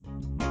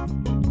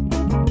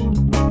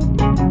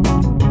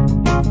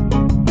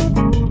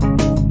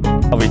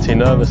I'll be too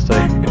nervous to.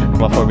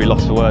 I'll probably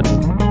lost for words.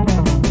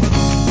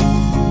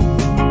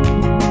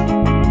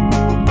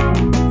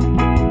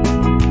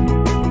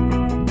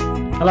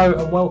 Hello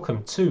and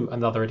welcome to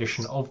another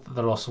edition of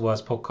the Lost for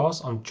Words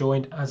podcast. I'm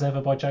joined as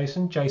ever by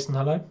Jason. Jason,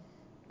 hello.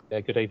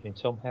 Yeah, good evening,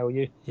 Tom. How are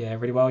you? Yeah,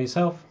 really well.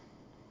 Yourself?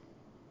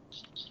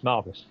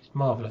 Marvellous.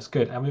 Marvellous,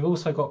 good. And we've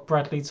also got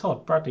Bradley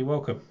Todd. Bradley,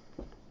 welcome.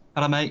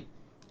 Hello, mate.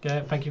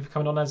 Yeah, thank you for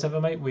coming on as ever,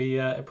 mate. We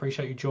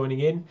appreciate you joining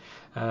in.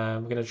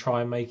 We're going to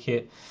try and make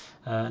it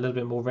a little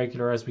bit more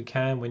regular as we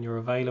can when you're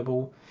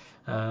available.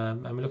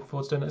 And we're looking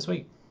forward to doing it this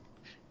week.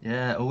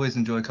 Yeah, always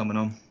enjoy coming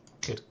on.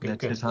 Good.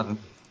 Just have them.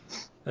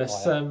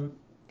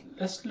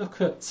 Let's look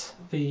at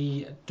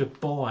the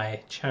Dubai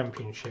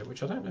Championship,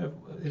 which I don't know,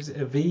 is it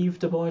Aviv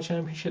Dubai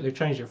Championship? They've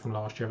changed it from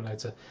last year,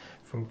 haven't they,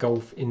 from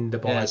Golf in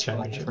Dubai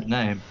Championship. A different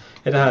name.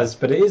 It has,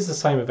 but it is the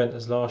same event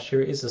as last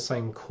year. It is the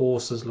same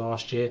course as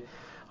last year.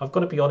 I've got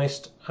to be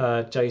honest,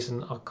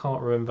 Jason, I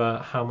can't remember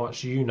how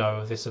much you know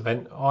of this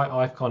event.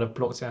 I've kind of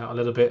blocked it out a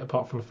little bit,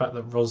 apart from the fact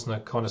that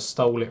Rosner kind of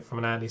stole it from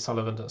an Andy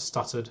Sullivan that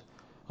stuttered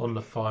on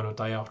the final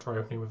day after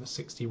opening with a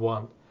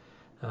 61.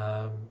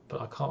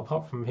 But I can't,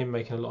 apart from him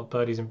making a lot of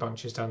birdies and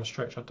bunches down the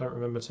stretch, I don't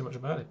remember too much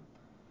about it.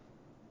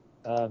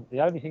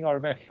 The only thing I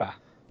remember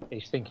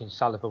is thinking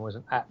Sullivan was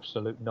an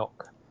absolute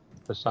knock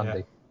for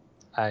Sunday.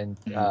 Yeah. And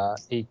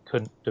he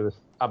couldn't do it.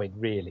 I mean,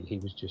 really, he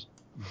was just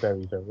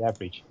very, very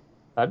average.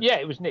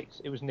 It was Nick's,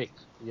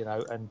 you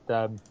know, and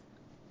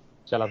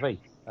c'est la vie.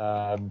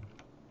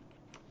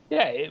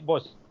 It's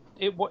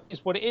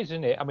what it is,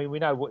 isn't it? I mean, we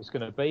know what it's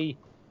going to be.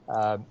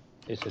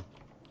 It's a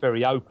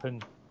very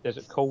open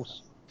desert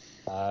course.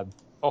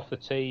 Off the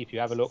tee, if you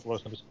have a look,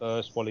 Rosner was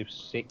first, Wally was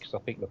sixth, I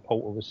think the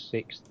Porter was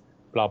sixth,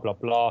 blah blah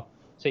blah.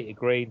 Tee to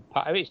green,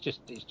 I mean, it's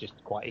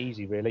just quite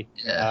easy, really.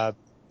 Yeah.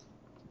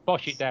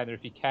 Bosh it down there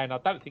if you can. I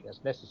don't think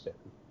that's necessary,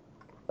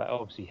 but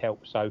obviously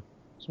helps. So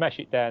smash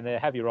it down there,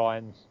 have your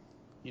irons,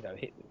 you know,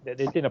 hit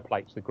the dinner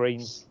plates, the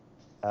greens.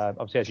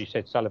 Obviously, as you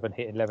said, Sullivan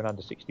hit 11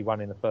 under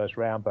 61 in the first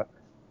round, but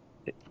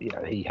you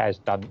know he has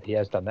done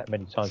that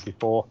many times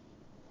before.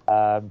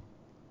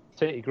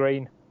 Tee to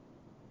green.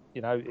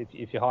 You know,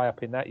 if you're high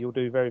up in that, you'll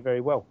do very, very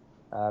well,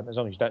 as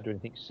long as you don't do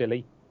anything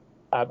silly.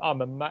 I'm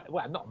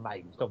not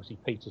amazed. Obviously,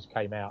 Peters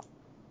came out,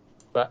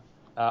 but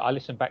I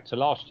listened back to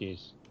last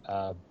year's.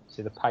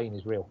 See, the pain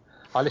is real.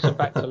 I listened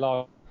back to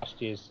last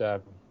year's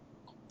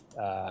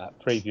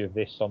preview of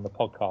this on the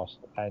podcast,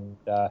 and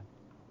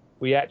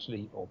we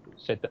actually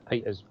said that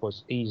Peters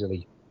was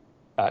easily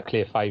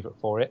clear favourite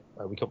for it.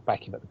 We couldn't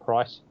back him at the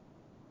price.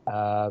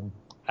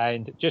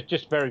 And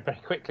just very,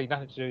 very quickly,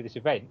 nothing to do with this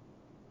event.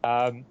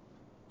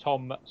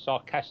 Tom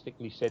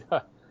sarcastically said,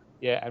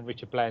 "Yeah, and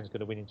Richard Bland's going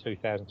to win in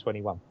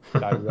 2021."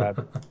 So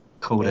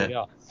called it.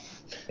 You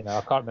know,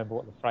 I can't remember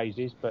what the phrase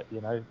is, but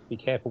you know, be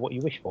careful what you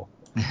wish for.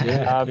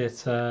 Yeah. I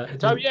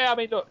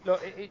mean, look,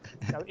 it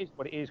is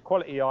what it is.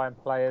 Quality iron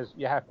players,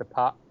 you have to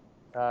putt,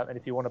 and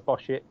if you want to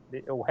bosh it,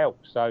 it all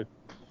helps. So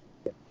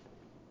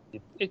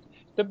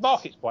the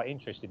market's quite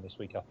interesting this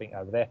week, I think,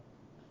 over there.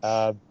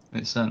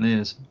 It certainly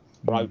is.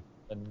 Than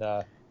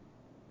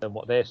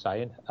what they're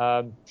saying.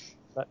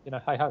 But you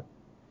know, hey ho.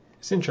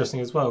 It's interesting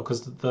as well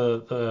because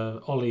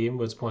the Ollie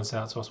Inwards points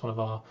out to us, one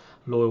of our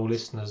loyal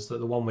listeners, that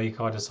the 1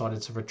 week I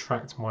decided to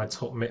retract my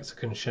top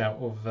Mexican shout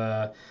of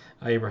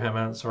Abraham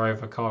Ancer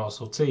over Carlos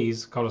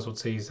Ortiz. Carlos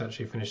Ortiz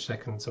actually finished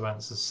second to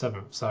Ancer's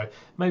seventh. So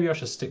maybe I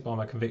should stick by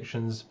my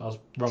convictions. I was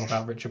wrong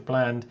about Richard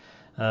Bland,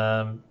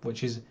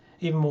 which is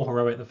even more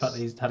heroic, the fact that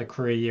he's had a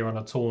career year on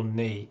a torn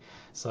knee.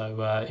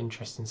 So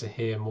interesting to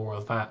hear more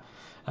of that.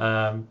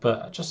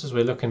 But just as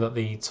we're looking at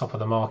the top of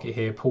the market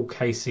here, Paul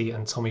Casey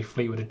and Tommy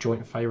Fleetwood are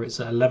joint favourites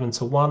at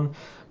 11-1,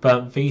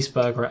 Bernd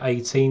Wiesberger at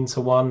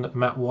 18-1,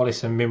 Matt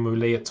Wallace and Minwoo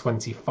Lee at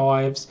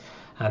 25s,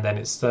 and then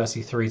it's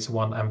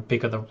 33-1 and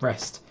bigger the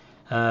rest.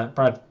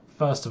 Brad,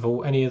 first of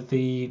all, any of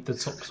the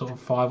top sort of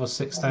 5 or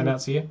 6 stand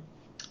out to you?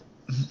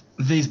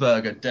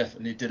 Wiesberger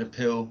definitely did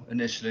appeal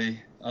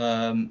initially.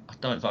 I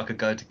don't know if I could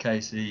go to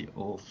Casey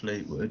or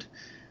Fleetwood.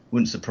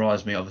 Wouldn't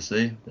surprise me,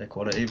 obviously, their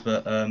quality.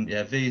 But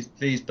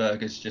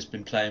Wiesberger's just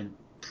been playing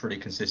pretty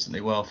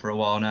consistently well for a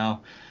while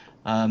now.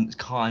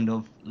 Kind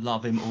of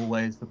love him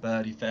always for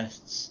birdie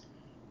fests.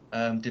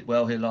 Did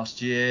well here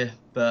last year,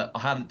 but I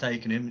haven't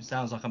taken him. It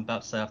sounds like I'm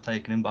about to say I've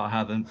taken him, but I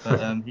haven't.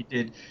 But he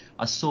did.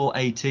 I saw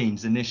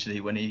 18s initially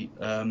when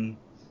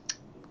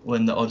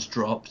the odds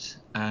dropped,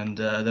 and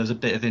there was a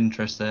bit of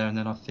interest there, and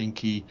then I think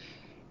he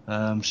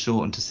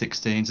shortened to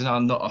 16s.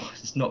 And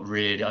it's not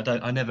really.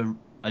 I never.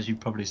 As you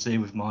probably see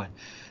with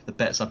the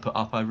bets I put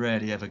up, I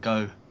rarely ever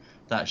go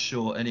that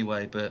short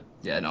anyway. But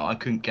I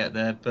couldn't get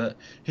there. But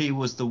he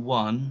was the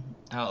one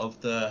out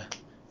of the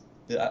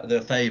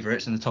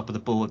favourites and the top of the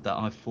board that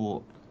I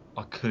thought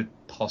I could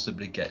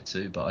possibly get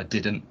to, but I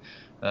didn't.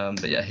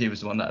 He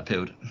was the one that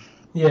appealed.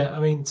 Yeah, I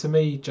mean, to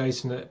me,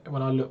 Jason,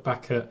 when I look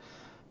back at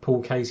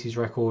Paul Casey's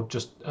record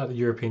just at the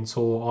European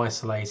Tour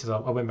isolated,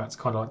 I went back to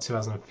kind of like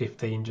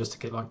 2015 just to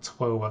get like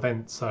 12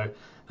 events. So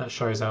that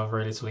shows how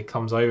very little he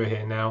comes over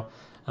here now.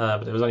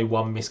 but there was only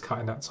one miscut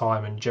in that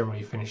time, and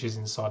generally finishes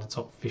inside the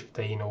top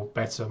 15 or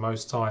better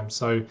most times.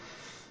 So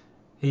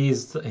he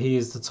is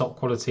the top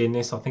quality in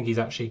this. I think he's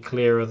actually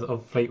clearer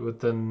of Fleetwood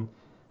than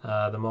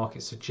the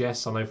market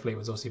suggests. I know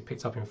Fleetwood's obviously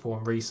picked up in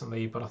form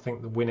recently, but I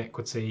think the win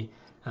equity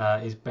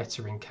is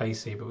better in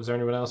Casey. But was there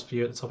anyone else for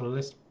you at the top of the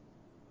list?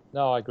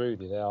 No, I agree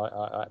with you there.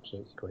 I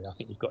absolutely agree. I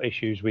think you've got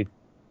issues with,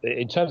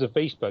 in terms of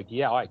Wiesberg.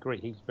 Yeah, I agree.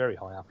 He's very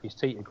high up. His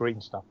tee to green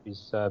stuff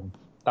is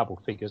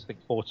double figures. I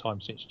think 4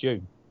 times since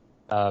June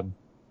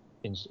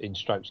in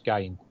strokes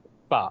gained.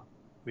 But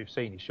we've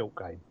seen his short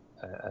game,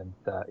 and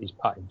his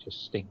putting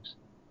just stinks.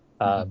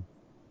 And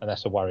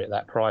that's a worry at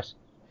that price.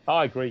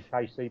 I agree,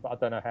 Casey, but I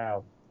don't know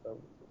how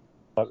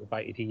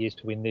motivated he is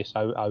to win this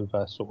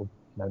over sort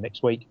of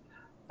next week.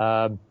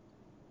 I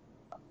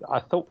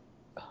thought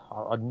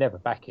I'd never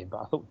back him, but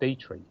I thought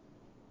Dietrich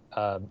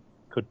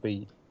could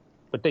be.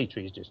 But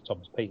Dietrich is just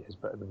Thomas Pieters,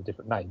 but with a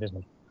different name, isn't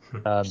he?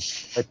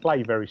 They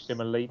play very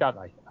similarly, don't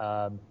they?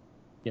 And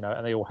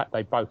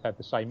they both have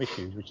the same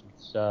issues, which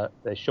is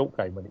their short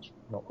game when it's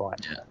not right.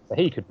 Yeah. But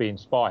he could be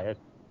inspired.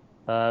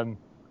 Do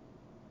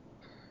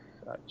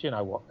you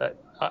know what?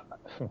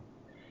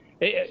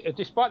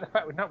 Despite the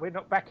fact we're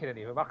not backing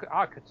any of them,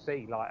 I could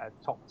see like a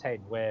top 10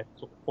 where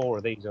sort of 4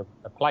 of these are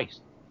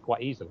placed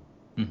quite easily,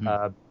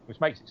 which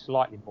makes it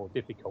slightly more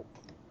difficult.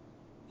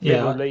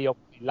 Yeah, Lee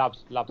obviously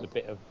loves a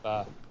bit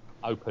of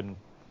open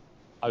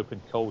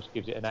course,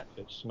 gives it an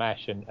absolute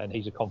smash, and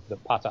he's a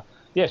confident putter.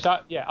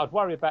 I'd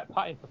worry about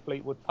putting for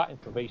Fleetwood, putting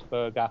for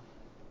Wiesberger.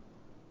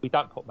 We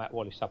don't put Matt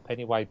Wallace up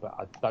anyway, but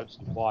I don't see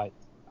why.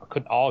 I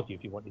couldn't argue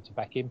if you wanted to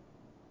back him.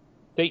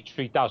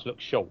 Dietrich does look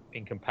short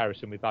in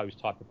comparison with those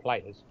type of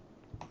players.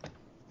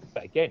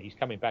 But again, he's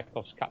coming back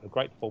off a couple of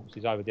great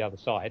performances over the other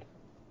side.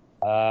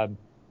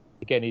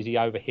 Again, is he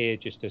over here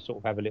just to sort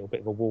of have a little bit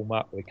of a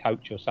warm-up with a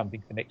coach or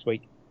something for next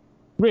week?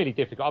 Really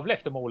difficult. I've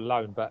left them all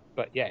alone, but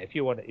yeah, if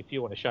you want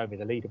to show me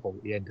the leaderboard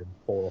at the end and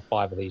 4 or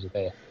 5 of these are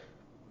there,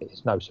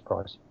 it's no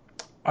surprise.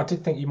 I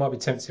did think you might be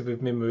tempted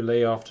with Minwoo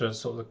Lee after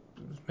sort of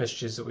the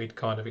messages that we'd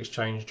kind of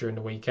exchanged during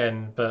the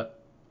weekend, but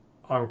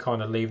I'm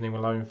kind of leaving him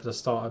alone for the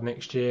start of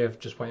next year,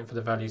 just waiting for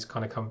the value to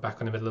kind of come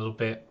back on him a little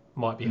bit.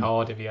 Might be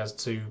hard if he has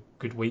 2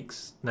 good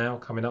weeks now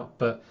coming up,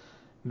 but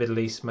Middle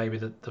East, maybe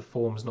the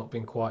form's not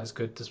been quite as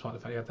good, despite the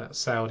fact he had that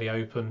Saudi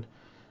Open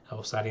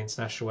or Saudi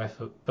International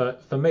effort.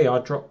 But for me, I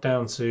dropped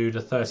down to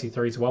the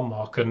 33-1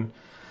 mark, and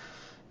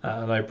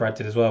I know Brad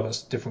did as well, but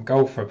it's a different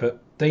golfer.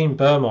 But Dean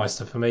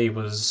Burmeister for me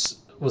was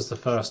the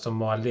first on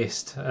my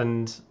list,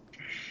 and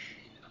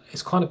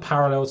it's kind of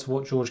parallel to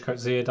what George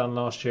Coetzee done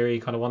last year. He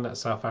kind of won that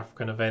South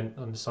African event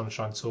on the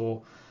Sunshine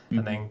Tour,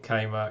 and then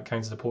came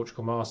to the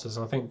Portugal Masters.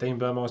 And I think Dean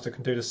Burmeister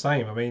can do the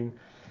same. I mean,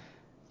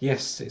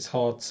 yes, it's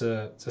hard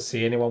to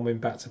see anyone win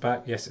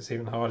back-to-back. Yes, it's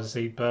even harder to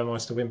see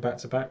Burmeister win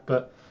back-to-back.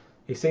 But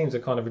he seems a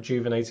kind of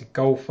rejuvenated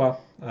golfer.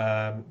 He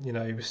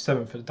was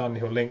 7th at the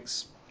Dunhill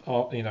Links,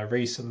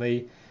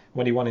 recently.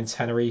 When he won in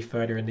Tenerife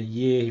earlier in the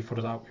year, he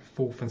followed up with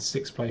 4th and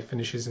 6th place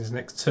finishes in his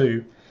next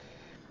 2.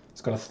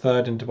 He's got a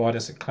 3rd in Dubai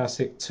Desert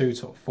Classic, 2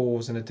 top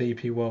 4s in the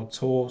DP World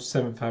Tour,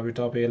 7th Abu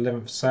Dhabi,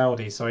 11th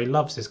Saudi. So he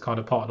loves this kind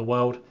of part of the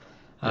world.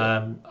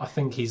 Yeah. I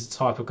think he's the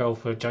type of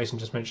golfer Jason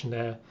just mentioned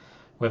there.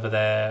 Whether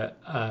they're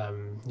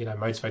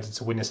motivated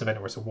to win this event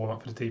or it's a warm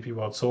up for the DP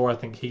World Tour, I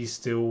think he's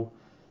still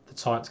the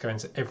type to go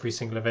into every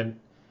single event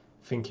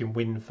thinking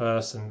win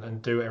first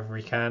and do whatever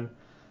he can.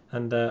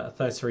 And at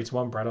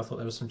 33-1, Brad, I thought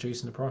there was some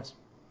juice in the price.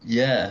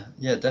 Yeah,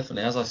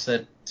 definitely. As I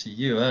said to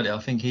you earlier, I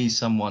think he's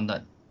someone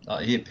that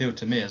he appealed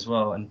to me as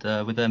well. And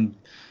with them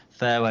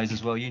fairways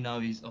as well,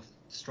 he's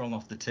strong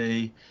off the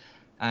tee.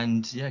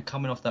 And yeah,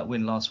 coming off that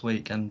win last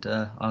week, and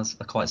I was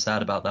quite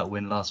sad about that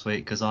win last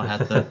week because I had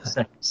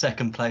the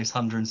second place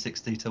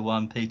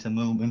 160-1 Peter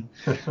Millman.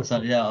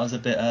 So yeah, I was a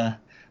bit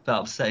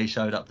upset he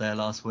showed up there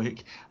last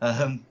week.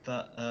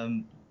 But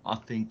I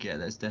think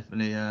there's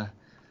definitely a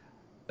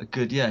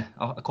good, I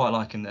quite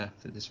like him there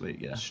for this week.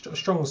 Yeah,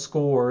 strong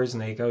scorer, isn't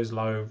he? He goes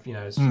low,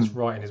 it's just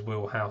right in his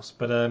wheelhouse.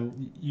 But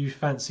you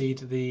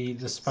fancied the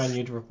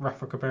Spaniard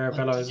Rafa Cabrera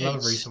Bello as another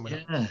recent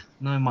winner? Yeah,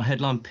 no, my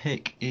headline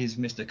pick is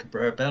Mr.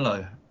 Cabrera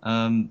Bello.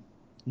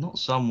 Not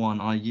someone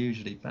I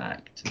usually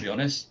back, to be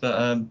honest.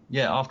 But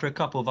after a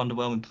couple of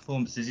underwhelming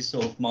performances, he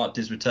sort of marked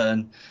his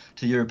return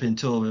to European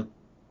Tour with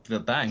a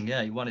bang.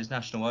 Yeah, he won his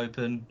National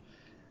Open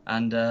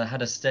and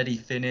had a steady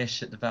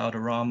finish at the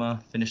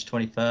Valderrama, finished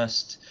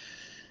 21st.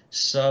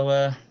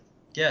 So,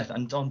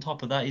 and on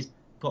top of that, he's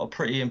got a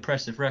pretty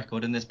impressive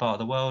record in this part of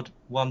the world.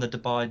 Won the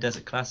Dubai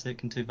Desert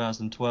Classic in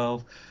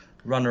 2012,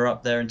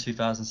 runner-up there in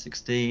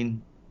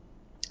 2016,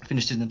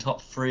 finished in the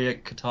top 3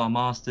 at Qatar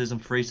Masters on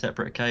 3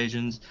 separate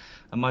occasions,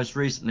 and most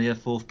recently a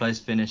 4th place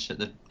finish at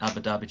the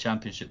Abu Dhabi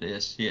Championship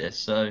this year.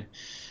 So,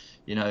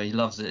 he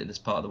loves it in this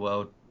part of the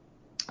world.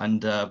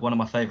 And one of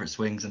my favourite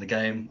swings in the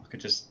game, I could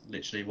just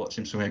literally watch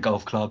him swing a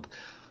golf club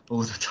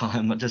all the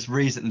time. I just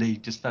recently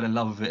fell in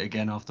love with it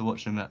again after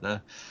watching him at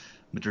the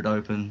Madrid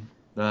Open.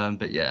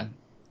 But yeah,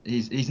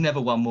 he's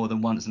never won more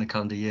than once in a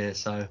calendar year,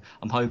 so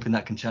I'm hoping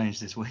that can change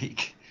this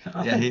week.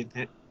 He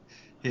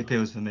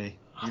appeals for me.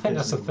 I think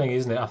that's the thing,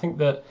 isn't it? I think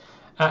that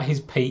at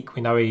his peak,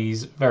 we know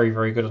he's very,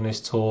 very good on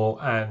this tour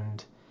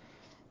and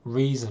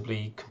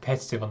reasonably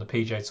competitive on the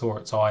PGA Tour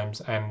at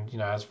times, and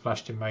has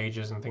flashed in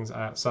majors and things like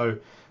that. So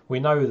we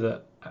know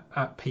that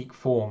at peak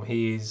form,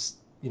 he is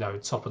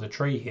top of the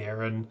tree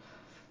here. And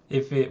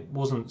if it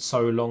wasn't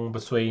so long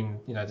between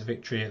the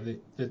victory at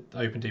the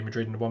Open de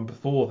Madrid and the one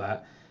before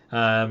that,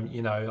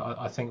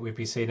 I think we'd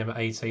be seeing him at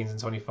 18s and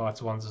 25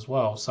 to 1s as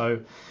well.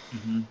 So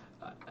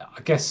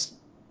I guess,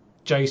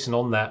 Jason,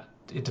 on that,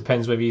 it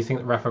depends whether you think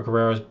that Rafa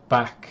Guerrero's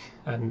back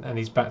and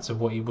he's back to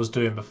what he was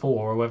doing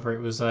before, or whether it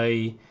was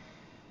a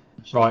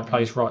right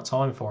place, right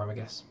time for him, I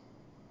guess.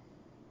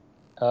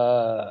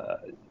 Do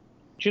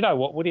you know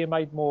what? Would he have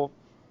made more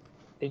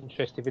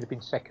interest if he'd have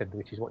been second,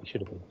 which is what he should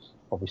have been,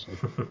 obviously.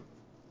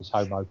 His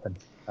home open.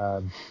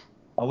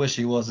 I wish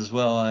he was as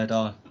well. I had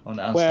on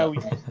the well,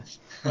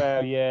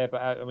 yeah,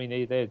 but I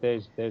mean,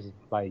 there's a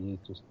player you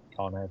just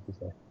can't have, is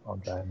there?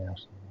 Andre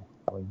Nelson.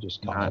 I mean, you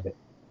just can't have it.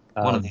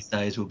 One of these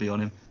days we'll be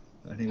on him.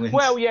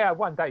 Well, yeah,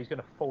 one day he's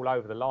going to fall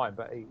over the line,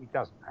 but he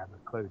doesn't have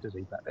a clue, does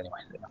he? But anyway,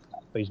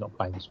 but he's not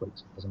playing this week,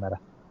 so it doesn't matter.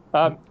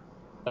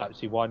 Don't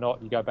see why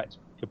not. You go back to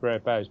Cabrera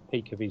Bello's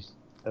peak of his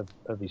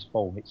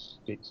form. It's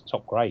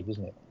top grade,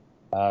 isn't it?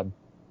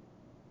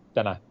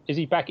 Don't know. Is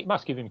he back? It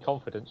must give him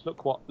confidence.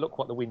 Look what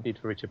the win did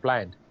for Richard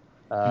Bland.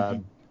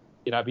 It'd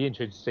be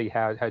interesting to see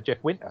how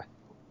Jeff Winter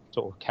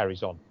sort of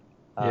carries on.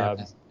 I'm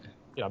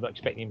not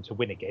expecting him to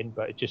win again,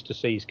 but just to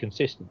see his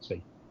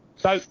consistency.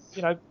 So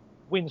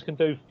wins can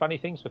do funny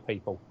things for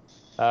people.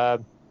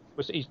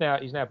 He's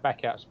now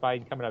back out of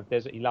Spain, coming over the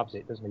desert. He loves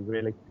it, doesn't he?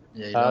 Really?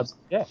 Yeah, he loves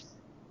it.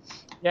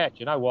 Yeah. Do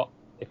you know what?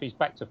 If he's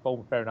back to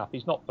form, fair enough.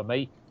 He's not for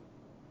me,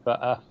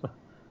 but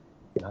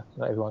not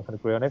everyone can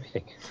agree on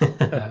everything.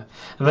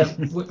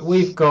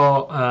 We've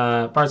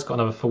got Brad's got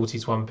another 40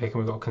 to 1 pick, and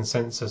we've got a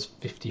consensus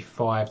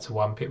 55 to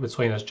 1 pick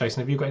between us.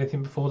 Jason, have you got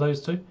anything before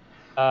those two?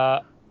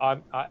 I'm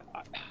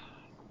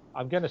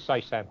going to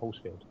say Sam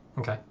Horsfield.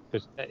 Okay.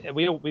 Because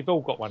we've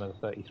all got one of the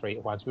 33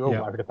 at once. We're all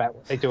worried about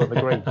what they do on the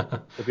green.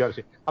 To be honest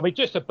with you, I mean,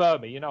 just to burn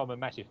me, I'm a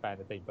massive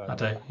fan of Dean Burn. I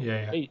do.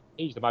 Yeah.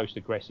 He's the most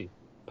aggressive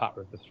putter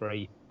of the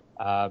three.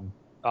 I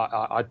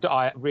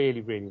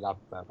really, really love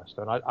Burmester,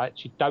 and I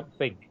actually don't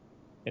think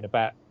in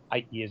about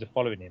 8 years of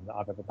following him that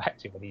I've ever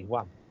backed him when he's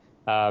won.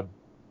 But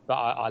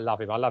I love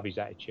him. I love his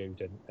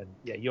attitude, and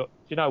you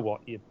know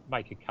what? You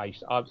make a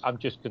case. I'm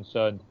just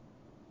concerned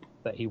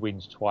that he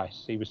wins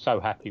twice. He was so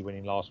happy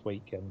winning last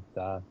week,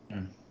 and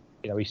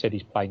he said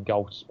he's playing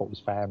golf to support his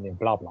family and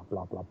blah blah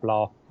blah blah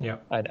blah. Yeah.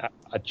 And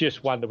I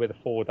just wonder whether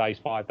 5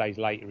 days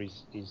later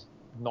is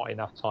not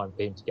enough time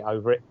for him to get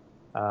over it.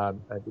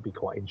 And it'd be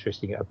quite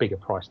interesting at a bigger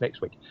price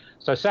next week.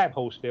 So Sam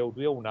Horsfield,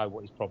 we all know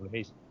what his problem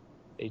is.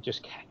 He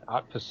just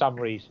for some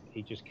reason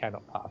he just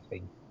cannot putt a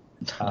thing.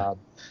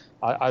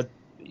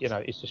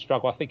 It's a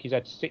struggle. I think he's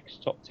had 6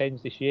 top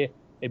 10s this year.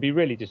 It'd be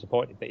really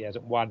disappointing that he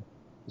hasn't won.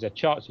 He's had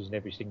chances in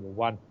every single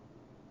one.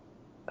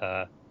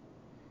 The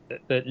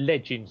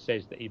legend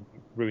says that he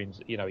ruins,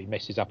 he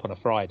messes up on a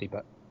Friday,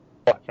 but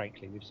quite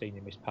frankly, we've seen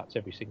him miss putts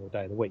every single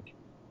day of the week.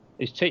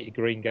 His tee to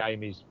green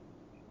game is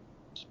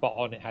spot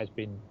on. It has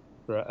been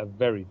for a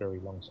very, very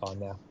long time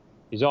now.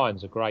 His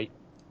irons are great.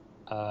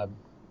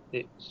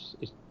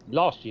 It's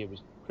last year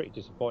was pretty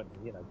disappointing.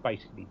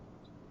 Basically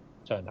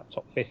turned up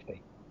top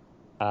 50.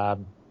 I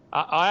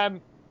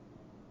am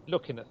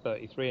looking at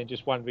 33 and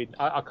just wondering.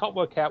 I can't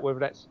work out whether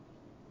that's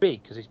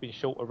big because he's been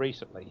shorter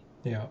recently,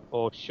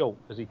 or short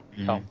because he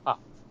can't putt.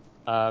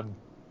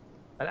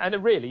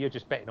 And really, you're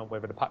just betting on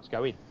whether the putts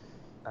go in.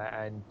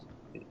 And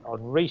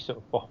on recent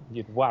form,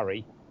 you'd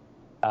worry.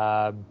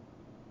 Don't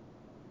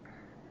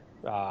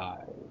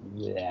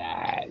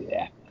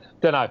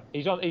know.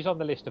 He's on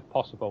the list of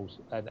possibles,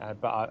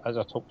 but as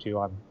I talk to you,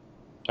 I'm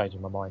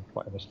changing my mind,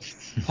 quite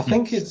honestly. I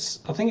think it's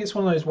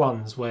one of those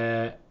ones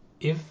where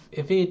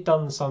if he had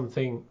done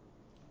something,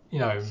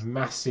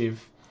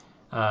 massive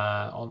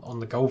on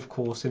the golf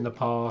course in the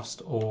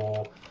past,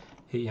 or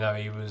he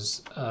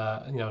was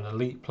an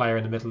elite player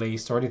in the Middle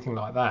East or anything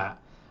like that,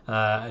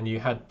 and you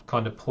had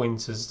kind of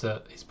pointers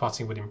that his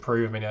putting would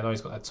improve. I mean, I know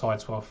he's got that tied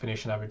 12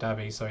 finish in Abu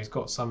Dhabi, so he's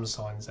got some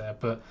signs there,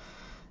 but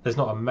there's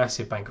not a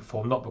massive bank of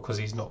form, not because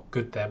he's not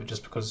good there, but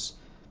just because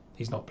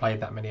he's not played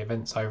that many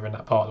events over in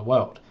that part of the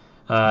world.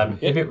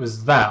 If it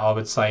was that, I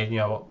would say,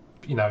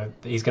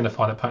 he's going to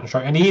find a pattern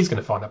stroke, and he is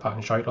going to find a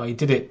pattern stroke. Like he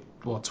did it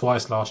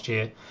twice last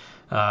year.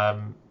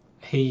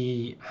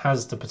 He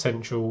has the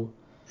potential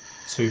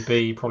to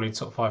be probably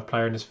top 5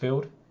 player in this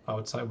field. I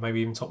would say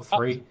maybe even top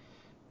 3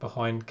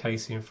 behind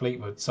Casey and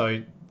Fleetwood.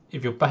 So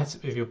if you're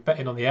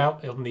betting on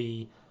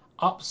the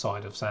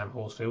upside of Sam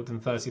Horsfield, then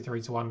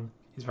 33 to 1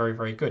 is very,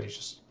 very good. It's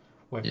just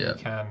whether you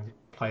can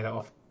play that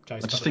off.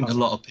 Jason, I just think a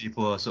lot of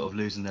people are sort of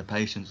losing their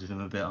patience with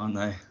him a bit, aren't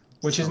they?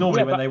 Which is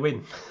normally when they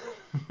win.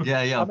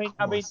 Yeah.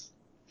 I mean,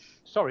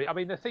 sorry. I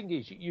mean, the thing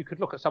is, you could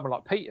look at someone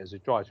like Peters who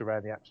drives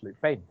around the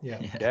absolute bend.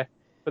 Yeah.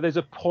 But there's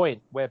a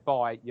point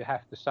whereby you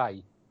have to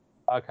say,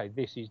 okay,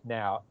 this is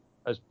now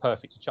as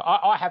perfect a chance.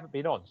 I haven't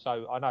been on,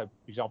 so I know,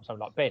 for example,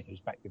 someone like Ben, who's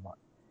backed him like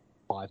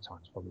 5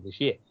 times probably this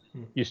year.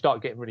 you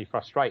start getting really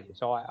frustrated.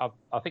 So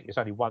I think it's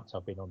only once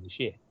I've been on this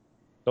year.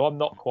 So I'm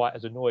not quite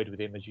as annoyed with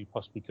him as you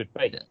possibly could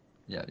be.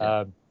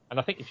 Yeah. And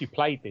I think if you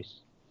played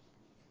this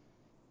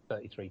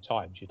 33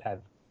 times, you'd have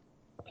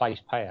a place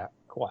payout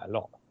quite a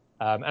lot.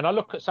 And I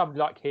look at somebody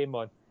like him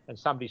and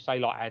somebody say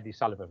like Andy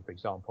Sullivan, for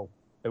example,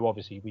 who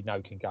obviously we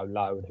know can go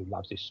low and who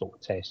loves this sort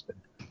of test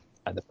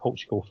and the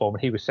Portugal form.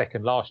 And he was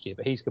second last year,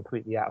 but he's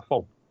completely out of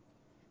form.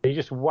 You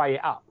just weigh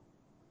it up.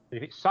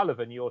 If it's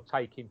Sullivan, you're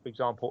taking, for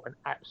example, an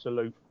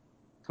absolute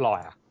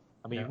flyer.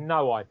 I mean, you've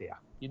no idea.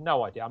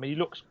 I mean, he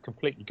looks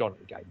completely gone at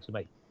the game to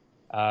me.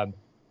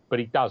 But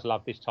he does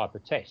love this type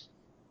of test.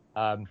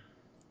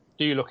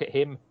 Do you look at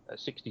him at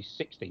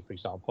 60-60, for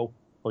example,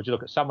 or do you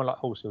look at someone like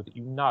Horsfield that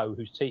you know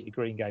whose tee to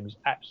green game is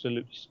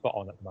absolutely spot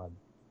on at the moment,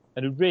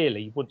 and who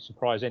really wouldn't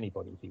surprise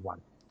anybody if he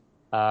won?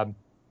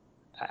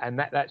 And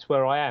that's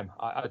where I am.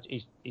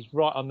 He's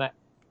right on that.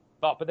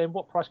 But then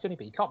what price can he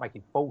be? You can't make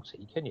him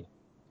 40, can you?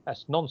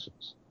 That's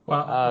nonsense.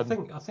 Well, I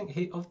think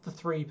he, of the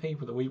three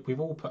people that we've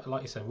all put,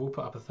 like you said, we'll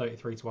put up a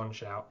 33-1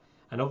 shout,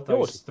 and of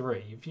those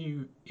three,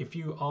 if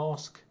you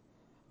ask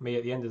me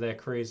at the end of their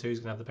careers who's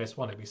going to have the best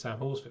one, it'd be Sam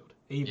Horsfield,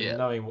 even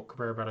knowing what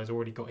Cabrera Bello's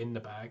already got in the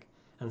bag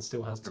and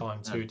still has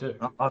time to do.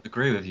 I'd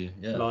agree with you.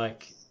 Yeah.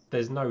 Like,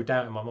 there's no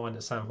doubt in my mind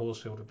that Sam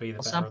Horsfield would be the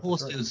better Sam of the three.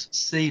 Horsfield's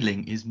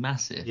ceiling is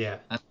massive. Yeah.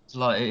 And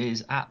like, it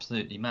is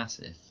absolutely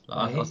massive.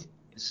 Like, I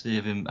see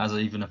of him as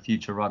even a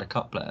future Ryder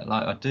Cup player.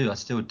 Like, I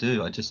still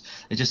do. It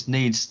just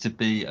needs to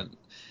be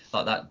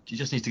like that. You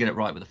just need to get it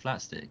right with the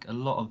flat stick. A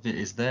lot of it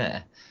is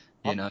there.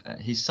 You know,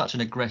 he's such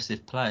an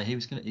aggressive player.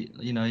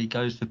 He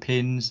goes for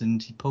pins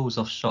and he pulls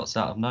off shots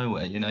out of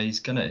nowhere. You know,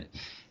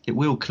 it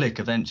will click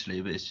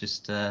eventually, but it's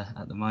just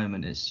at the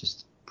moment it's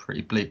just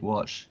pretty bleak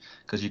watch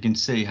because you can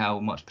see how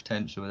much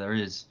potential there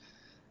is.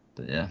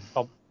 But yeah.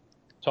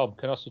 Tom,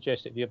 can I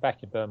suggest that if you're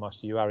back in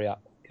Burmeister, you hurry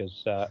up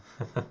because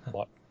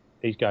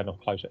he's going off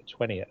close at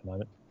 20 at the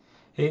moment.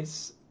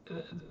 It's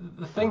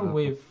the thing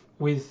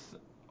with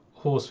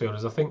Horsfield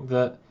is I think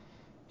that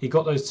he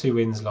got those 2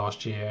 wins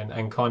last year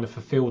and kind of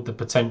fulfilled the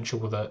potential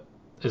that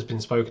has been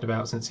spoken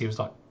about since he was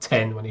like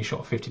 10 when he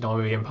shot 59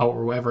 million Poulter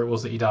or whatever it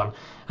was that he done.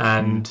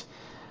 And,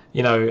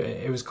 you know,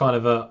 it was kind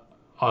of a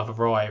I've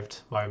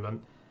arrived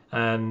moment.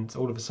 And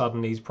all of a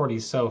sudden he's probably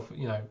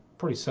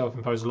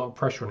self-imposed a lot of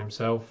pressure on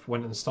himself,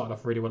 went and started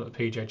off really well at the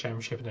PGA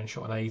Championship and then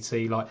shot an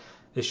 80. Like,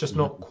 it's just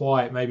not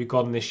quite maybe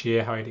gone this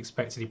year how he'd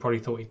expected. He probably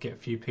thought he'd get a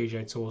few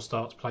PGA Tour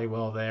starts, play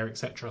well there,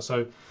 etc.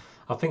 So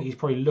I think he's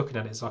probably looking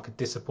at it as like a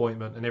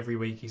disappointment, and every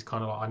week he's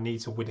kind of like, I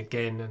need to win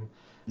again, and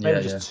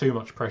maybe too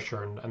much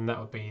pressure, and that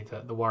would be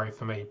the worry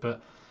for me.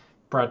 But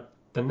Brad,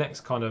 the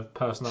next kind of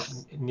person up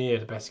near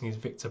the betting is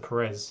Victor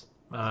Perez.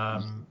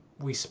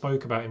 We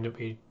spoke about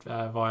him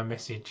via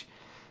message,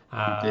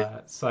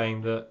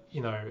 saying that,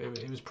 you know,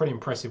 it was pretty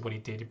impressive what he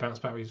did. He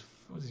bounced back with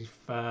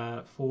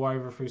 4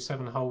 over through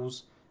 7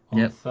 holes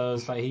on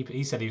Thursday.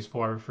 He said he was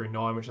 4 over through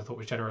 9, which I thought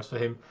was generous for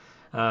him.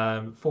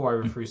 4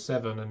 over through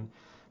 7 and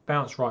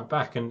bounced right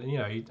back. And, you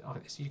know, you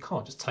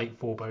can't just take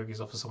 4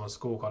 bogeys off of someone's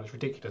scorecard. It's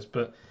ridiculous.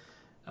 But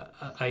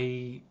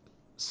a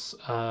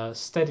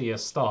steadier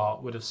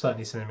start would have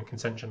certainly seen him in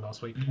contention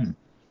last week.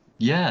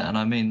 Yeah, and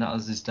I mean, that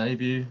was his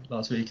debut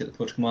last week at the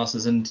Portugal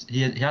Masters, and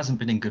he hasn't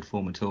been in good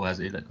form at all, has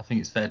he? I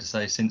think it's fair to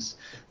say since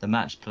the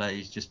match play,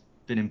 he's just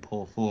been in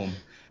poor form. And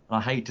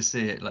I hate to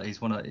see it. Like, he's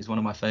one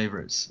of my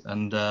favourites,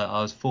 and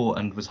I was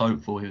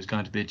hopeful he was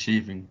going to be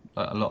achieving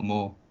a lot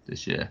more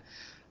this year.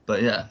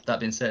 But yeah,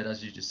 that being said,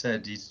 as you just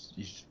said,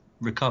 he's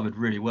recovered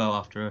really well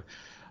after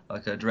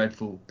a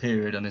dreadful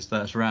period on his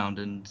first round,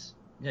 and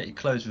yeah, he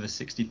closed with a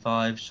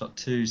 65, shot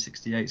 2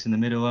 68s in the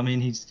middle. I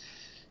mean, he's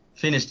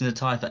finished in a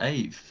tie for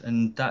 8th,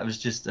 and that was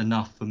just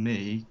enough for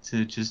me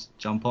to just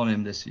jump on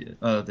him this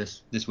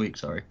week.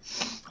 Sorry.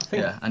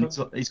 And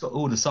he's got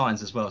all the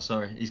signs as well.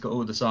 Sorry, he's got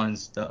all the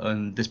signs that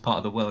on this part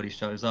of the world he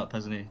shows up,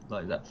 hasn't he?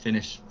 Like that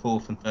finish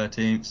 4th and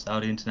 13th,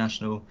 Saudi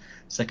International,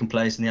 2nd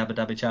place in the Abu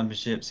Dhabi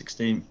Championship,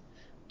 16th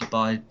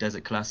Dubai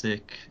Desert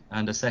Classic,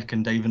 and a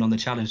 2nd even on the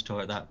Challenge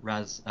Tour at that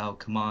Ras Al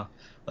Khaimah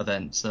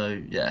event.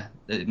 So yeah,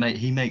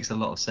 he makes a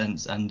lot of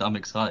sense, and I'm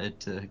excited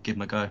to give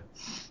him a go.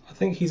 I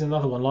think he's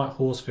another one like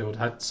Horsfield,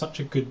 had such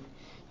a good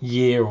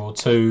year or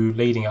two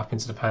leading up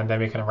into the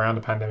pandemic and around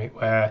the pandemic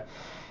where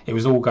it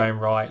was all going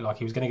right. Like,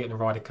 he was going to get in the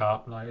Ryder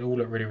Cup, like, it all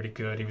looked really, really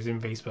good. He was in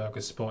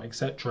Wiesberger's spot,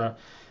 etc.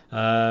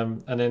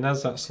 And then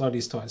as that slowly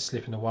started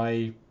slipping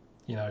away,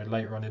 you know,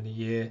 later on in the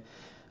year,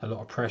 a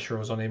lot of pressure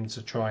was on him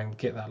to try and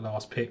get that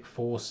last pick,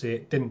 force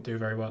it. Didn't do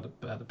very well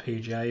at the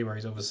PGA, where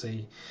he's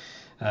obviously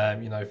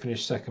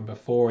finished 2nd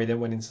before. He then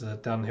went into the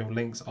Dunhill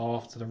Links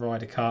after the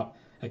Ryder Cup.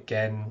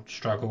 Again,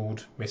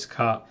 struggled,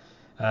 miscut.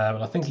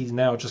 And I think he's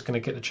now just going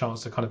to get the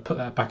chance to kind of put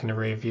that back in the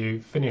rear view,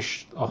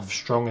 finish off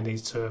strong in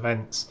these 2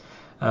 events,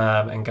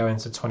 and go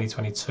into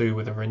 2022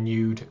 with a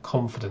renewed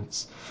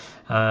confidence.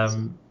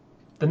 The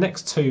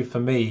next 2 for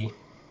me,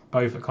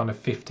 both at kind of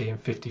 50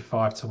 and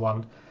 55 to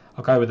 1.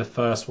 I'll go with the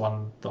first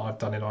one that I've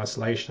done in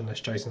isolation,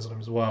 unless Jason's on him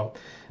as well,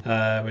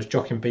 was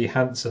Joachim B.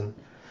 Hansen.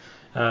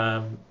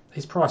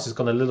 his price has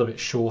gone a little bit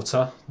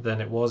shorter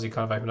than it was. He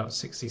kind of opened up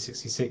 60,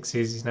 66s.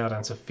 He's now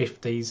down to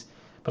 50s.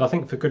 But I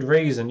think for good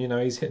reason.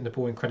 He's hitting the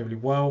ball incredibly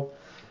well.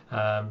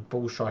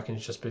 Ball striking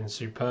has just been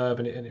superb,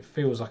 and it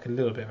feels like a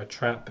little bit of a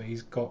trap. But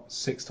he's got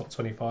 6 top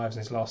 25s in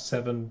his last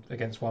 7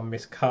 against 1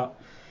 missed cut.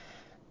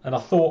 And I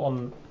thought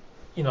on,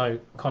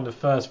 kind of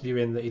first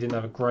viewing that he didn't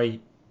have a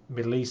great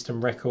Middle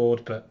Eastern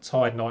record, but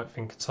tied 9th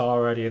in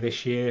Qatar earlier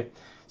this year,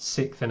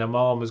 6th in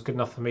Oman was good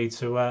enough for me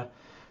to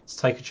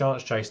take a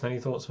chance. Jason, any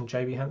thoughts on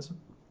JB Hansen?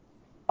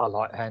 I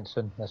like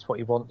Hansen. That's what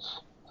he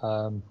wants.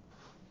 To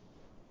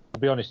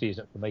be honest, he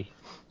isn't for me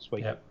this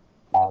week. Yep.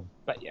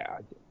 But yeah,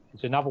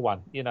 it's another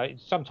one.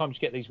 Sometimes you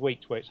get these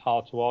weeks where it's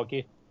hard to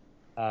argue.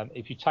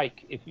 If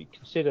you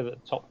consider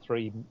that the top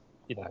 3,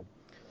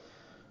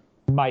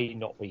 may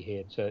not be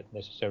here to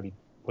necessarily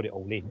put it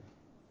all in.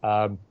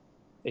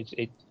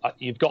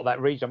 You've got that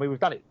region. I mean, we've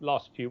done it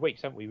last few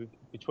weeks, haven't we?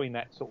 Between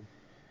that sort of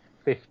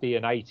 50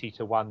 and 80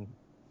 to 1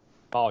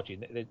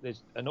 margin,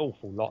 there's an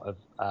awful lot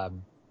of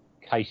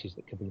cases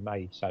that can be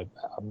made. So,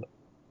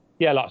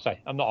 like I say,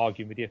 I'm not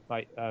arguing with you,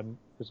 mate,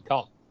 because I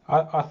can't.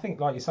 I think,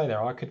 like you say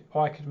there, I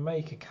could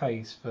make a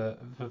case for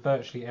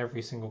virtually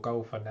every single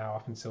golfer now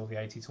up until the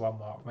 80 to 1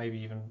 mark, maybe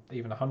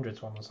even 100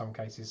 to 1 in some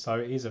cases. So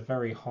it is a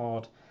very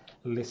hard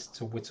list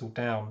to whittle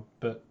down.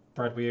 But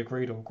Brad, we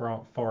agreed on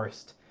Grant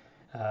Forrest.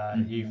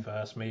 You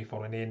first, me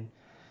following in.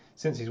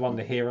 Since he's won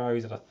the Hero,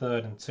 he's had a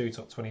 3rd and 2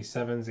 top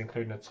 27s,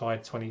 including a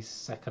tied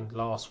 22nd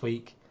last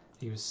week.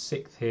 He was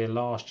 6th here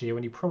last year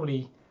when he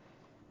probably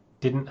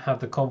didn't have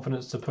the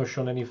confidence to push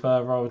on any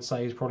further. I would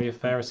say is probably a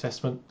fair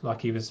assessment.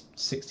 Like, he was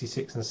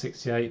 66 and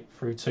 68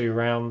 through 2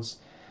 rounds.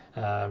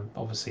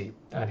 Obviously,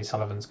 Andy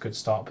Sullivan's good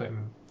start put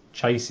him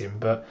chasing,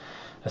 but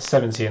a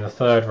 70 in the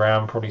 3rd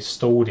round probably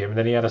stalled him. And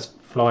then he had a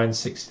flying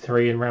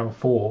 63 in round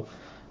 4.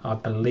 I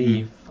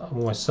believe, I'm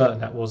almost certain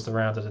that was the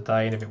round of the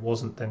day, and if it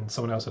wasn't, then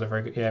someone else had a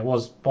very good. Yeah, it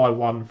was by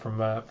 1 from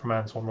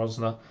Antoine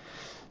Rosner.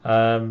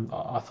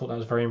 I thought that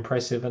was very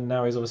impressive, and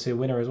now he's obviously a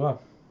winner as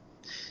well.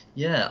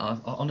 Yeah,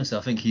 honestly,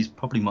 I think he's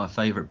probably my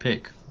favourite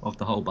pick of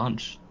the whole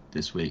bunch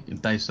this week, and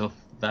based off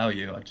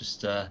value. I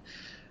just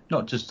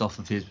not just off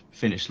of his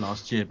finish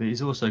last year, but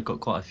he's also got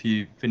quite a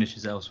few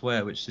finishes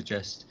elsewhere, which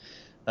suggest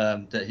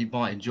that he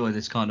might enjoy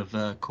this kind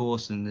of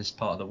course in this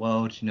part of the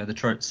world. The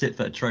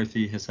Sitfet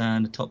Trophy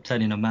Hassan, the top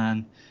 10 in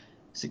Oman,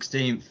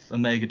 16th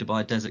Omega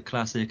Dubai Desert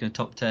Classic, and a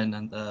top 10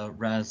 and the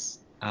Ras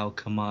Al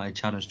Khaimah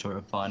Challenge Tour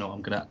final.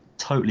 I'm gonna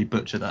totally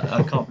butcher that.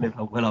 I can't believe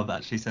how well I've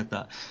actually said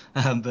that.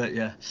 But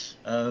yeah,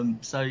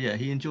 so yeah,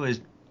 he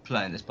enjoys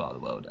playing this part of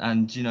the world,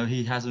 and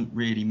he hasn't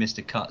really missed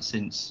a cut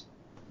since.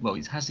 Well,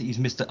 he's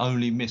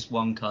only missed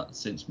 1 cut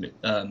since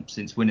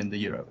winning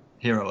the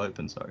Hero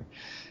Open. Sorry.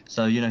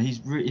 So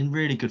he's in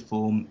really good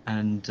form,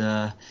 and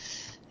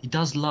he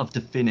does love to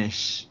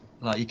finish.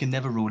 Like, you can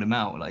never rule him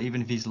out. Like,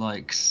 even if he's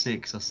like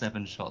 6 or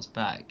 7 shots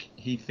back,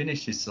 he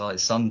finishes like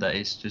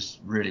Sundays just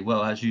really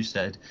well. As you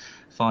said,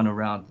 final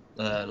round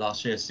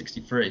last year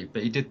 63,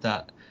 but he did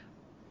that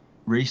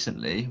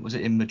recently. Was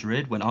it in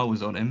Madrid when I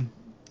was on him?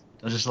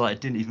 I just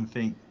didn't even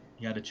think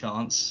he had a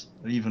chance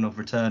even of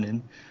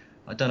returning.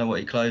 I don't know what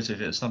he closed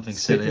with. It was something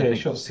silly. Yeah, he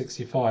shot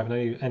 65 and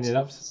he ended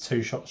up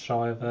 2 shots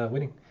shy of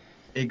winning.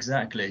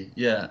 Exactly,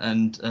 yeah,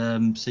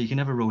 and so you can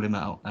never rule him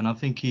out, and I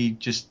think he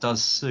just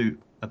does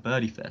suit a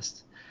birdie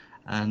fest,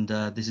 and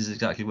this is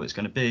exactly what it's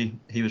going to be.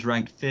 He was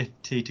ranked 5th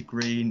tee to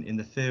green in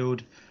the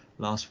field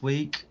last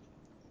week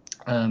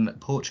at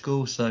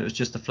Portugal, so it was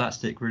just the flat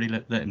stick really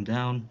let him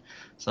down.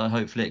 So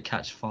hopefully it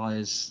catch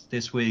fires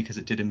this week as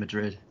it did in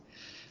Madrid.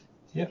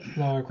 Yep,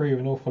 no, I agree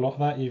with an awful lot of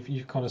that.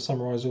 You've kind of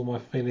summarised all my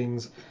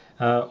feelings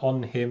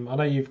on him. I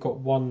know you've got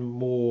one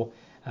more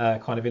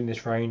kind of in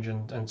this range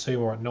and 2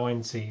 more at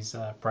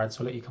 90s, Brad, so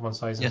I'll let you come on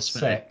to those in a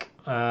sec.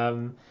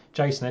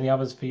 Jason, any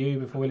others for you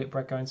before we let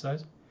Brad go into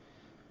those?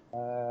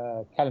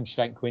 Callum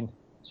Shankwin.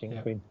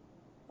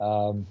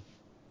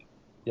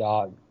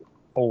 Yeah,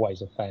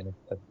 always a fan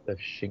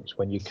of Shinks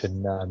when you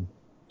can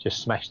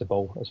just smash the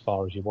ball as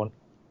far as you want.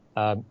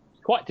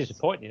 Quite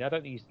disappointing. I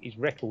don't think his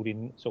record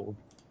in sort of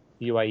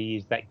the UAE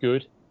is that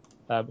good,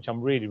 which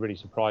I'm really, really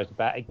surprised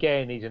about.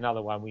 Again, he's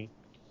another one we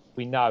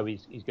know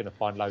he's going to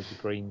find loads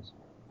of greens.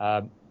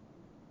 I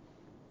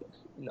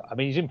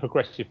mean, he's in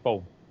progressive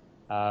form.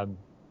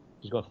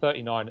 He's got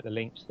 39 at the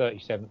links,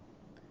 37th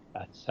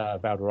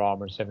at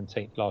Valderrama, and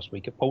 17th last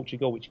week at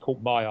Portugal, which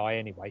caught my eye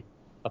anyway.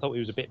 I thought he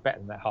was a bit better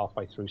than that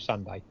halfway through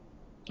Sunday.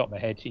 Top of my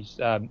head, he's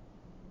 7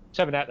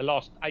 out of the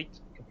last 8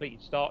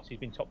 completed starts. He's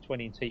been top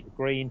 20 in tee to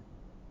green.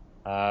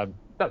 At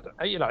the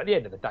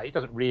end of the day, it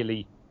doesn't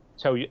really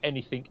tell you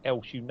anything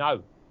else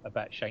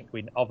about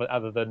Shankwin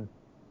other than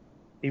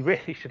he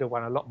really should have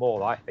won a lot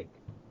more, I think,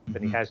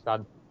 than he has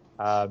done.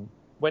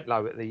 Went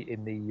low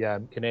in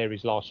the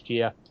Canaries last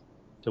year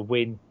to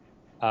win.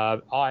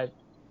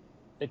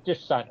 There's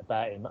just something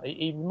about him.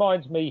 He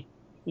reminds me,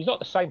 he's not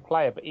the same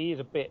player, but he is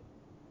a bit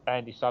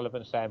Andy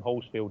Sullivan, Sam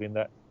Horsfield, in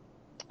that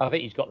I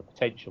think he's got the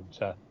potential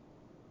to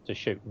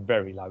shoot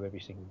very low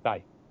every single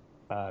day.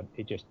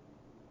 It just,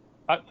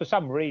 for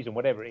some reason,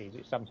 whatever it is,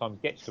 it sometimes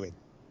gets to him.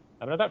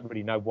 I mean, I don't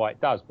really know why it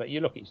does, but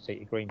you look at his tee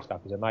to green stuff,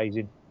 is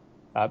amazing.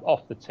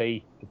 Off the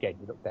tee, again,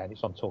 you look down,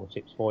 it's on tour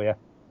tips for you.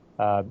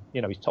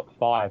 He's top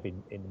 5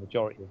 in the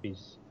majority of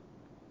his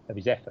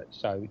efforts.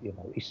 So,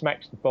 he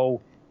smacks the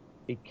ball.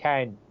 He's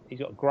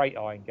got a great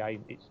iron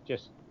game. It's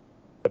just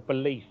a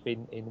belief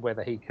in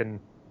whether he can.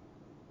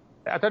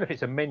 I don't know if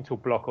it's a mental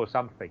block or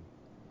something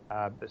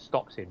that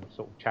stops him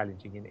sort of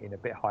challenging in a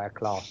bit higher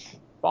class.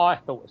 But I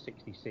thought at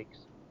 66,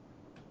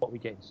 what we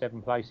get in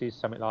 7 places,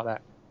 something like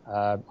that,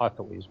 I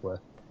thought it was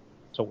worth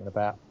talking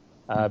about.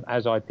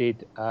 As I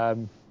did.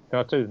 Can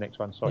I do the next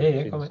one?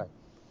 Sorry.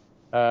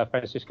 Yeah,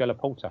 Francisco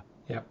Laporta.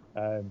 Yeah.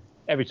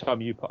 Every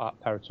time you put up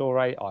Paratore,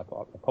 I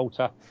put up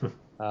Laporta.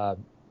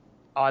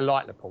 I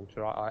like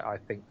Laporta. I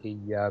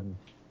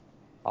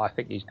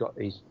think he's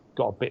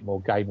got a bit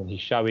more game than he's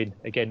showing.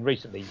 Again,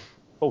 recently,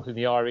 4th in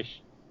the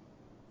Irish,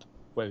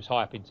 where he was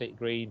high up in tee to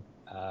green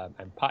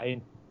and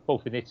putting.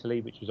 4th in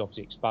Italy, which was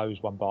obviously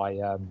exposed, won by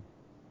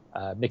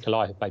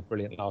Nicolai, who played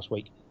brilliant last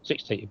week.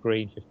 6th tee to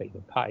green, 15th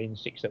in putting,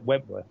 6th at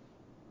Wentworth,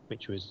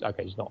 which was,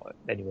 okay, he's not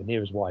anywhere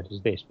near as wide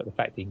as this, but the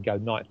fact he can go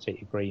 9th tee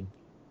to green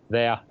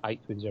there, 8th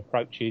with his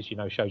approaches,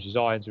 shows his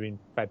irons are in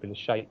fabulous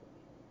shape.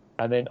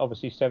 And then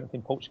obviously 7th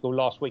in Portugal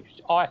last week,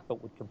 which I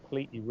thought would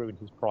completely ruin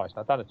his price.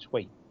 I've done a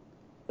tweet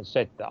and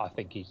said that I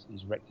think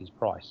he's wrecked his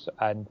price.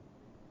 And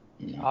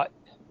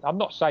I'm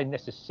not saying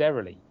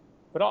necessarily,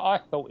 but I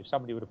thought if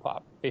somebody would have put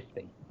up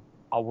 50,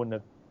 I wouldn't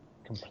have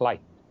complained.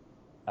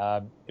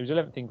 He was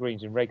 11th in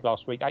greens in reg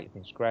last week, 8th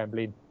in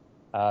scrambling.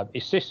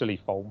 His Sicily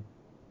form,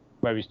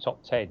 where he's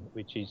top 10,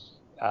 which is,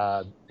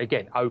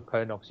 again,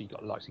 open. Obviously, you've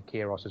got the likes of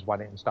Kyrgios has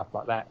won it and stuff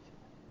like that.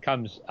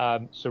 Comes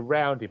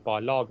surrounded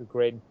by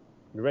Lagergren,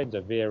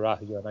 Lorenzo Vera,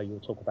 who I know you'll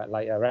talk about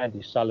later,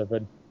 Andy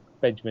Sullivan,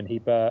 Benjamin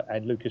Hebert,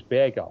 and Lucas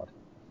Bjerregaard.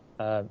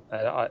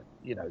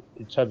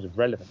 In terms of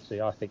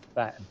relevancy, I think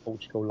that and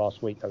Portugal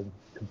last week are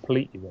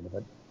completely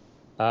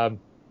relevant.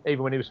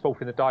 Even when he was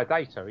 4th in the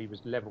Data, he was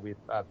level with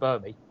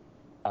Burmese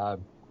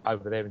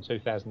over there in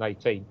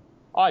 2018.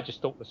 I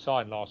just thought the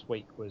sign last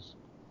week was,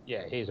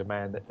 here's a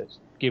man that's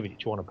giving it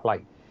to you on a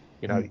plate.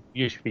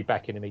 You should be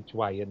backing him each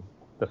way, and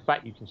the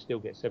fact you can still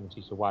get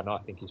 70 to 1, I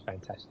think is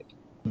fantastic.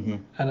 Mm-hmm.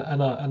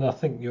 And I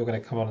think you're going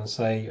to come on and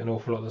say an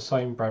awful lot of the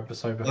same, Brad. But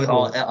so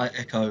before, I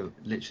echo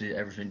literally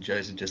everything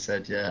Jason just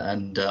said. Yeah,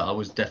 and I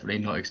was definitely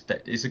not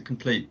expecting. It's a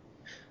complete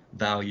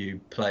value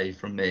play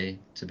from me,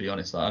 to be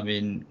honest. I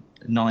mean,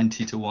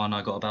 90 to 1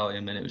 I got about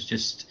him, and it was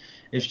just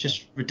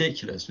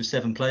ridiculous with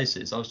 7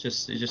 places. I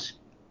just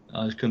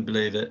couldn't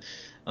believe it.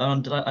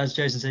 As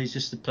Jason said, he's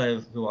just a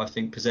player who I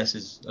think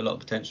possesses a lot of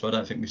potential. I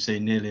don't think we've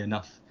seen nearly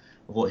enough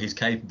of what he's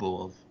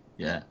capable of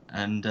yet.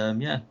 And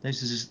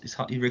this is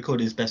he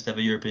recorded his best ever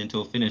European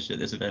Tour finish at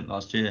this event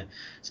last year.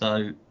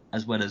 So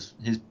as well as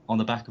on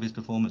the back of his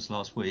performance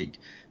last week,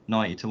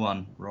 90 to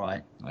 1,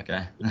 right?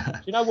 Okay. Do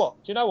you know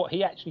what?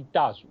 He actually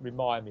does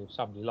remind me of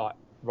somebody like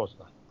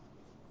Rosner.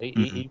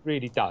 He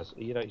really does.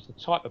 He's the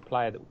type of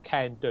player that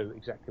can do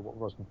exactly what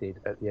Rosner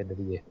did at the end of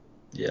the year.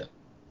 Yeah.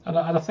 And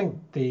I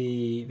think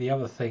the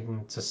other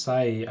thing to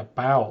say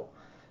about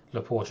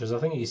Laporta is I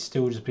think he's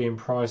still just being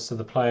priced to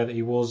the player that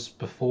he was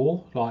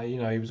before.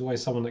 He was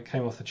always someone that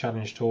came off the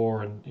Challenge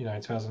Tour and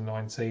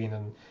 2019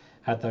 and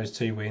had those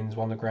 2 wins,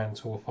 won the Grand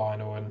Tour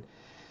final, and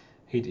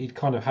he'd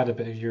kind of had a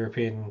bit of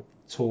European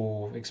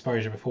Tour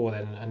exposure before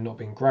then and not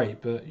been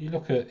great. But you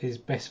look at his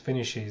best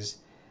finishes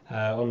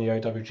on the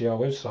OWGR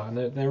website,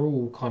 and they're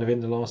all kind of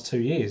in the last 2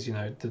 years.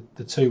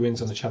 The 2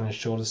 wins on the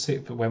Challenge Tour, the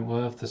 6th at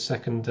Wentworth, the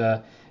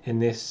 2nd in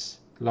this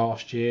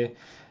last year,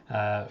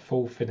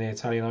 4th in the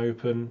Italian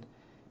Open,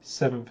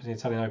 7th in the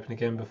Italian Open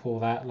again before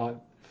that,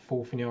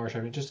 4th in the Irish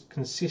Open, just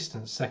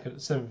consistent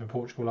 7th in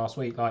Portugal last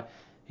week.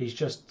 He's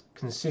just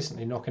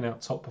consistently knocking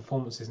out top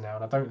performances now,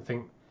 and I don't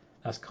think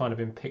that's kind of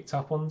been picked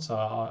up on. So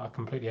I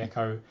completely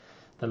echo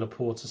the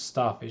Laporta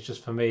stuff. It's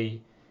just, for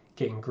me,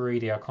 getting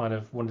greedy. I kind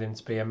of wanted him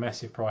to be a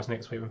massive price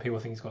next week when people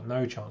think he's got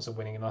no chance of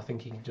winning, and I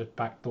think he can just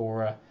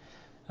backdoor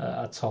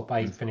a top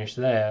 8 finish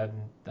there,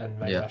 and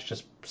maybe that's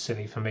just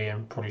silly for me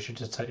and probably should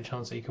just take the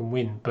chance that he can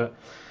win. But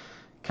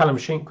Callum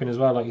Shinkwin as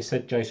well, like you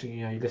said, Jason,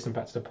 you listened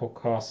back to the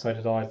podcast, so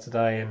did I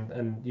today,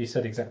 and you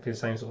said exactly the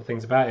same sort of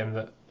things about him,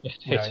 that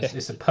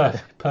it's a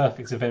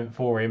perfect event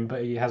for him,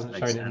 but he hasn't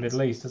shown it in the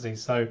Middle East, has he?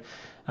 So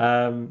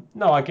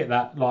no, I get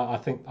that. I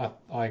think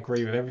I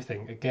agree with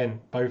everything. Again,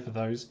 both of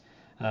those.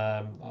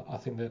 I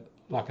think that,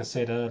 like I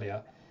said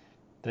earlier,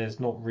 there's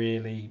not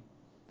really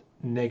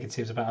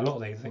negatives about a lot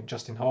of these. I think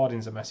Justin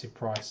Harding's a massive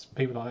price.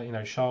 People like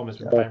Sharma's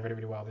been playing really,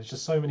 really well. There's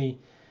just so many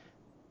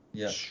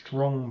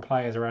strong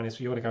players around this.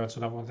 You want to go into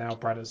another one now,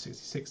 Brad, at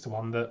 66 to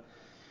 1. That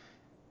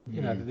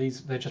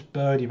they're just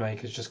birdie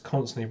makers, just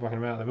constantly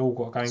rocking them out. They've all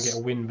got to go and get a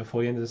win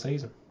before the end of the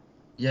season.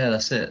 Yeah,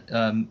 that's it.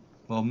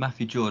 Well,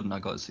 Matthew Jordan, I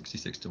got at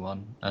 66 to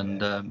 1,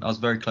 and I was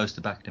very close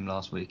to backing him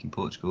last week in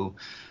Portugal.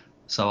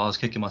 So I was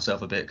kicking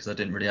myself a bit because I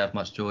didn't really have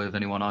much joy of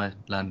anyone I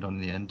landed on in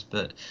the end.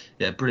 But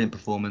yeah, brilliant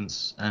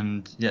performance,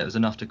 and it was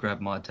enough to grab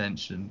my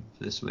attention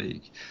for this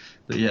week.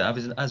 But yeah,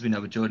 as we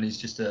know with Jordan, he's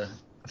just a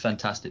a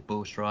fantastic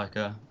ball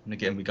striker. And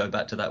again, we go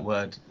back to that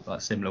word,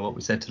 like similar to what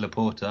we said to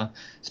Laporta.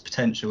 It's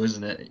potential,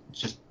 isn't it?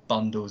 Just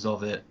bundles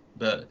of it.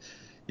 But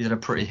he's had a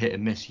pretty hit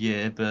and miss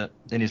year. But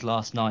in his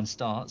last 9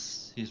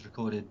 starts, he's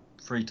recorded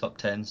 3 top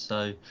 10s.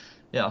 So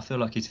yeah, I feel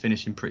like he's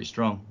finishing pretty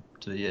strong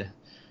to the year.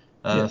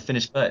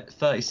 Finished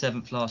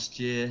 37th last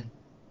year.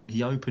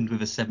 He opened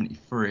with a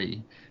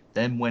 73,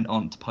 then went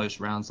on to post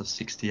rounds of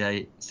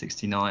 68,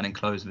 69, and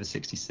closed with a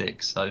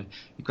 66. So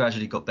he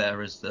gradually got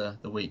better as the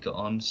week got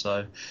on.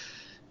 So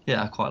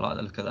yeah, I quite like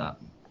the look of that.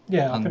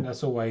 Yeah, I think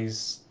that's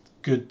always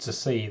good to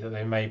see that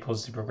they made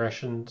positive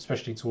progression,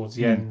 especially towards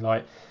the end.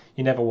 Like,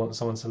 you never want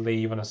someone to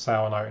leave on a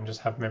sour note and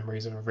just have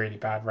memories of a really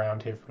bad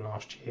round here from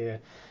last year.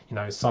 You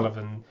know,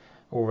 Sullivan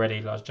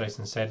already, like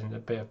Jason said, in a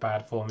bit of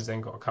bad form. He's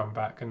then got to come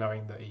back and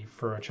knowing that he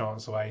threw a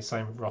chance away.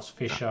 Same with Ross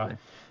Fisher,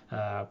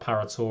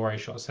 Paratore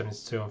shot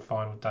 72 on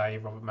final day,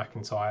 Robert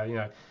McIntyre. You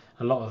know,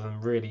 a lot of them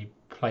really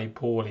played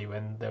poorly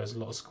when there was a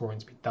lot of scoring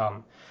to be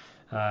done.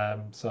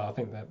 So I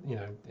think that, you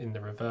know, in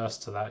the reverse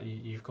to that,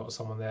 you've got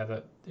someone there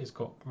that has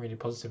got really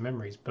positive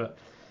memories. But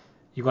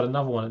you've got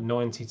another one at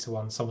 90 to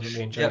 1, someone that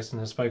me and Jason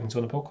have spoken to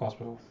on the podcast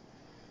before.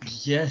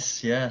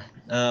 Yes, yeah.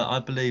 I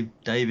believe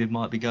David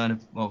might be going.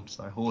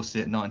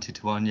 Horsey at 90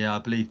 to 1. Yeah, I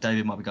believe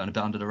David might be going a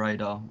bit under the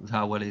radar with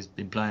how well he's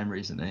been playing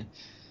recently.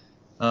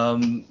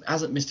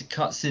 Hasn't missed a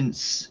cut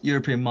since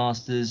European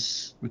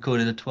Masters.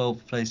 Recorded a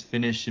 12th place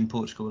finish in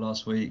Portugal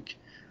last week.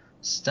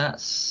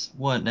 Stats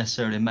weren't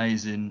necessarily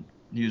amazing.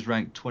 He was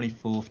ranked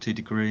 24th tee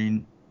to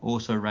green,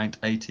 also ranked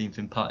 18th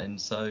in putting.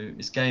 So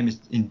his game is,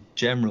 in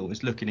general,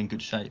 is looking in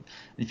good shape.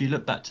 If you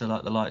look back to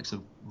like the likes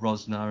of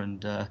Rosner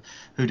and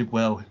who did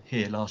well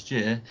here last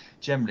year,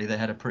 generally they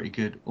had a pretty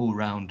good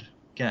all-round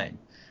game.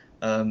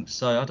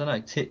 So I don't know,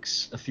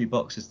 ticks a few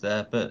boxes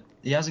there, but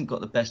he hasn't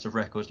got the best of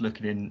records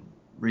looking in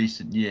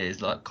recent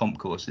years, like comp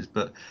courses.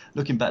 But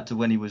looking back to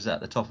when he was at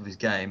the top of his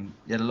game,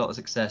 he had a lot of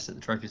success at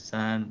the Trophy of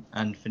San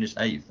and finished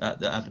 8th at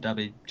the Abu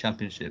Dhabi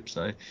Championship.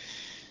 So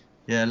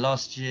yeah,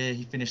 last year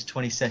he finished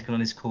 22nd on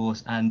his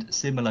course, and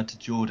similar to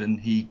Jordan,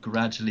 he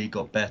gradually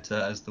got better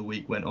as the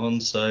week went on.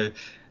 So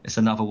it's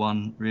another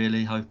one,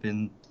 really,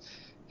 hoping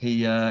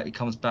he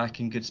comes back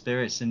in good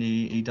spirits and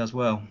he does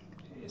well.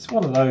 It's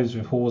one of those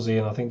with Horsey,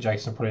 and I think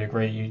Jason will probably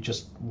agree, you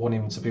just want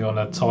him to be on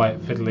a tight,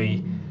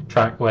 fiddly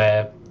track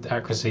where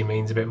accuracy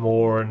means a bit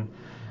more and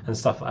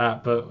stuff like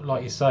that. But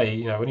like you say,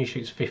 you know, when he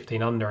shoots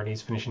 15 under and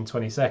he's finishing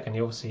 22nd,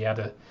 he obviously had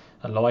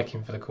a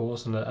liking for the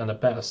course, and a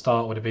better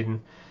start would have been,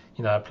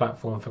 you know, a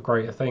platform for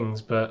greater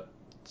things. But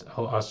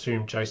I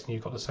assume, Jason,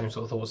 you've got the same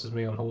sort of thoughts as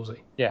me on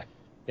Horsey. Yeah,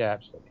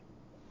 absolutely.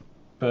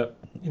 But,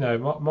 you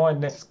know, my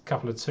next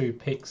couple of 2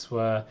 picks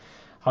were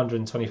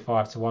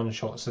 125 to 1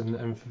 shots,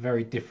 and for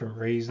very different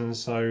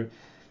reasons. So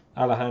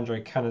Alejandro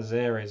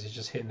Canizares is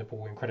just hitting the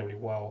ball incredibly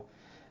well.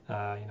 You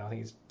know, I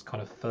think he's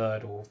kind of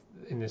third or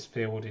in this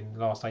field in the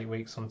last 8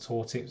 weeks on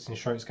tour tips in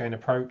strokes gained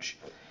approach.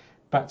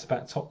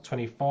 Back-to-back top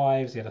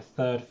 25s. He had a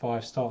third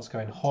 5 starts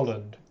going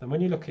Holland. And when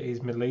you look at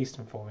his Middle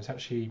Eastern form, it's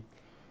actually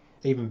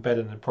even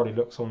better than it probably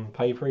looks on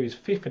paper. He was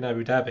 5th in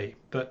Abu Dhabi,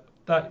 but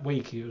that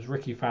week it was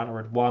Ricky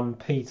Fowler had 1,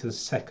 Peters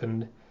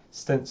 2nd,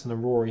 Stenson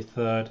and Rory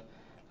 3rd,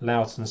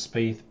 Loughton,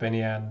 Spieth,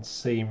 Benyan,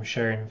 Siem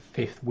sharing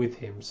 5th with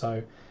him.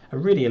 So a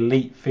really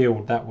elite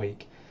field that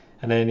week.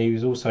 And then he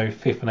was also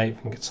 5th and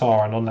 8th in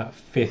Qatar, and on that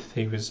 5th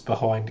he was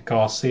behind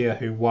Garcia,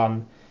 who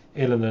won,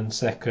 Illanen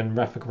 2nd,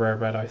 Rafa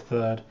Guerrero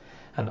 3rd,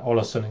 and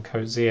Olesen and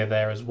Coetzee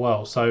there as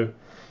well. So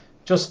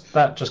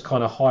that just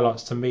kind of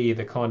highlights to me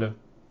the kind of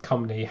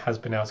company he has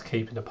been able to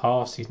keep in the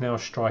past. He's now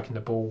striking the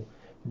ball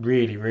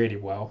really, really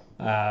well.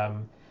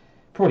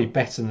 Probably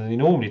better than he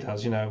normally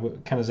does. You know,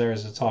 Canizares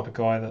is the type of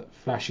guy that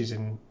flashes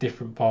in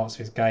different parts of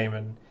his game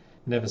and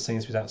never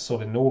seems to be that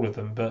solid in all of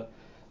them. But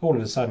all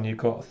of a sudden, you've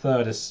got a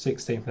 3rd, a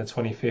 16th, and a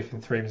 25th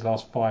in 3 of his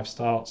last 5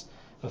 starts.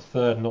 A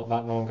 3rd not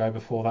that long ago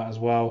before that as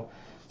well.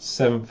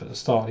 7th at the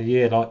start of the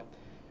year. Like,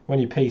 when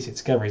you piece it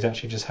together, he's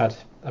actually just had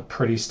a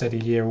pretty steady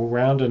year all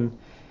round. And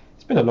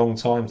it's been a long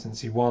time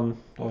since he won,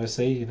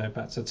 obviously, you know,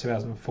 back to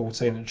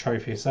 2014 at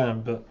Trophy of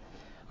Sam. But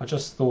I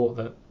just thought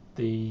that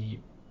the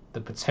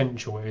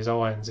potential of his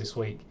irons this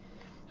week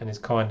and his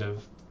kind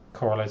of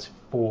correlative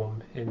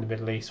form in the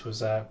Middle East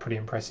was pretty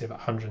impressive at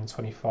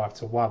 125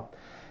 to 1.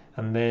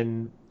 And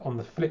then on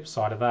the flip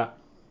side of that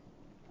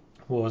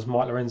was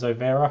Mike Lorenzo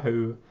Vera,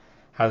 who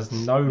has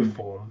no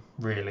form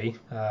really.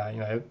 You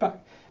know,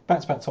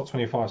 back-to-back top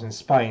 25s in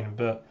Spain,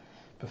 but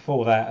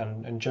before that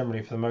and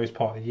generally for the most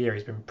part of the year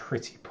he's been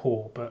pretty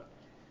poor. But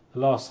the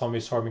last time we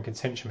saw him in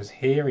contention was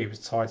here. He was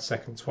tied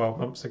 2nd 12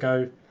 months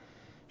ago.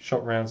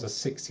 Shot rounds are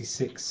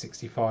 66,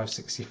 65,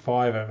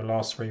 65 over the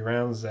last 3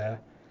 rounds there.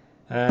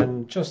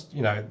 And just,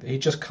 you know, he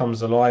just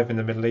comes alive in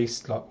the Middle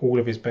East. Like, all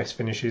of his best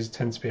finishes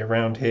tend to be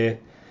around here.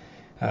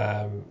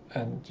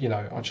 And, you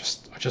know, I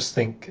just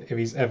think if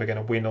he's ever going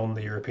to win on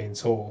the European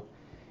Tour,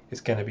 it's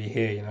going to be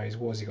here. You know, he's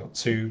got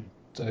 2,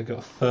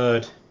 got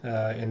 3rd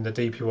in the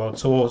DP World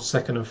Tour,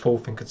 2nd and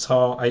 4th in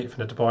Qatar, 8th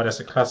in the Dubai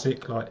Desert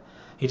Classic. Like,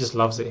 he just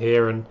loves it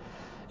here. And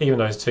even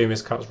those two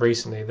miscuts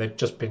recently, they've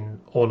just been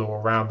on or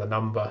around the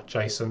number,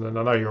 Jason. And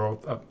I know you're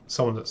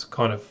someone that's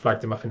kind of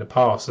flagged him up in the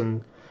past,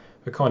 and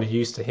we're kind of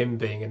used to him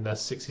being in the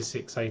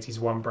 66, 80s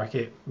one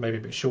bracket, maybe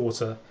a bit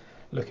shorter,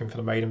 looking for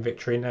the maiden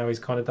victory. Now he's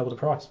kind of double the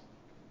price.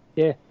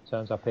 Yeah,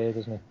 turns up here,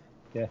 doesn't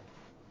he? Yeah.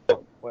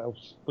 What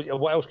else?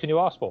 What else can you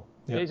ask for?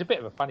 Yeah. He's a bit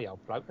of a funny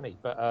old bloke, isn't he?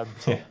 But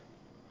Yeah.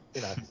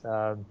 you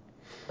know,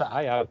 but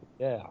hey,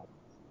 yeah.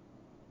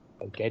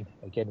 Again,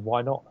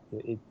 why not?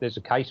 There's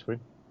a case for him.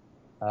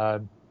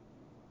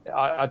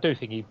 I do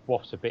think he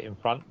wafts a bit in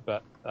front,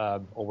 but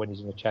or when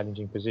he's in a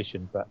challenging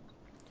position. But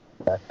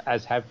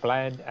as have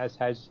Bland, as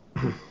has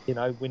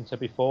Winter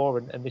before,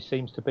 and this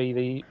seems to be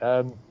the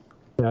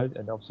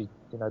and obviously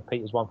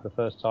Peter's won for the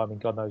first time in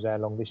God knows how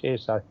long this year,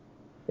 so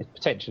it's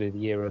potentially the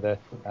year of the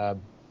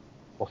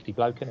wafty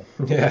bloke, isn't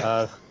it?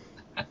 Yeah.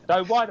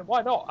 So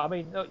why not? I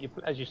mean, look,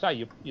 as you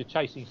say, you're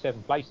chasing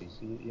 7 places.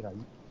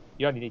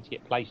 You only need to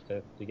get placed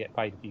to get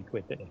paid a few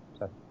quid, don't you?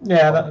 So,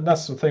 yeah,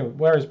 that's the thing.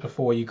 Whereas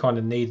before you kind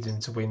of needed him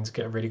to win to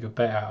get a really good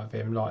bet out of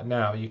him, like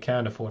now you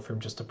can afford for him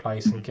just to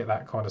place and get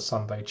that kind of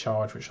Sunday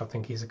charge, which I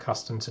think he's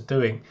accustomed to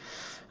doing.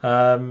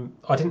 I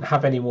didn't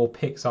have any more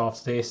picks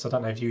after this. I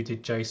don't know if you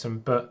did, Jason,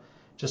 but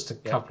just a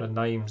couple of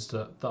names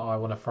that I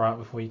want to throw out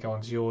before you go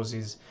on to yours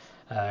is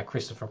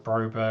Christopher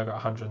Broberg at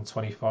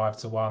 125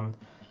 to 1.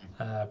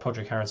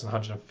 Podrick Harrington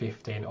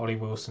 150 and Ollie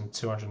Wilson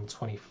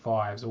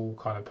 225. It's all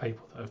kind of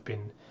people that have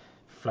been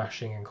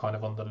flashing and kind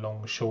of on the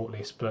long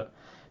shortlist, but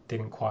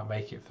didn't quite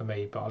make it for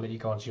me. But I'll let you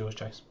go on to yours,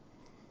 Jason.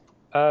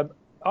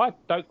 I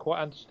don't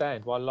quite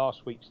understand why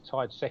last week's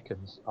tied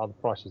seconds are the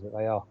prices that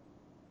they are.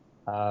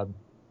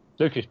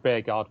 Lucas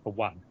Beargard for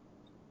one,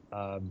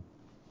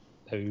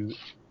 who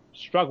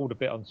struggled a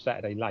bit on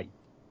Saturday late,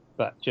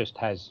 but just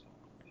has,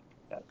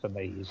 for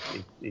me,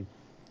 is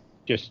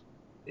just.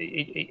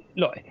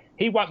 Look,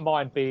 he won't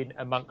mind being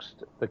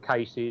amongst the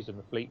Cases and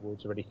the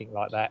Fleetwoods or anything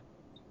like that.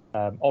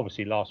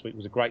 Obviously, last week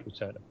was a great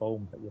return to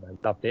form.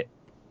 Loved it.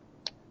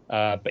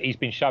 But he's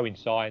been showing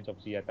signs.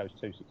 Obviously, he had those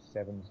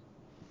 267s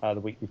the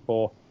week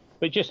before.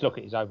 But just look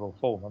at his overall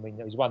form. I mean,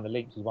 he's won the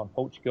links. He's won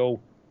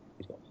Portugal.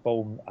 He's got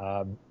form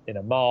in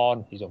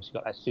Oman. He's obviously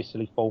got that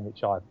Sicily form,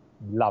 which I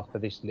love for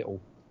this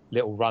little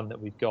run that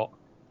we've got.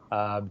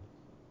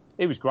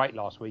 It was great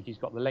last week. He's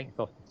got the length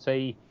off the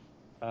tee.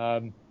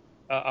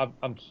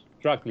 I'm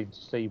struggling to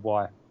see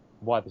why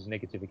there's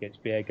negative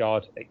against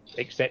Bjerregaard,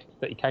 except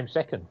that he came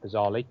second,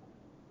 bizarrely.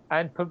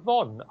 And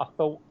Pavon,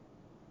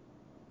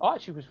 I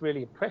actually was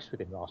really impressed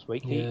with him last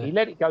week. Yeah. He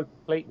let it go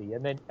completely,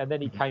 and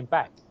then he came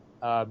back.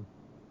 And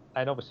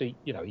obviously,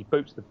 he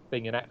boots the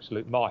thing an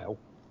absolute mile.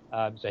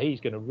 So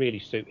he's going to really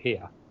suit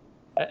here.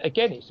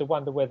 Again, it's a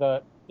wonder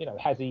whether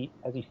has he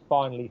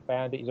finally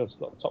found it. He's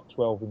obviously got the top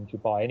 12 in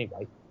Dubai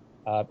anyway.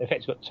 In fact,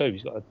 he's got 2.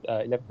 He's got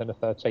 11th and a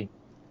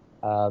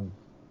 13th.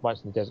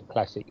 Once in the Desert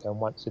Classic and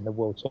once in the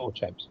World Tour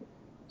Champs.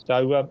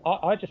 So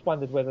I just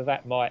wondered whether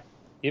that might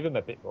give him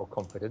a bit more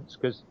confidence,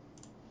 because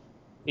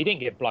he didn't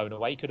get blown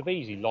away. He could have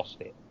easily lost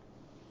it.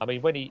 I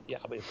mean,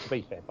 to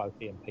be fair, both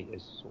he and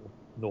Peters sort of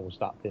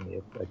nosed up, didn't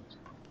he,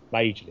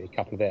 majorly, a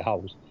couple of their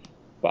holes.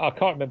 But I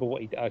can't remember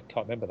I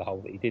can't remember the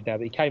hole that he did now.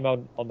 But he came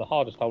on the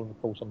hardest hole in the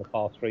course on the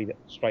par 3 that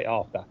straight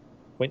after,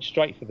 went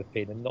straight for the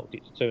pin and knocked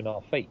it to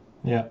 2.5 feet.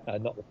 Yeah.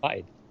 Not the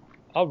putted.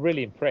 I'm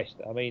really impressed.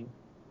 I mean,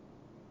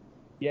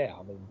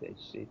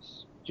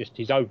 it's just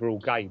his overall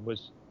game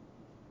was.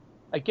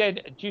 Again,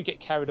 do you get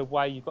carried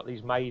away? You've got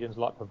these maidens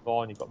like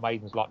Pavon, you've got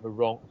maidens like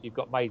Moronk, you've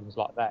got maidens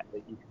like that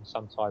you can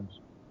sometimes,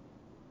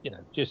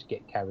 just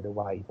get carried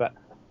away. But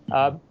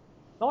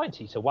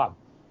 90 to 1.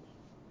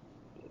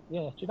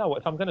 Yeah, do you know what?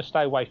 If I'm going to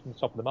stay away from the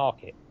top of the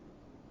market,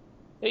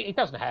 it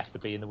doesn't have to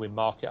be in the win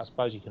market. I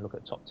suppose you can look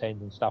at top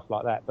 10s and stuff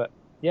like that. But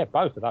yeah,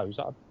 both of those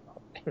are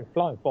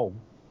flying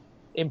form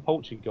in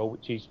Portugal,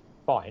 which is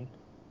fine.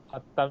 I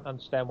don't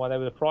understand why they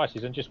were the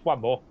prices. And just one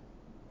more,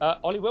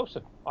 Ollie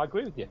Wilson. I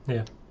agree with you.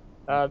 Yeah.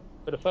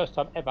 For the first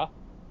time ever,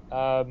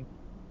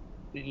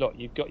 look,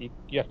 you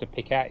have to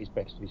pick out his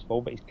best of his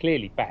form, but he's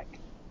clearly back.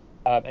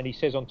 And he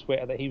says on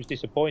Twitter that he was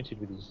disappointed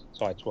with his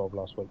side 12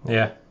 last week.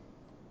 Yeah.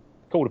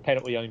 Called a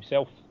penalty on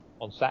himself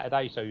on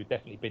Saturday, so he's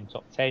definitely been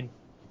top 10.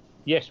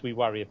 Yes, we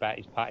worry about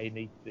his putting.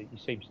 He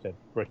seems to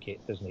brick it,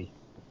 doesn't he,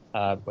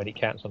 when it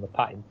counts on the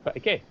putting. But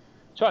again,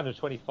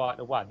 225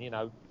 to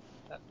 1,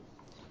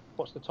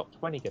 what's the top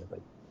 20 going to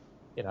be?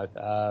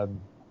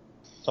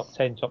 Top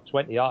 10, top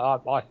 20.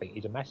 I think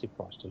he's a massive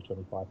price,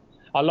 225.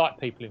 I like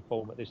people in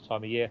form at this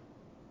time of year,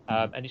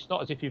 and it's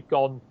not as if you've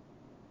gone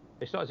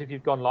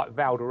like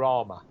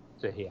Valderrama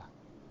to here.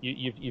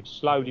 You've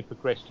slowly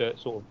progressed to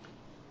sort of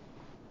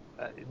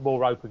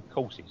more open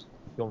courses.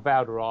 You've gone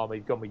Valderrama,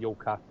 you've gone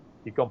Mallorca,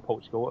 you've gone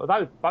Portugal.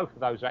 Although both of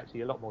those are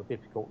actually a lot more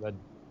difficult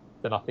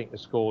than I think the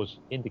scores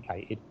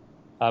indicated.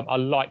 I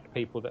like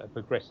people that are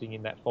progressing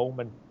in that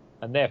form,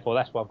 and therefore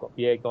that's why I've got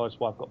Bjerregaard, that's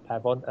why I've got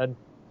Pavon, and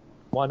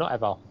why not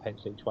have half a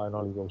pence each way on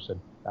Ollie Wilson?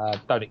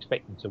 Don't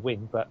expect him to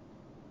win, but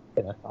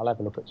I'll have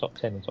a look at top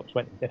 10 and top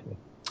 20, definitely.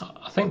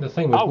 I think the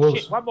thing with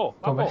Wilson... Shit, one more.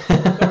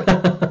 Sorry.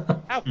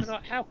 How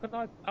can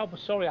I? I'm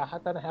sorry, I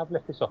don't know how I've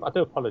left this off. I do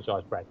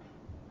apologise, Brad.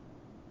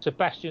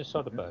 Sebastian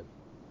Soderberg.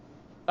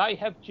 They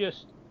have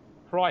just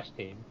priced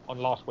him on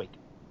last week,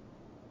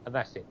 and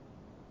that's it.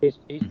 His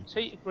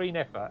tee to green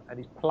effort and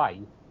his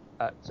play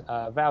at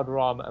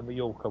Valderrama and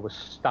Mallorca was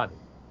stunning.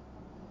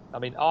 I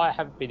mean, I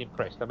haven't been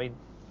impressed. I mean,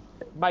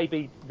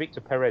 maybe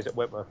Victor Perez at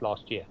Wentworth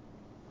last year.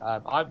 I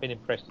haven't been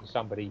impressed in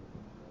somebody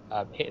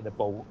hitting the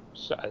ball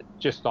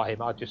just like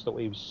him. I just thought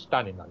he was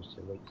stunning those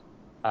 2 weeks.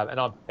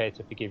 And I'm prepared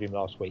to forgive him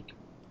last week.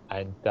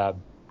 And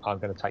I'm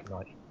going to take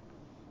 90.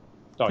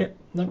 Sorry.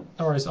 Yeah, no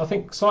worries. I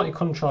think slightly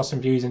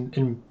contrasting views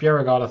in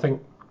Bjerregaard. I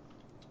think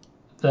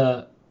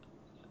that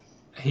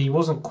he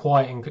wasn't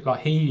quite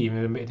like he even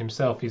admitted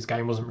himself his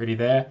game wasn't really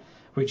there,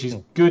 which is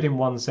good in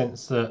one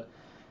sense that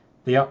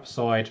the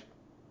upside,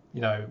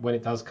 when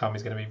it does come,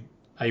 is going to be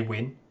a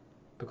win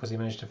because he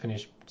managed to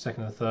finish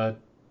second and third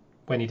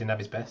when he didn't have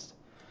his best.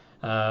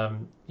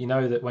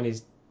 That when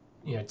his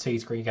tee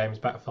to green game is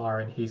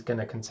backfiring, he's going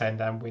to contend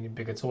and win in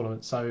bigger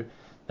tournaments. So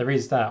there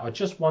is that. I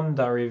just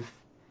wonder if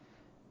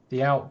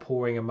the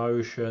outpouring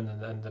emotion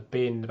and the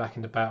being back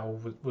in the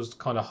battle was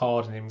kind of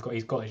hard on him.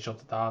 He's got his job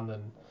done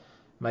and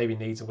maybe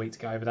needs a week to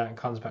get over that and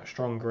comes back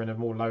stronger in a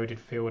more loaded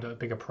field at a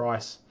bigger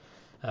price.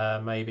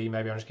 Maybe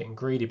I'm just getting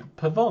greedy. But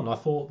Pavon, I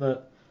thought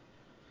that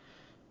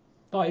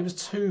it was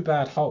 2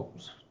 bad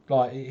holes.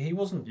 Like he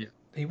wasn't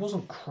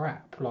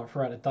crap like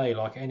throughout the day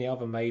like any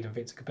other maiden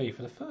Victor could be.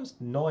 For the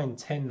first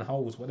 9-10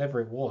 holes, whatever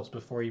it was,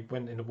 before he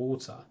went in the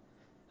water,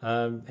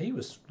 he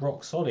was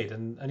rock solid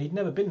and he'd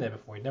never been there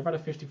before. He'd never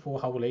had a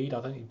 54-hole lead.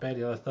 I think he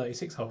barely had a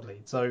 36-hole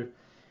lead. So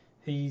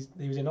he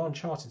was in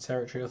uncharted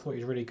territory. I thought he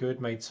was really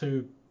good. Made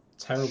 2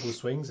 terrible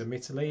swings,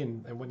 admittedly,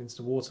 and went into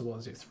the water.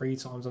 3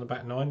 times on the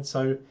back 9?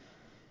 So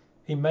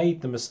he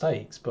made the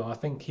mistakes, but I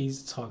think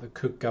he's the type that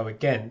could go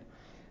again.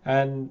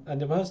 And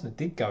the person that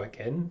did go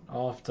again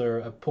after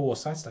a poor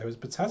Saturday was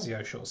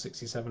Battazio, shot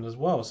 67 as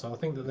well. So I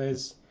think that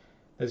there's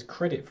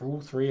credit for all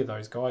 3 of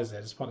those guys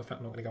there, despite the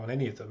fact I'm not going to go on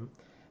any of them.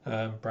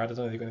 Brad, I don't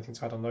know if you've got anything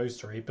to add on those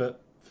 3,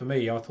 but for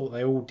me, I thought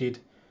they all did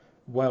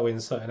well in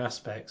certain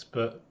aspects,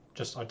 but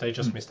they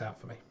just missed out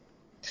for me.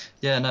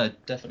 Yeah, no,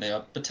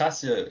 definitely.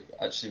 Battaglia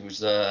actually was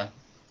the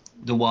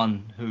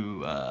one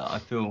who I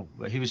feel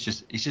he's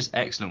just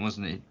excellent,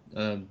 wasn't he?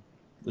 I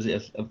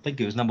think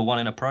he was number 1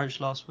 in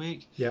approach last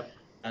week. Yep.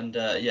 And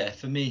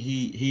for me,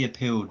 he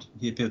appealed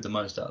the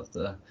most out of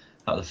the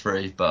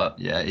 3. But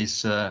yeah,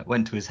 he's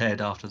went to his head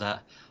after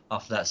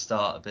that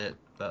start a bit.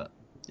 But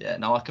yeah,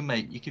 no,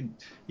 you can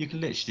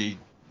literally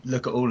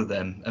look at all of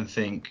them and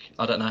think,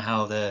 I don't know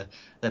how they're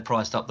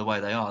priced up the way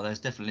they are. There's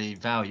definitely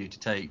value to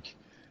take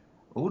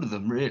all of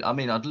them. Really, I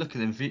mean, I'd look at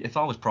them if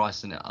I was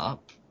pricing it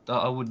up.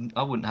 I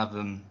wouldn't have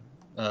them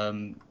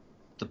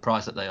the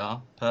price that they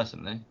are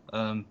personally.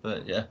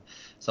 But yeah,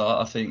 so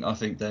I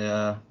think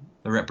they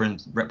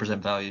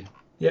represent value.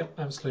 Yeah,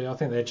 absolutely. I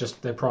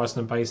think they're pricing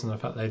them based on the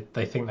fact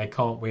they think they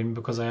can't win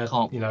because they had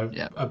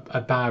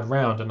a bad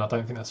round, and I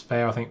don't think that's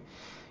fair. I think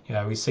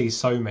we see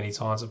so many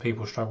times that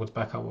people struggle to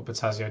back up what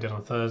Battaglia did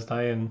on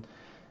Thursday, and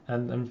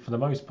for the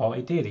most part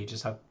he did. He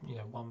just had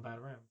one bad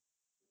round.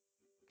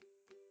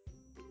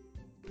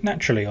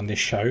 Naturally, on this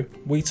show,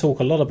 we talk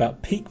a lot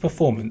about peak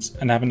performance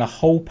and having a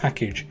whole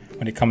package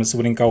when it comes to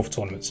winning golf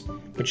tournaments.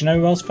 But you know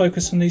who else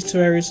focused on these 2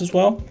 areas as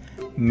well?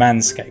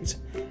 Manscaped.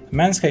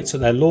 Manscaped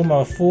took their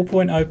Lawnmower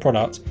 4.0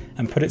 product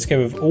and put it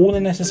together with all the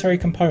necessary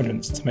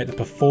components to make the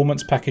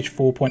Performance Package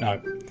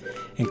 4.0.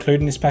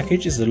 Including this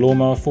package is the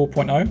Lawnmower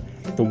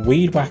 4.0, the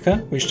Weed Whacker,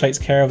 which takes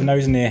care of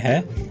nose and ear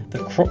hair,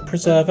 the Crop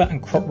Preserver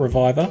and Crop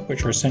Reviver,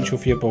 which are essential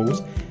for your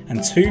balls,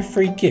 and 2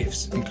 free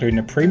gifts, including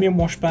a premium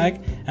wash bag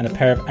and a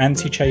pair of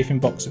anti-chafing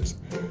boxers.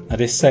 Now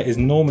this set is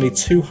normally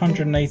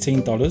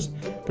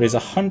 $218, but is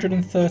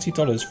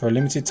 $130 for a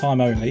limited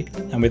time only,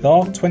 and with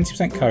our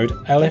 20% code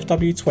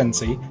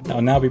LFW20, that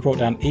will now be brought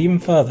down even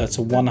further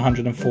to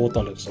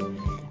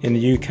 $104. In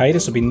the UK,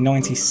 this will be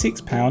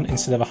 £96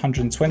 instead of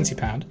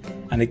 £120,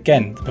 and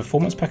again, the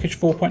Performance Package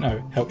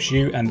 4.0 helps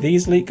you and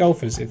these elite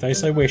golfers, if they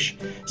so wish,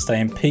 stay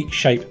in peak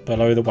shape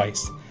below the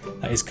waist.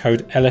 That is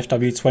code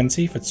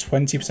LFW20 for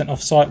 20%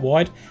 off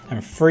site-wide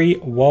and free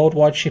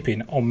worldwide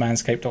shipping on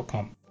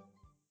manscaped.com.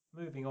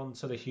 Moving on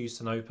to the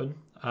Houston Open.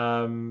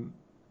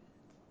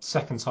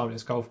 Second time at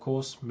this golf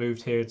course.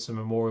 Moved here to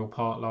Memorial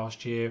Park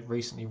last year.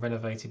 Recently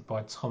renovated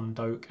by Tom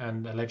Doak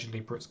and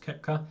allegedly Brooks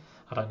Koepka.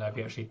 I don't know if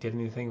he actually did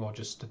anything or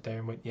just stood there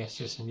and went yes,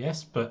 yes and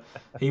yes. But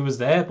he was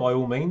there by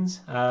all means.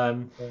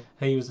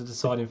 He was the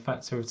deciding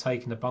factor of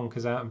taking the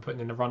bunkers out and putting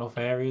in the runoff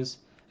areas.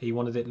 He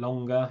wanted it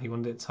longer. He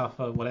wanted it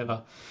tougher,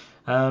 whatever.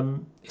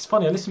 It's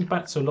funny. I listened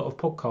back to a lot of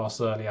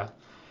podcasts earlier.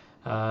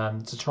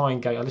 To try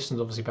and I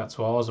listened obviously back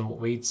to ours and what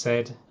we'd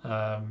said,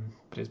 but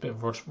it was a bit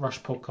of a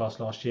rush podcast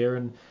last year,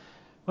 and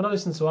when I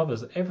listened to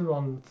others,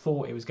 everyone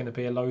thought it was going to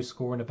be a low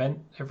scoring event.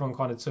 Everyone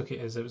kind of took it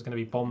as it was going to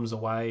be bombs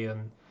away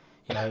and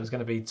it was going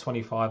to be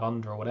 25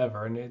 under or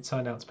whatever, and it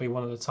turned out to be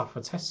one of the tougher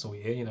tests all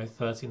year.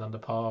 13 under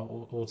par,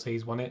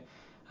 Ortiz won it,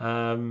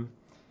 and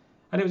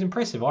And it was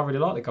impressive. I really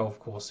like the golf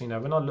course. You know,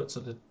 when I looked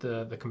at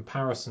the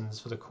comparisons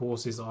for the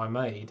courses that I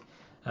made,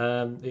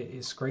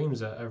 it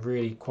screams a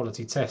really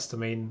quality test. I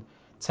mean,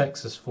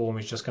 Texas form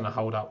is just going to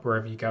hold up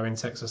wherever you go in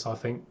Texas, I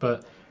think.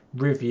 But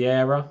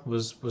Riviera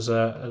was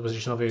an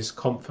obvious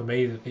comp for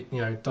me.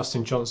 You know,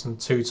 Dustin Johnson,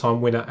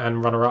 2-time winner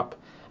and runner-up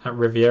at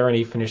Riviera, and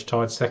he finished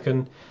tied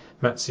second.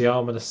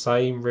 Matsuyama the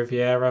same.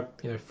 Riviera,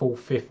 you know, 4th,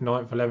 5th,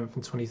 9th, 11th,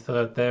 and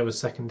 23rd there, was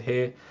second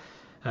here.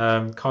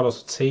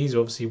 Carlos Ortiz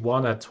obviously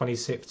won, had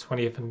 26th,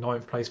 20th, and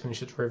 9th place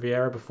finish at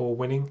Riviera before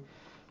winning.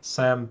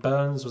 Sam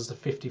Burns was the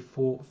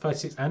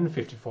 36th and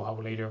 54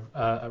 hole leader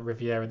at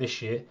Riviera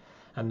this year,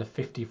 and the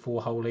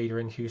 54 hole leader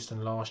in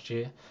Houston last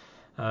year.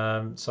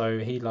 So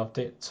he loved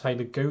it.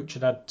 Taylor Gooch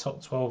had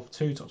top 12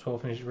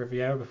 finishes at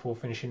Riviera before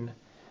finishing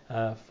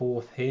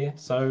 4th here.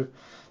 So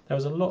there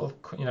was a lot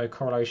of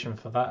correlation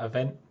for that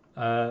event.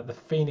 The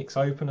Phoenix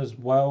Open as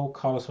well.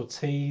 Carlos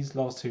Ortiz,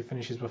 last 2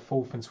 finishes were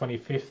 4th and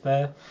 25th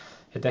there.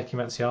 Hideki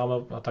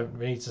Matsuyama, I don't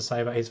really need to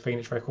say about his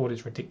Phoenix record,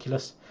 it's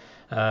ridiculous.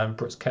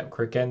 Brooks Koepka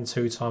again,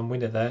 2-time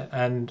winner there.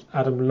 And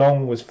Adam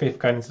Long was 5th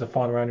going into the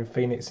final round in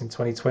Phoenix in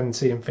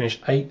 2020 and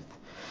finished 8th.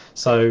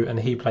 And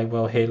he played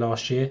well here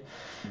last year.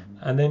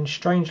 And then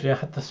strangely, I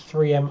had the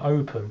 3M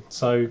Open.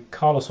 So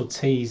Carlos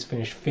Ortiz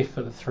finished 5th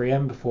at the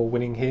 3M before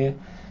winning here.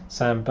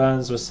 Sam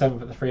Burns was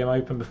 7th at the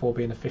 3M Open before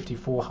being a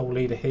 54-hole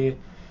leader here.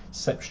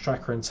 Sepp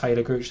Straka and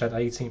Taylor Gooch had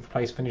 18th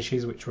place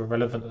finishes, which were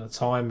relevant at the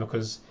time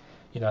because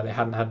they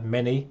hadn't had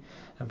many,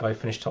 and both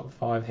finished top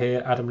 5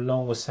 here. Adam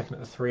Long was 2nd at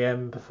the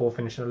 3M before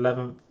finishing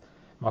 11th.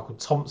 Michael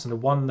Thompson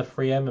had won the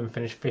 3M and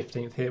finished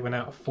 15th here, went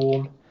out of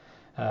form.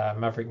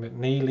 Maverick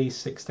McNeely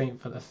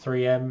 16th at the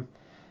 3M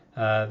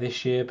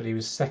this year, but he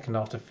was 2nd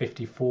after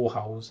 54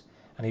 holes,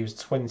 and he was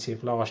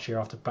 20th last year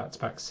after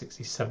back-to-back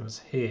 67s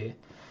here.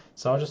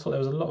 So I just thought there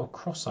was a lot of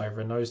crossover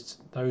in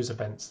those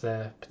events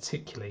there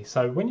particularly.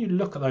 So when you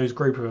look at those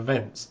group of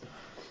events,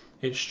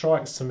 it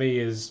strikes to me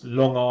as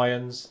long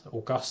irons,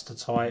 Augusta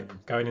type,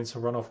 going into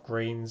runoff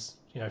greens,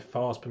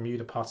 fast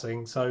Bermuda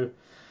putting. So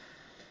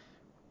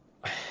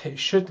it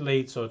should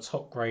lead to a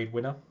top grade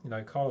winner.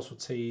 Carlos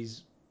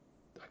Ortiz,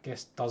 I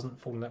guess, doesn't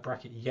fall in that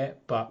bracket yet,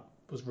 but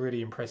was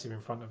really impressive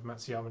in front of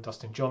Matsuyama and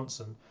Dustin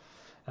Johnson.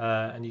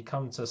 And you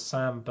come to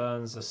Sam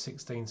Burns, a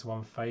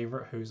 16-1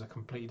 favourite, who's a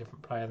completely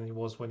different player than he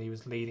was when he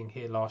was leading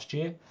here last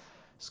year.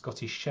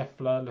 Scotty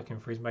Scheffler looking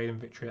for his maiden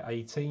victory at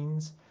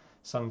 18s.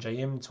 Sung Jae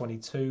Im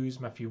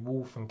 22s, Matthew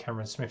Wolff and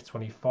Cameron Smith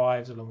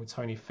 25s, along with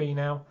Tony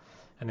Finau,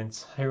 and then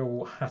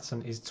Tyrrell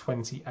Hatton is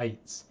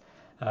 28s.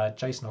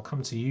 Jason, I'll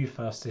come to you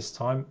first this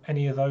time.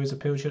 Any of those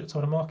appeal to you at the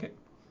top of the market?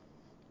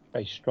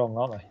 Very strong,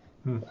 aren't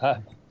they?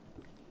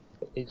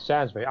 It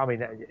sounds very. I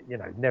mean,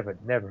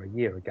 never a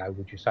year ago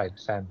would you say that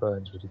Sam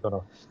Burns would have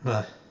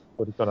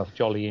gone off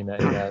jolly in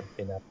a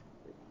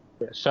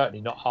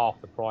certainly not half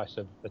the price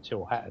of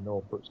Tyrrell Hatton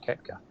or Brooks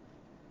Koepka.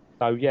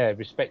 So yeah,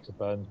 respect to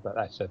Burns, but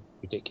that's a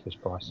ridiculous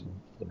price.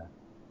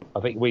 I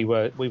think we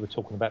were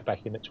talking about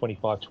back in at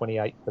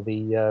 25-28 for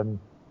the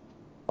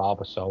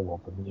Barbasol or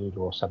Bermuda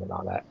or something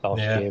like that last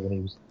year when he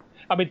was.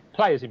 I mean,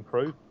 players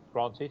improve,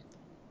 granted.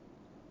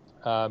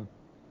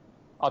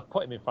 I'd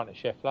put him in front of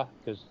Scheffler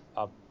because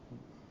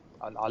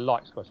I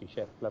like Scotty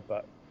Scheffler,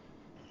 but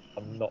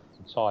I'm not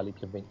entirely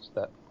convinced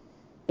that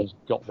he's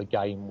got the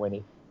game when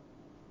it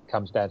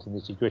comes down to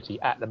nitty gritty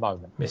at the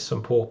moment. Missed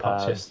some poor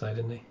putts yesterday,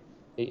 didn't he?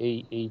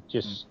 He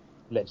just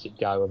lets it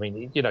go. I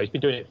mean, he's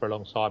been doing it for a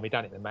long time. He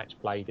done it in the match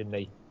play, didn't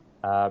he?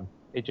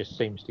 It just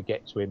seems to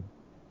get to him.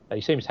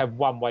 He seems to have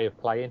one way of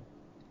playing,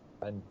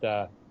 and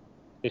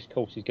this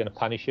course is going to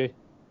punish you.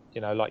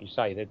 Like you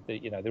say,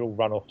 they're all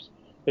run-offs.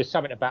 There's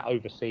something about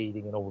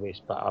overseeding and all this,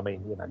 but I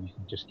mean, you can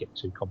just get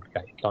too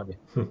complicated, can't you?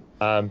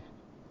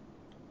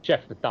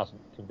 Scheffler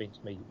doesn't convince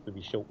me with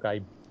his short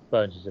game.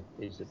 Burns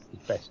is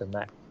better than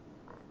that.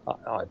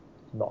 I'm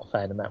not a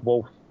fan of Matt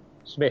Wolff.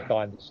 Smith,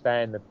 I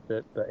understand,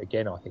 but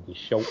again, I think he's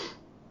short.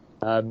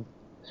 No,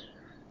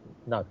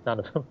 none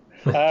of them.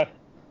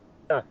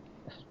 No,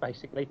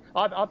 basically.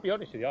 I'll be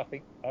honest with you. I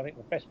think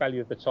the best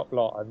value of the top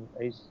lot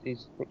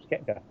is Brooks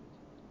Koepka.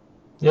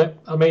 Yeah,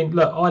 I mean,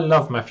 look, I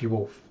love Matthew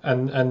Wolff,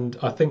 and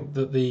I think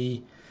that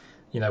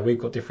we've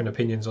got different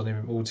opinions on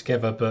him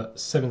altogether, but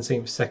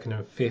 17th, 2nd,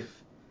 and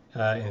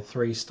 5th in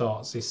 3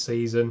 starts this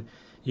season.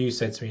 You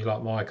said to me,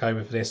 like, Mike,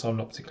 over for this, I'm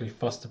not particularly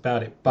fussed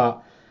about it,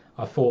 but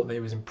I thought that it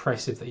was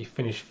impressive that he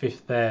finished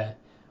 5th there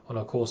on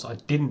a course I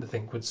didn't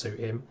think would suit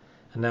him,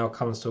 and now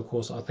comes to a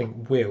course I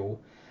think will.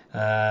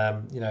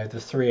 The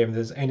 3M, if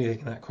there's anything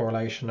in that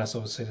correlation, that's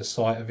obviously the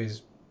site of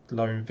his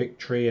lone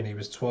victory, and he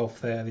was 12th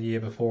there the year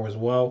before as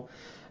well.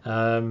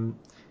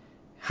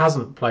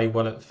 Hasn't played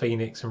well at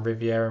Phoenix and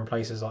Riviera and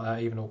places like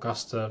that, even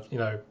Augusta,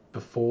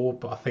 before,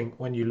 but I think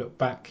when you look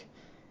back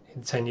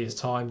in 10 years'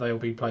 time, they'll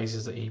be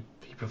places that he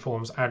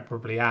performs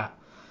admirably at.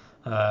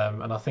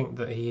 And I think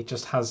that he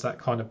just has that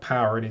kind of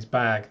power in his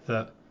bag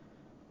that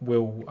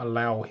will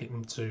allow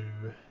him to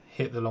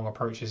hit the long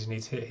approaches he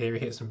needs to hit here. He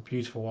hits some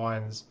beautiful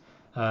irons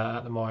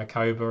at the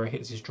Mayakoba. He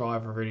hits his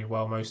driver really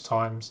well most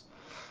times.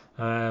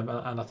 and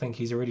I think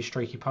he's a really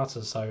streaky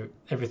putter. So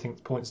everything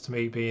points to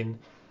me being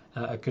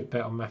a good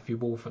bet on Matthew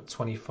Wolff at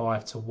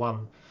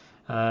 25-1.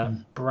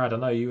 Brad, I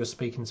know you were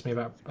speaking to me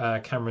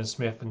about Cameron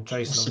Smith, and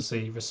Jason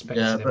obviously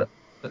respected him.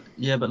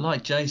 But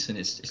like Jason,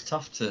 it's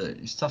tough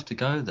to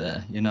go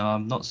there.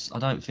 I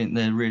don't think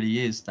there really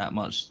is that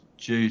much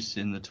juice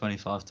in the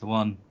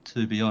 25-1.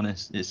 To be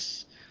honest,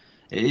 it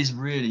is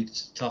really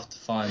tough to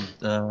find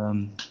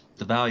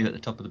the value at the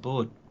top of the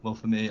board. Well,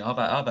 for me, I've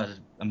had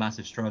a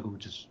massive struggle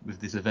just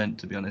with this event.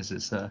 To be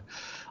honest, I've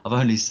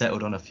only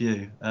settled on a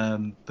few.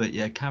 But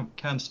yeah,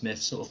 Cam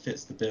Smith sort of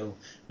fits the bill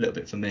a little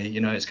bit for me.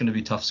 It's going to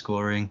be tough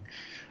scoring.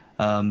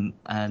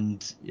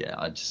 And yeah,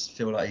 I just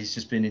feel like he's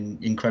just been in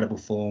incredible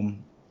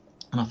form.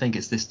 And I think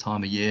it's this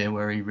time of year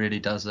where he really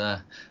does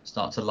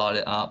start to light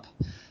it up.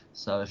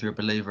 So if you're a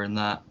believer in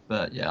that,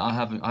 but yeah, I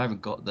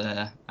haven't got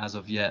there as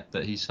of yet.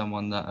 But he's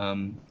someone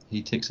that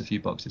he ticks a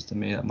few boxes to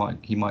me.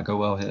 He might go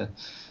well here.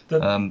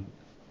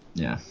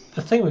 Yeah.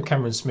 The thing with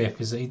Cameron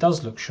Smith is that he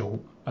does look short,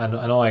 and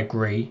I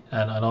agree,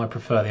 and I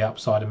prefer the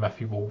upside of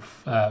Matthew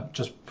Wolff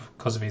just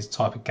because of his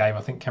type of game.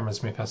 I think Cameron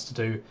Smith has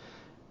to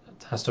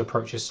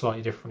approach it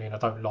slightly differently, and I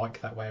don't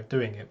like that way of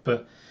doing it.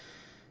 But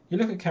you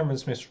look at Cameron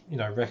Smith's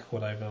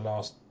record over the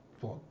last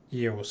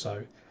year or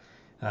so.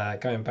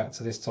 Going back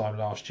to this time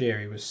last year,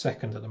 he was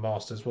second at the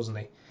Masters, wasn't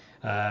he?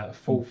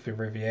 Fourth in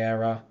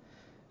Riviera,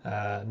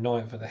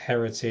 ninth at the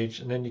Heritage,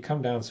 and then you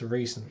come down to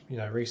recent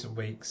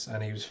weeks,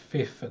 and he was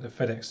fifth at the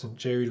FedEx St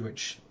Jude,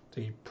 which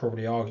he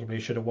probably arguably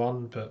should have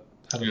won, but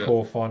had a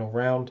poor final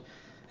round.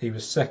 He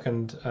was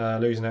second,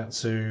 losing out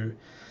to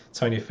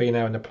Tony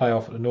Finau in the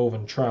playoff at the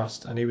Northern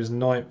Trust, and he was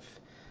ninth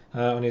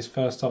on his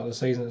first start of the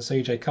season at the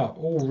CJ Cup.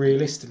 All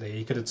realistically,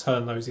 he could have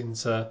turned those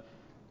into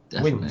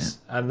wins,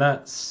 and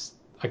that's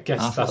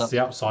the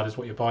upside, is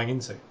what you're buying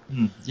into.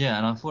 Yeah,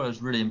 and I thought it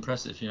was really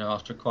impressive.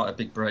 After quite a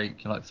big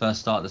break, like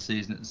first start of the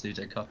season at the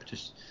CJ Cup,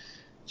 just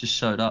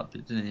showed up,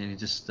 didn't he? He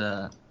just,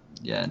 I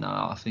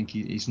think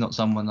he's not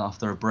someone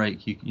after a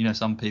break.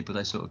 Some people,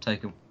 they sort of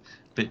take a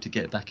bit to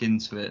get back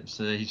into it.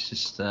 So he's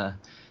just, I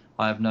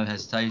have no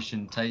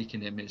hesitation taking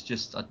him. It's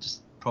just, I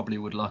just probably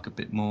would like a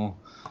bit more.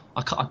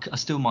 I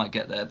still might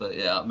get there, but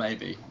yeah,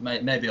 maybe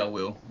I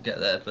will get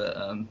there. But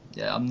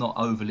I'm not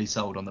overly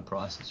sold on the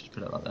price. Let's just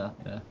put it like that.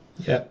 Yeah.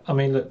 Yeah, I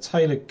mean, look,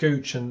 Taylor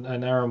Gooch and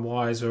Aaron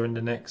Wise are in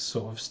the next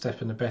sort of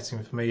step in the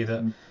betting for me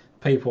that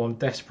people I'm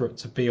desperate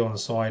to be on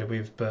side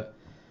with, but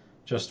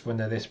just when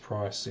they're this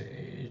price,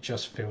 it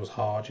just feels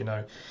hard,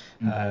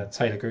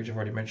 Taylor Gooch, I've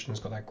already mentioned,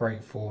 has got that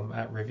great form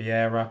at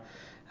Riviera.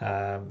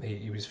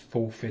 He was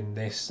fourth in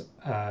this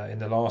in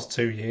the last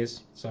 2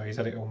 years, so he's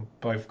had it on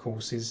both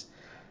courses,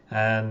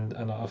 and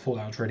I thought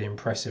that was really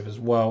impressive as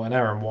well. And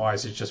Aaron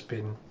Wise has just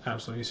been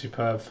absolutely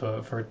superb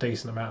for a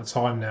decent amount of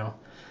time now.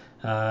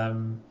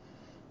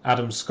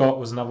 Adam Scott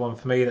was another one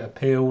for me that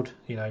appealed.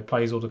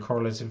 Plays all the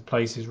correlative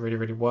places really,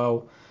 really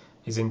well.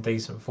 He's in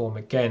decent form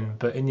again.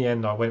 But in the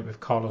end, I went with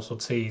Carlos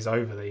Ortiz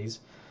over these,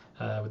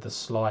 with the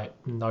slight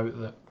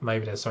note that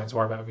maybe there's something to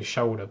worry about with his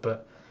shoulder.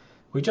 But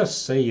we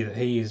just see that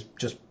he is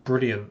just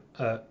brilliant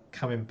at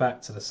coming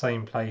back to the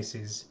same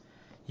places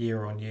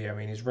year on year. I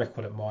mean, his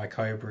record at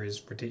Mayakoba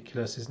is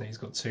ridiculous, isn't it? He's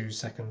got 2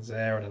 seconds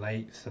there and an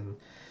 8th, and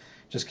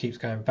just keeps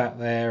going back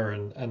there,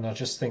 and I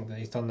just think that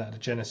he's done that at the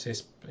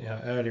Genesis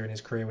earlier in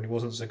his career when he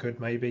wasn't so good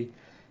maybe,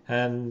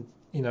 and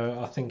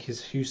I think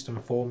his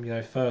Houston form,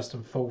 first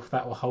and fourth,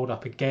 that will hold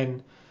up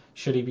again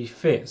should he be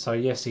fit. So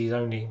yes, he's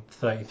only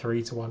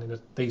 33-1 in a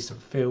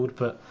decent field,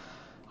 but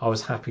I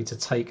was happy to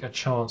take a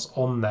chance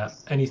on that.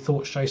 Any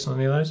thoughts, Jason, on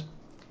any of those?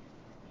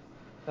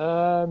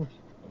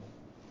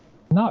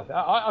 No,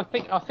 I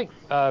think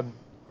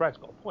Brad's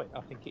got a point.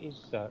 I think it is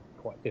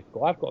quite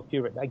difficult. I've got a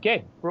few written.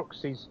 Again,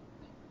 Brooks is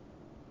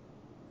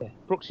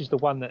the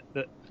one that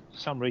for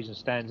some reason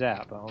stands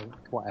out, but I'm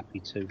quite happy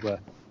to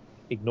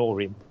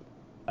ignore him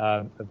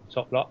of the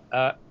top lot.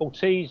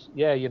 Ortiz,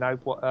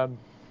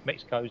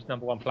 Mexico's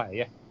number one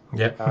player,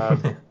 yeah.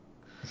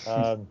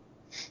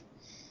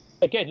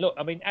 Again, look,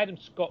 I mean, Adam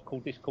Scott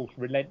called this course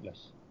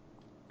relentless.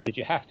 That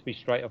you have to be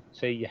straight off the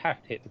tee, you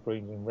have to hit the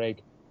greens and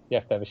reg, you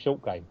have to have a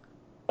short game.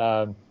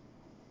 And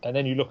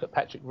then you look at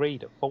Patrick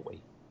Reed at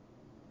 40,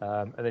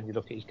 and then you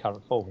look at his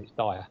current form, it's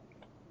dire.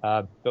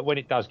 But when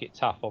it does get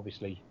tough,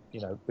 obviously,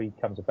 Reed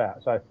comes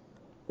about. So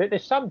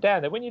there's some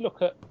down there. When you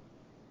look at,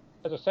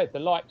 as I said, the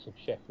likes of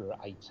Scheffler at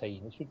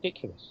 18, it's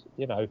ridiculous,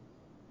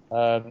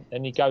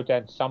 and you go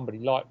down to somebody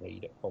like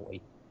Reed at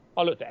 40.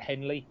 I looked at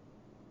Henley,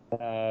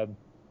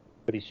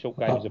 but his short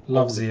game is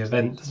loves the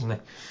event, doesn't he?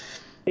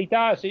 He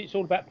does. It's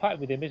all about putting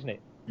with him, isn't it?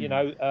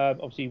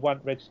 Obviously he won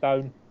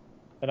Redstone,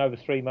 and over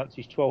 3 months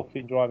he's 12th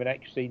in driving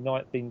accuracy,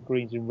 9th in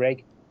greens and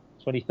reg,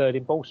 23rd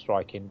in ball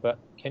striking. But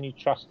can you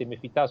trust him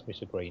if he does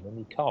miss a green? And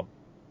you can't.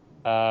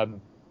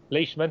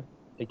 Leishman,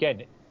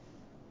 again,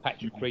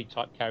 Patrick Reed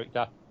type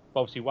character,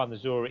 obviously won the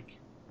Zurich,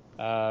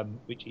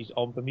 which is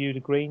on Bermuda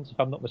greens, if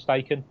I'm not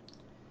mistaken.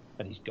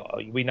 And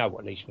we know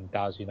what Leishman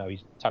does.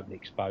 He's totally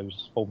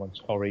exposed. Form on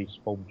Torreys,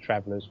 form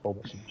Travellers, form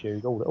at St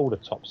Jude, all the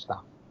top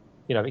stuff.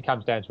 If it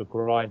comes down to a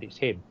grind, it's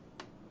him.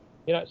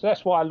 So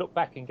that's why I look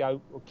back and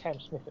go, well, Cam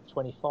Smith at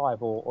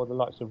 25 or the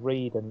likes of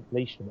Reed and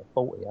Leishman at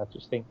 40. I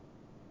just think.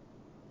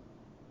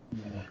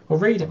 Well,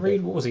 Reed,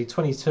 what was he?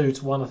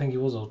 22-1, I think he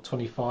was, or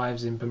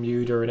 25s in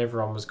Bermuda, and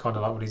everyone was kind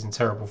of like, well, he's in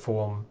terrible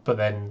form. But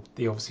then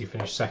he obviously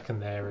finished second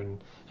there,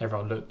 and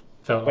everyone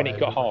felt when like he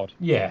got hard.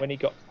 Yeah. When he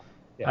got.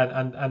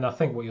 Yeah. And I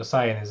think what you're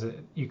saying is that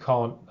you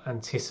can't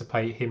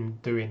anticipate him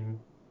doing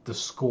the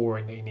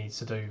scoring that he needs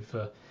to do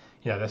for,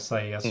 let's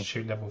say he has to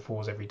shoot level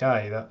 4s every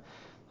day. That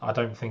I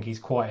don't think he's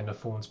quite in the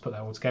form to put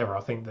that all together.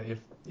 I think that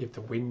if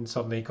the wind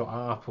suddenly got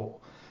up, or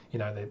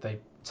they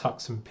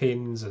tucked some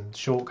pins and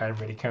short game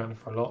really counted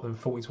for a lot, then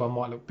 40-1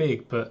 might look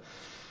big. But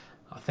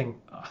I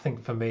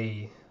think for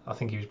me, I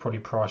think he was probably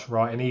priced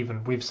right, and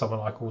even with someone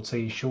like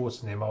Ortiz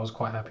shorting him, I was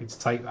quite happy to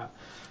take that.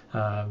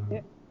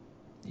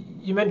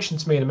 You mentioned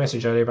to me in a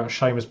message earlier about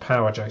Seamus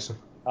Power, Jason.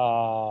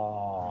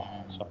 Oh,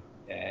 sorry.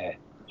 Yeah.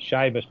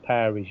 Seamus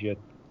Power is your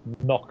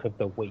knock of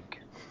the week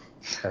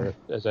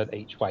as an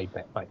each way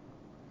bet, mate.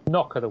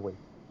 Knock of the week.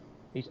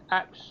 He's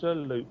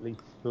absolutely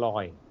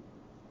flying.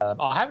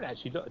 I haven't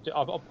actually looked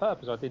on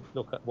purpose. I didn't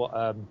look at what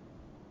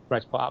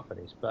Brad's put up for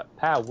this, but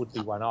Power would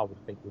be one I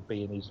would think would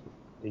be in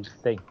his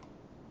thing.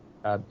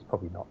 It's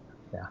probably not.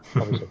 Yeah,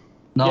 obviously.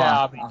 No,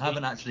 yeah, I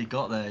haven't actually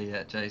got there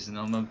yet, Jason.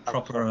 I'm a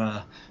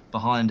proper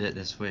behind it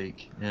this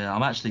week. Yeah,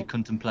 I'm actually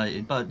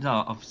contemplating, but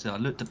no, obviously I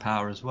looked at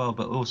Power as well,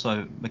 but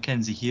also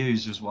Mackenzie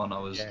Hughes was one I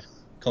was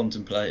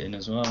contemplating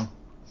as well.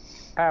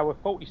 Power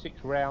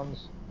 46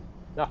 rounds,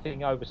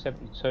 nothing over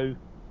 72.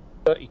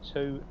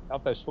 32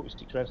 of those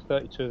 46 rounds,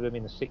 32 of them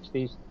in the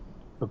 60s.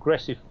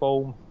 Progressive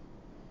form,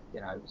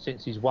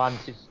 since he's won.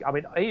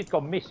 He's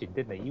gone missing,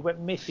 didn't he? He went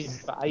missing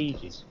for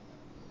ages.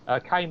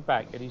 Came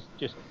back and he's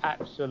just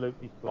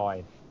absolutely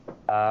flying.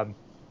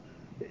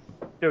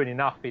 Doing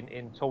enough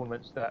in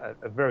tournaments that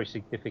are very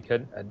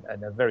significant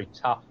and are very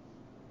tough.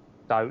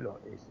 So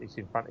look, it's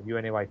in front of you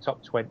anyway.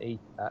 Top 20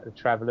 the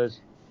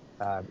Travellers,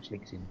 which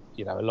links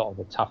in a lot of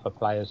the tougher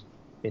players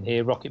in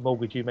here. Rocket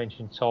Mortgage, you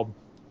mentioned Tom,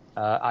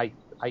 eighth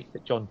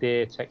at John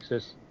Deere,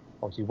 Texas.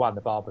 Obviously won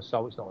the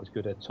Barbasol. It's not as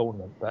good a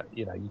tournament, but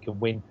you can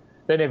win.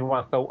 Then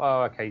everyone thought,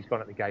 oh, okay, he's gone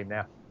at the game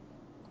now.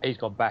 He's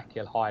gone back.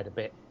 He'll hide a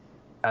bit.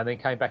 And then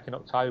came back in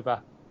October,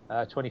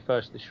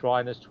 21st at the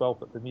Shriners,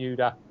 12th at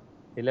Bermuda,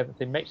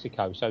 11th in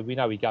Mexico. So we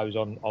know he goes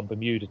on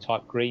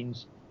Bermuda-type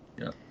greens.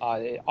 Yeah.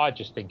 I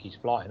just think he's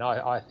flying.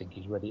 I think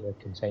he's ready to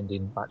contend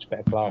in much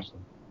better class.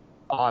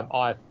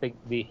 I think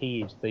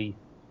he is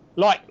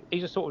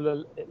he's a sort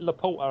of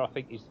Laporta, I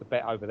think, is the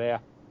bet over there.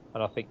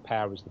 And I think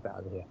Power is the bet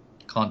over here.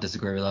 Can't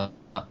disagree with that.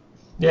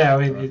 Yeah,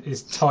 I mean,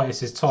 it's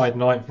tied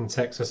ninth in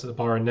Texas at the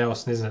Byron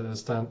Nelson, isn't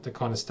it? That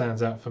kind of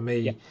stands out for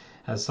me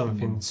as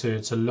something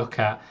to look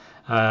at.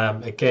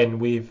 Again,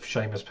 with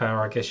Seamus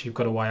Power, I guess you've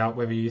got to weigh up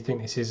whether you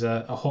think this is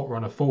a hot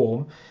run of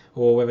form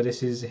or whether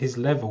this is his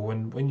level.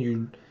 And when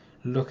you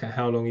look at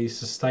how long he's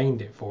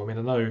sustained it for, I mean,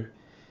 I know,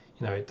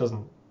 it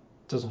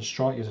doesn't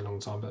strike you as a long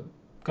time, but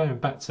going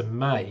back to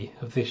May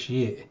of this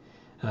year,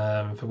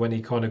 for when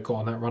he kind of got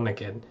on that run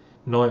again,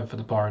 ninth for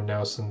the Byron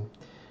Nelson,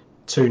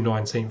 2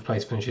 19th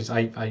place finishes,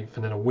 8th,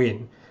 and then a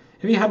win.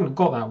 If he hadn't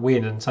got that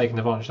win and taken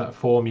advantage of that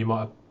form, you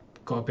might have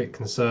got a bit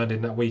concerned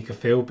in that weaker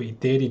field, but he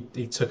did.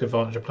 He took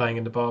advantage of playing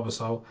in the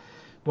Barbasol,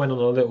 went on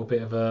a little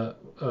bit of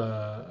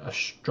a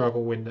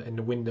struggle in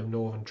the Wyndham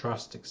Northern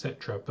Trust,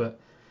 etc. But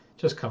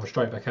just come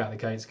straight back out of the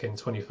gates again,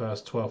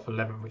 21st, 12th,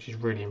 11th, which is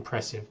really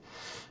impressive.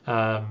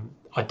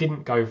 I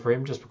didn't go for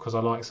him just because I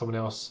like someone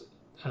else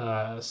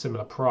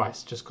similar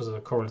price, just because of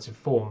the correlative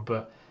form,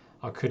 but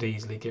I could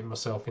easily get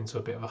myself into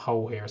a bit of a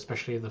hole here,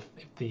 especially if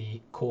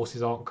the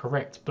courses aren't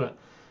correct. But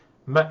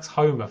Max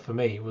Homa for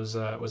me was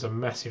a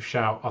massive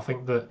shout. I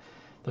think that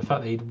the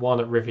fact that he'd won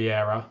at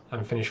Riviera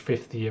and finished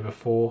 5th the year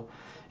before,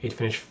 he'd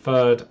finished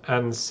 3rd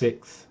and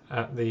 6th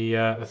at the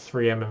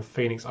 3M and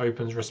Phoenix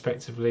Opens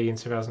respectively in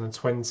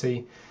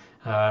 2020,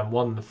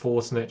 won the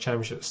Fortinet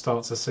Championship at the start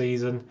of the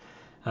season.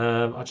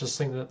 I just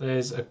think that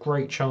there's a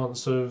great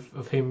chance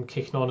of him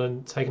kicking on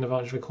and taking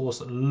advantage of a course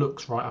that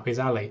looks right up his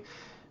alley.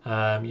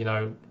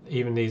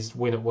 Even his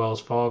win at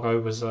Wells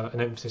Fargo was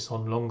an emphasis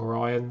on longer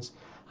irons,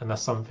 and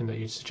that's something that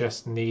you'd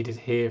suggest needed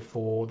here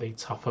for the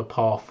tougher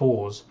par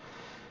 4s.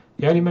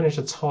 He only managed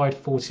a tied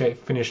 48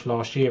 finish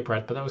last year,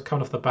 Brad, but that was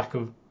coming off the back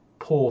of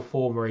poor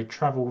form where he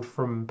travelled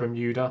from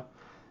Bermuda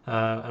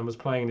and was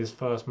playing in his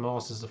first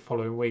Masters the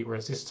following week,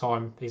 whereas this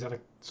time he's had a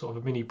sort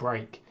of a mini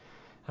break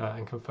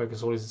and can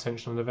focus all his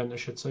attention on an event that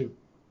should suit.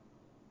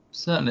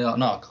 Certainly,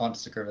 no, I can't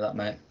disagree with that,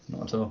 mate.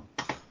 Not at all.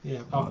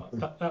 Yeah,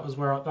 that's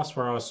where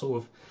I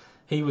sort of,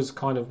 he was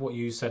kind of what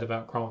you said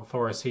about Grant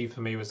Forrest. He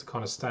for me was the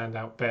kind of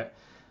standout bet.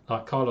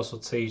 Like Carlos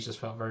Ortiz just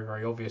felt very,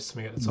 very obvious to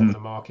me at the top of the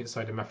market.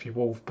 So did Matthew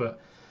Wolff, but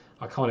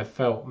I kind of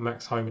felt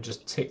Max Homa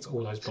just ticked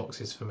all those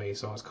boxes for me,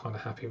 so I was kind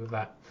of happy with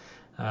that.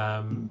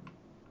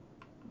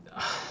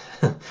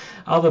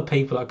 Other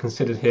people I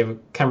considered here were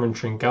Cameron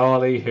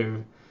Tringali,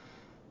 who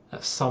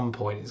at some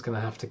point is going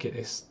to have to get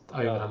this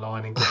over the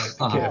line and get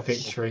a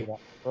victory.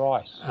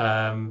 Right.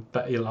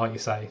 But like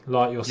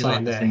you're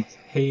saying there,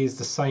 he is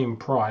the same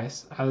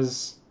price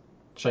as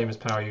Seamus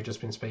Power you've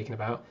just been speaking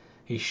about.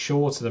 He's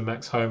shorter than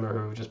Max Homer,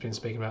 who we've just been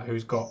speaking about,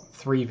 who's got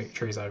 3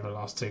 victories over the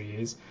last 2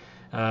 years.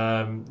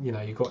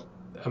 You've got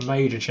a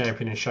major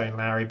champion in Shane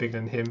Lowry, bigger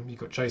than him. You've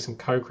got Jason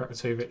Kokrak with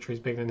 2 victories,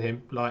 bigger than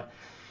him. Like,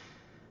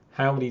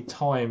 how many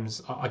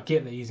times... I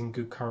get that he's in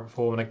good current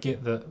form, and I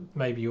get that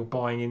maybe you're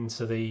buying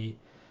into the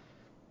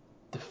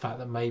fact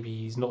that maybe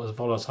he's not as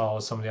volatile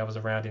as some of the others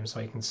around him, so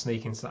he can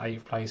sneak into the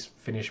 8th place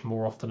finish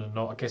more often than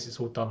not. I guess it's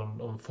all done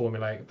on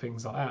formulaic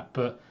things like that,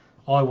 but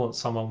I want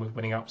someone with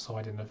winning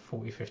upside in the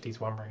 40-50 to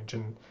 1 range,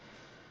 and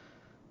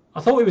I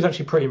thought he was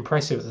actually pretty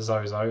impressive at the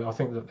Zozo. I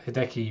think that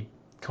Hideki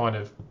kind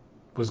of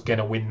was going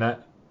to win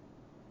that,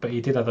 but he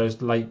did have those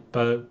late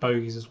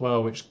bogeys as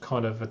well, which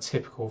kind of are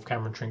typical of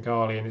Cameron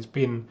Tringali, and it's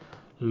been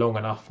long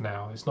enough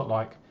now. It's not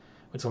like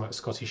we're talking about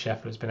Scotty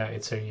Scheffler who's been out here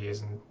 2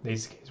 years and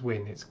needs to get his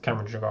win. It's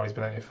Cameron Tringali's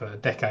been out here for a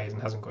decade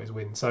and hasn't got his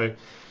win. So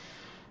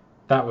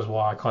that was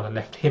why I kind of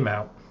left him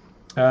out.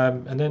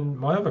 And then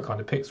my other kind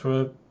of picks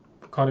were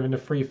kind of in the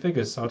 3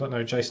 figures. So I don't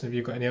know, Jason, have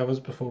you got any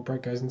others before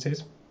Brad goes into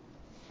his?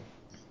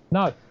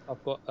 No,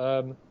 I've got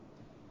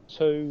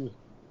 3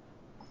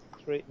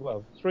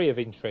 of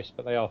interest,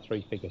 but they are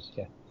 3 figures,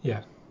 yeah.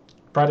 Yeah.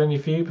 Brad, any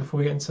for you before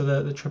we get into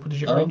the triple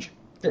digit range?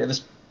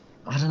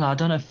 I don't know. I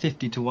don't know if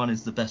 50 to 1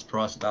 is the best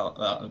price about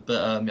that,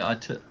 but I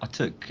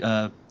took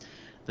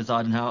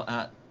Bezuidenhout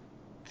at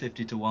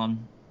 50 to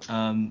 1.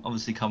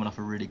 Obviously coming off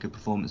a really good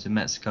performance in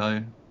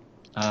Mexico,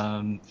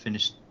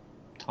 finished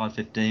tied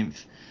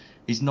 15th.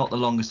 He's not the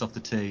longest off the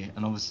tee,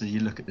 and obviously you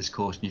look at this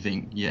course and you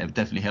think, yeah, it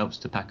definitely helps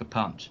to pack a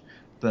punch.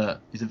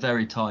 But he's a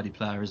very tidy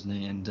player, isn't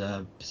he? And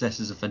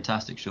possesses a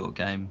fantastic short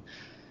game.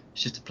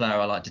 It's just a player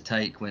I like to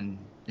take when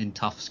in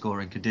tough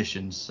scoring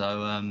conditions.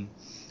 So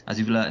as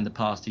you've learnt in the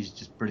past, he's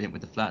just brilliant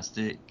with the flat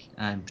stick,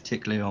 and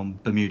particularly on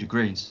Bermuda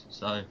greens.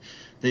 So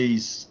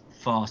these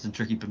fast and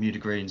tricky Bermuda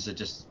greens they're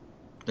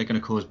going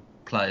to cause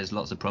players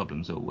lots of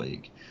problems all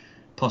week.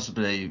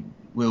 Possibly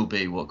will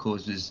be what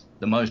causes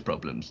the most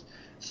problems.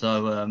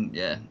 So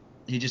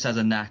he just has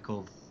a knack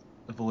of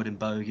avoiding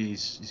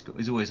bogeys.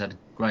 He's always had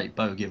great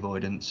bogey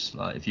avoidance.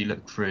 Like if you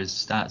look through his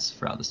stats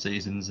throughout the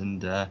seasons,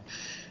 and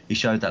he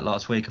showed that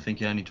last week. I think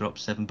he only dropped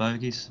 7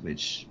 bogeys,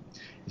 which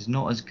is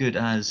not as good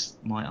as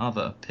my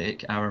other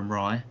pick, Aaron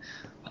Rai,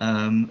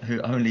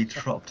 who only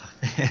dropped,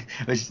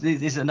 which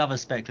is another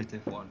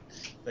speculative one.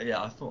 But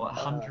yeah, I thought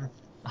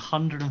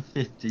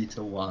 150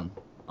 to 1.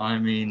 I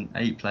mean,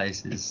 8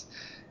 places.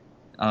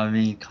 I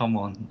mean, come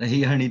on.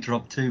 He only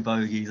dropped 2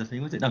 bogeys. I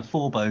think,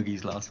 4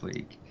 bogeys last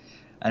week.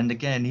 And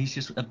again, he's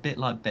just a bit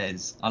like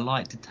Bez. I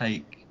like to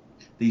take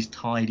these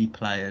tidy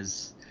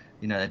players.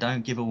 You know, they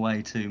don't give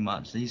away too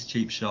much. These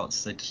cheap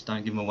shots, they just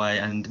don't give them away.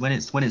 And when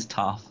it's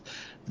tough,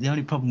 the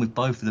only problem with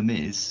both of them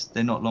is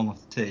they're not long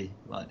off the tee.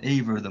 Like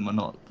either of them are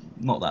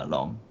not that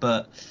long.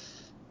 But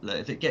look,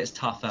 if it gets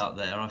tough out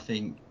there, I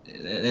think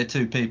they're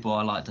 2 people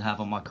I like to have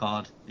on my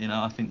card. You know,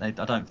 I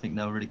don't think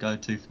they'll really go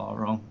too far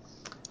wrong.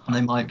 And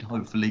they might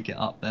hopefully get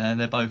up there.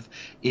 They're both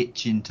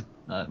itching to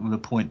with a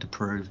point to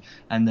prove,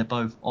 and they're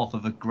both off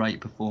of a great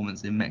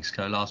performance in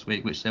Mexico last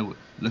week, which they were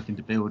looking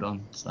to build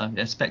on. So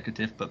yeah,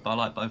 speculative, but I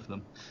like both of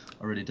them.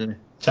 I really do.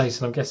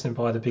 Jason, I'm guessing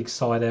by the big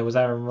sigh there, was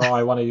Aaron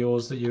Rai one of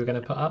yours that you were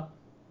going to put up?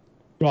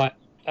 Right.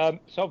 So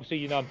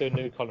obviously, I'm doing a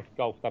new column for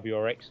Golf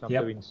WRX, and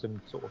I'm doing some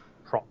sort of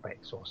prop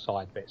bets or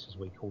side bets, as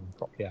we call them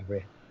properly over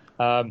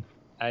here.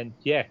 And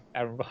yeah,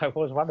 Aaron Rai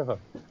was one of them.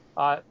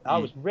 I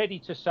was ready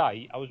to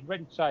say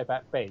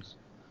about Bez,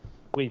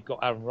 we've got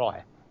Aaron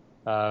Rai.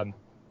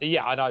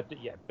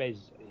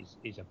 Bez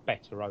is a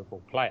better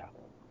overall player,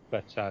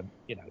 but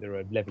there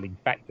are levelling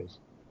factors,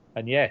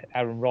 and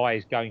Aaron Rai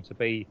is going to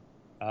be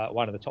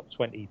one of the top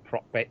 20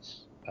 prop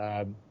bets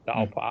that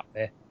I'll put up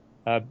there.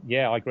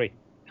 I agree.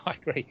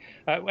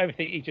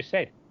 Everything he just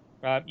said.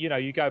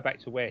 You go back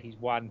to where he's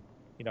won.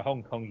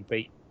 Hong Kong, he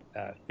beat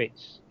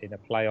Fitz in a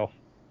playoff.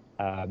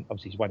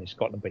 Obviously, he's won in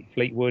Scotland, beat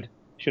Fleetwood.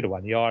 Should have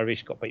won the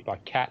Irish. Got beat by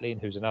Catlin,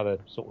 who's another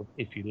sort of,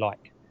 if you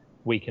like,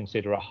 we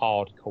consider a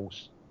hard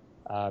course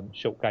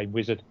short game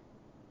wizard.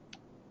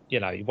 He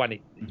won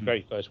it. His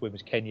very first win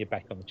was Kenya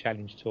back on the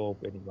Challenge Tour,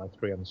 winning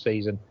 3 on the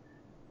season.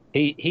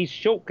 His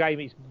short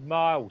game is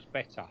miles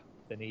better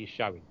than he is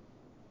showing,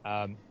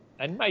 and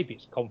maybe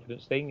it's a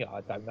confidence thing.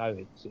 I don't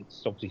know.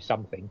 It's obviously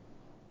something,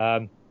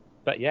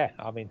 but yeah,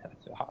 I mean,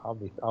 I'm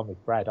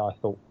with Brad. I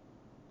thought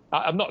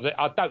I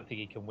don't think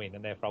he can win,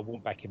 and therefore I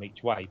won't back him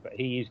each way. But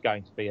he is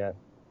going to be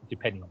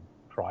depending on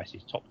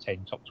prices, top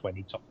 10, top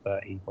 20, top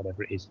 30,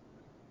 whatever it is.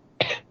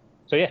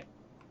 So yeah,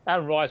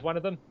 Aaron Rai is one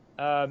of them.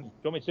 Do you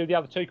want me to do the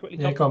other 2 quickly,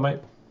 Tom? Yeah, go on, mate.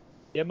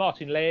 Yeah,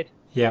 Martin Laird.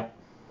 Yeah.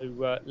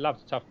 Who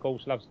loves a tough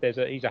course, loves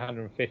desert. He's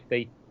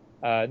 150,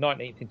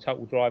 19th in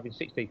total driving,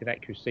 16th in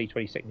accuracy,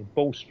 22nd in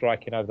ball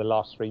striking over the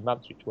last 3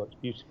 months, which works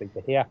beautifully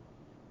for here.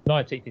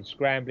 19th in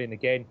scrambling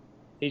again.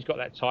 He's got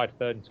that tied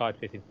 3rd and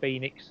tied 5th in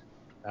Phoenix,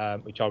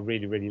 which I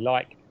really, really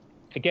like.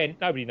 Again,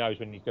 nobody knows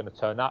when he's going to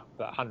turn up,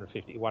 but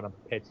 150 to 1, I'm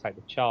prepared to take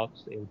the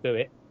chance that he'll do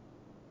it.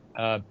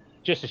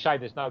 Just a shame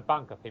there's no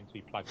bunker for him to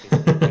be plugged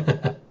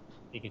in.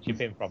 He can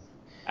chip in from.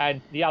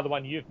 And the other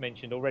one you've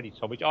mentioned already,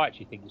 Tom, which I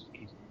actually think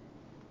is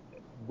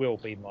will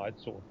be my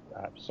sort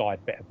of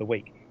side bet of the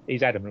week,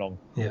 is Adam Long.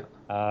 Yeah.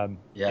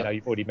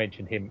 You've already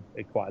mentioned him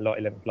quite a lot.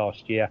 11th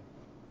last year,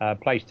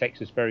 plays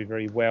Texas very,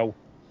 very well.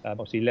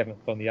 Obviously 11th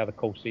on the other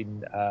course was he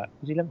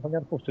 11th on the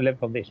other course?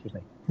 11th on this,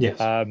 wasn't he? Yes.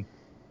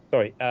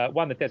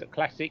 Won the Desert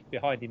Classic.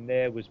 Behind him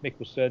there was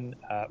Mickelson,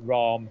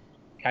 Rahm,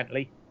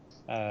 Cantley.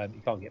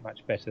 You can't get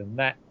much better than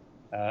that.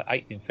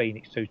 8th in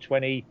Phoenix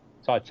 220.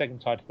 Tied second,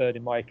 tied third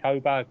in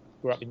Mayakoba.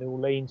 Grew up in New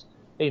Orleans.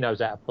 He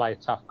knows how to play a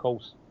tough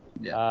course.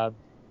 Yeah.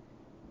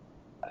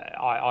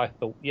 I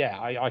thought,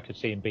 I could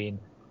see him being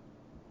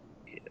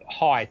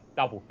high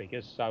double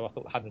figures. So I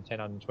thought 110,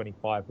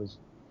 125 was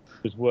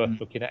worth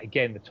looking at.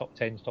 Again, the top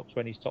 10s, top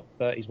 20s, top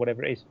 30s,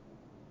 whatever it is.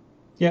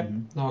 Yeah,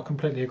 no, I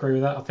completely agree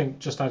with that. I think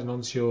just adding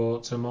on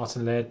to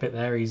Martin Laird bit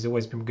there, he's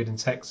always been good in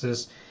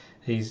Texas.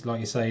 He's, like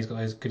you say, he's got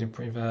those good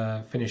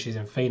finishes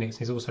in Phoenix.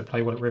 He's also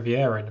played well at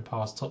Riviera in the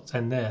past, top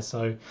 10 there.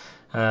 So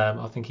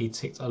I think he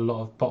ticked a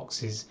lot of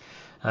boxes.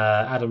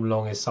 Adam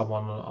Long is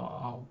someone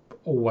I'll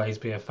always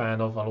be a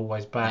fan of. I'll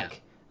always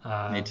back.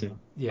 Me too.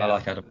 Yeah, I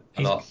like Adam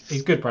a lot.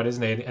 He's good, Brad,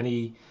 isn't he? And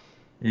he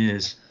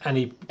is. And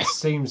he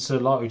seems to,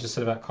 like we just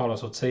said about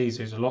Carlos Ortiz,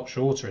 who's a lot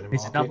shorter in the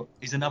market.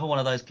 He's another one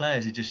of those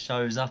players who just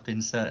shows up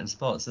in certain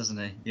spots, doesn't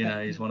he?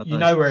 He's one of those. You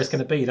know where it's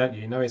going to be, don't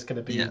you? You know it's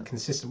going to be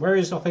consistent.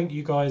 Whereas I think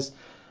you guys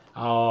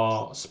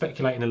are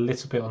speculating a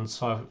little bit on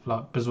sort of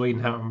like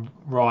Bezuidenhout and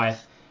Rye,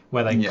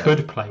 where they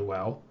could play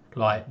well.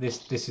 Like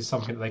this is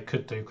something that they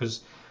could do,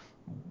 because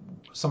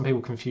some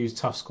people confuse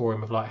tough scoring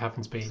with like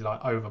having to be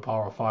like over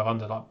par or 5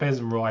 under. Like Bez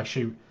and Rye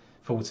shoot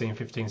 14,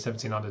 15,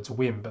 17 under to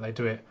win, but they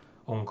do it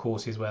on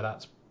courses where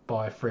that's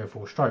by 3 or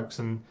 4 strokes,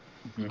 and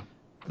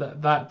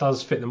that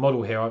does fit the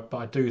model here. But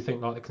I do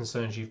think, like the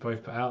concerns you've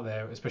both put out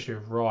there, especially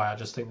with Rye, I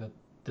just think that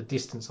the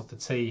distance off the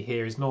tee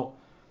here is not.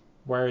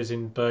 Whereas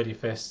in birdie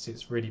fests,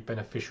 it's really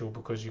beneficial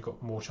because you've got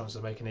more chances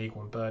of making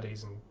eagle and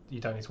birdies, and you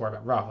don't need to worry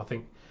about rough. I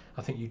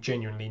think you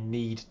genuinely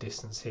need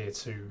distance here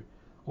to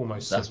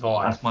almost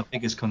survive. That's my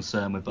biggest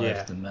concern with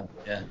both of them.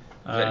 Yeah.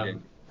 And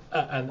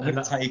I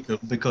wouldn't take them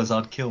because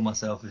I'd kill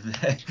myself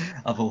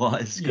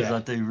otherwise, because I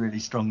do really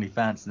strongly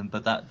fancy them.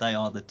 But that they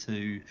are the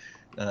two,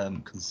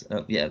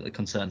 the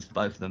concerns for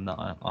both of them that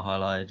I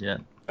highlighted. Yeah,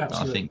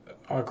 absolutely.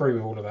 I agree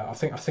with all of that. I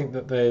think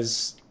that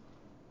there's.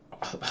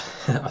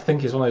 I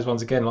think it's one of those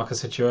ones again. Like I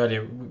said to you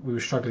earlier, we were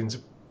struggling to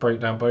break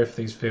down both of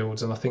these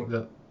fields, and I think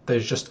that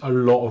there's just a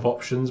lot of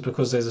options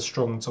because there's a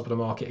strong top of the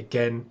market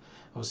again.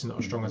 Obviously not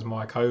as strong as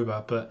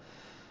Mayakoba, but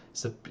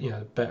it's a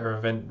better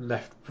event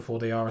left before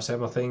the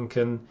RSM, I think,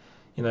 and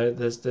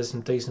there's some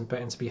decent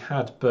betting to be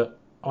had. But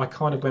I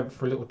kind of went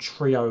for a little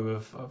trio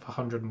of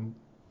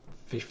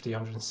 150,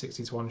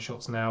 160 to 1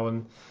 shots now,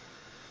 and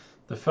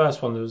the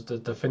first one that was the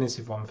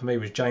definitive one for me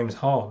was James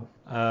Hahn,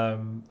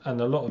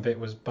 and a lot of it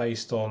was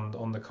based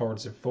on the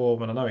correlative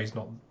form. And I know he's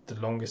not the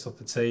longest off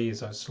the tee,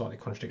 so I slightly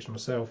contradiction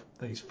myself.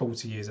 He's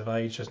 40 years of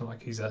age, so it's not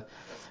like he's a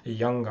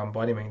young gun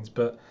by any means.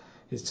 But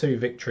his 2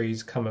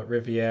 victories come at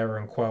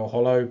Riviera and Quail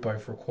Hollow,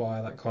 both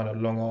require that kind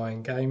of long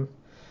iron game.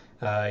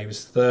 He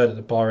was 3rd at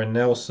the Byron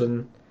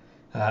Nelson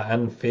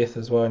and 5th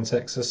as well in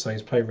Texas, so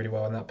he's played really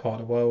well in that part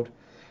of the world.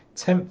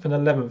 10th and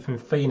 11th in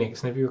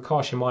Phoenix, and if you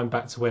cast your mind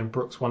back to when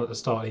Brooks won at the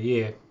start of the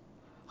year,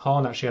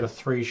 Hahn actually had a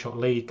 3-shot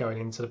lead going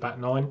into the back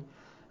 9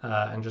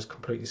 and just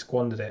completely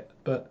squandered it.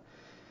 But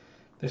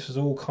this was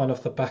all kind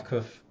of the back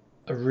of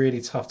a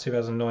really tough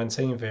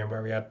 2019 for him,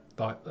 where he had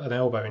like an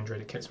elbow injury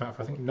that kept him out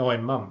for I think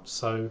 9 months.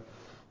 So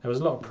there was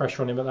a lot of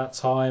pressure on him at that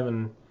time,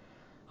 and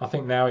I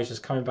think now he's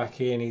just coming back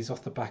in. He's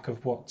off the back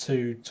of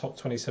 2 top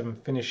 27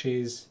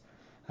 finishes.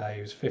 He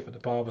was 5th at the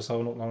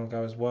Barbasol not long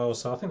ago as well.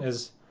 So I think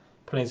there's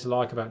plenty to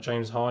like about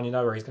James Hahn. You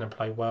know where he's going to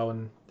play well,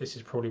 and this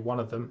is probably one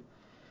of them.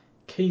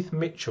 Keith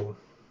Mitchell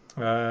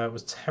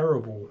was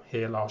terrible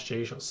here last year.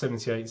 He shot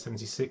 78,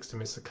 76 to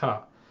miss the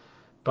cut,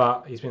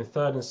 but he's been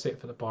 3rd and 6th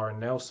at the Byron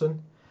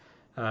Nelson.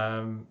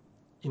 When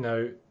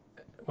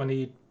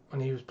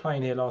he was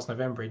playing here last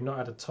November, he'd not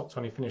had a top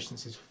 20 finish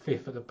since his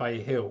 5th at the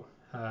Bay Hill,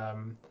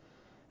 and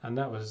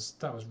that was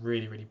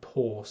really, really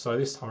poor. So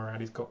this time around,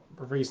 he's got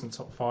a recent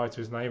top 5 to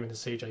his name in the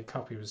CJ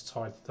Cup. He was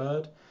tied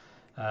 3rd.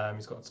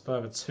 He's got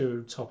further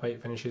 2 top 8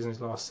 finishes in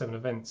his last 7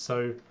 events.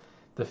 So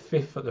the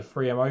 5th at the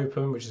 3M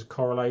Open, which is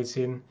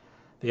correlating,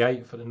 the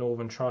 8th at the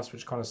Northern Trust,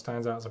 which kind of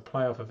stands out as a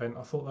playoff event.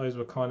 I thought those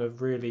were kind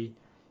of really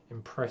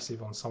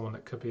impressive on someone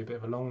that could be a bit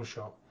of a long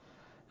shot.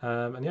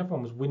 And the other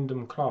one was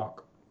Wyndham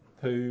Clark,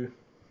 who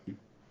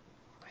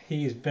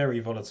he is very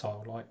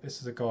volatile. Like,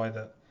 this is a guy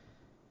that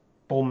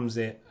bombs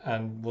it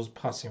and was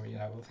putting.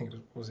 I think it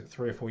was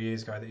 3 or 4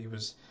 years ago that he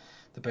was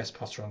the best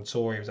putter on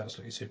tour. He was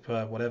absolutely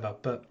superb, whatever.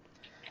 But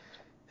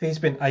he's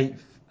been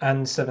 8th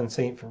and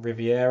 17th at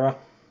Riviera.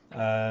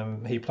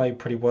 He played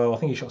pretty well. I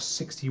think he shot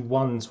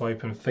 61 to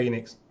open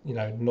Phoenix,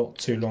 not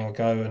too long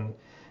ago,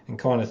 and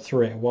kind of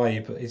threw it away.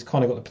 But he's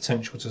kind of got the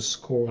potential to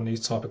score on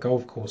these type of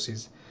golf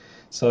courses.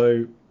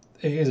 So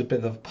it is a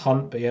bit of a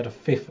punt, but he had a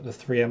 5th at the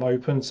 3M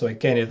Open. So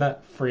again, if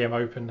that 3M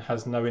Open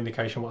has no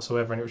indication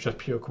whatsoever and it was just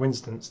pure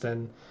coincidence,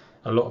 then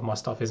a lot of my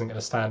stuff isn't going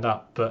to stand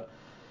up. But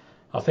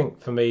I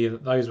think for me,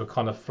 those were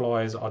kind of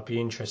flyers I'd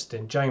be interested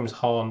in. James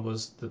Hahn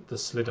was the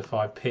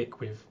solidified pick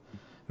with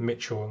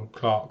Mitchell and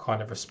Clark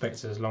kind of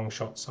respected as long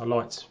shots. I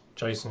liked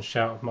Jason's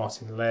shout of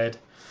Martin Laird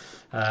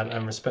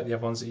and respect the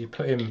other ones that you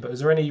put in. But is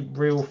there any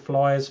real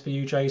flyers for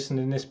you, Jason,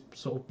 in this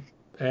sort of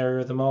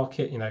area of the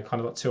market? You know, kind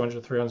of like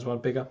 200, 300, one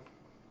bigger?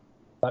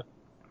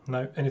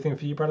 No? Anything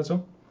for you, Brad, at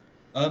all?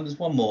 There's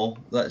one more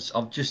that's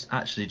I've just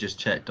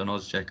checked on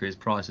Oddschecker. His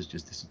price has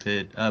just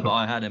disappeared. But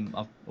I had him.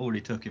 I've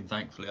already took him.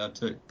 Thankfully, I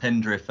took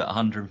Pendriff at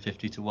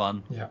 150 to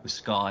 1 with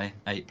Sky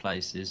 8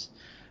 places.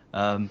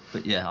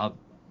 But yeah,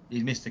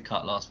 he missed a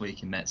cut last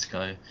week in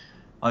Mexico.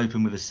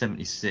 Opened with a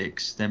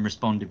 76, then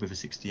responded with a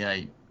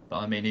 68. But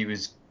I mean, he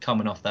was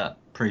coming off that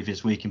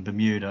previous week in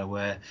Bermuda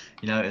where,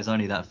 you know, it was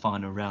only that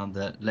final round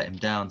that let him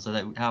down.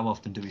 So how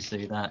often do we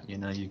see that? You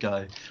know, you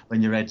go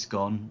when your head's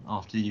gone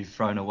after you've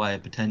thrown away a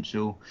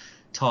potential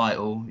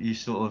title, you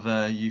sort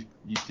of you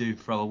do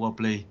throw a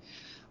wobbly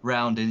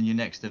round in your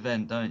next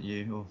event, don't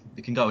you? Or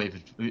it can go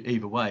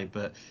either way.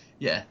 But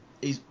yeah,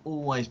 he's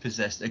always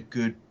possessed a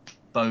good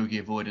bogey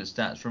avoidance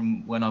stats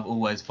from when I've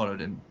always followed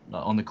him,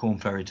 like on the Corn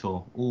Ferry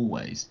Tour.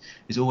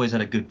 He's always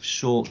had a good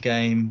short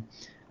game,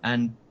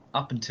 and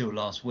up until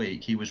last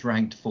week he was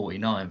ranked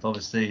 49th.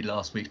 Obviously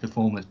last week's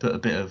performance put a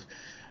bit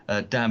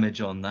of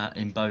damage on that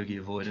in bogey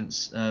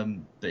avoidance,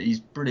 but he's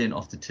brilliant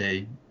off the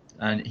tee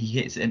and he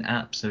hits an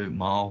absolute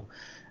mile,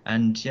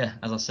 and yeah,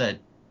 as I said,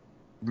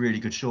 really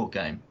good short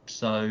game.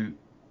 So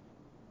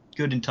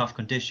good in tough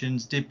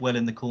conditions, did well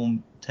in the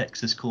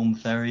Texas Corn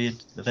Ferry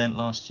event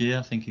last year.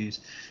 I think he was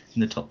in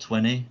the top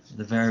 20,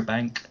 the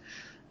Veribank.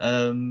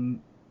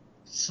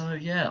 So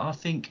yeah, I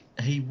think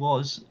he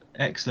was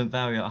excellent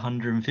value at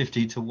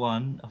 150 to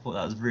 1. I thought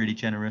that was really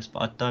generous,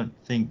 but I don't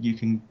think you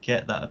can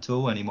get that at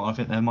all anymore. I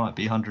think there might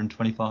be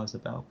 125s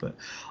about, but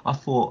I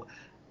thought,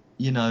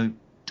 you know,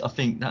 I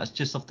think that's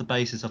just off the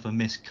basis of a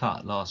missed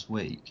cut last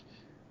week.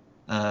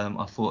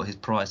 I thought his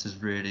price has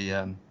really,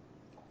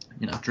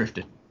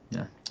 drifted.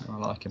 Yeah, I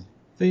like him.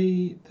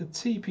 The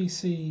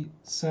TPC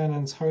San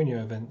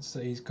Antonio events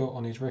that he's got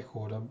on his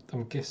record,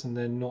 I'm guessing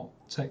they're not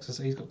Texas.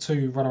 He's got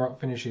 2 runner-up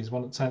finishes,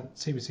 one at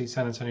TPC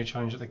San Antonio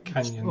Challenge at the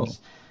Canyons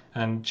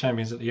and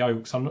Champions at the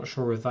Oaks. I'm not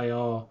sure if they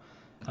are.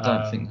 I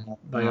don't think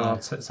they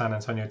are San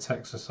Antonio,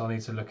 Texas. So I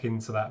need to look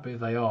into that. But if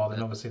they are,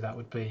 then obviously that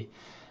would be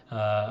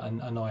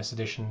a nice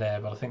addition there.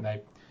 But I think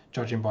they,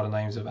 judging by the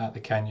names of at the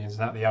Canyons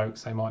and at the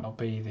Oaks, they might not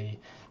be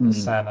the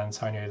San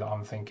Antonio that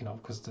I'm thinking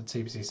of, because the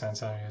TPC San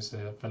Antonio is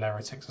the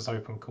Valero Texas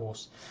Open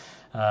course.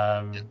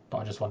 But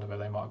I just wonder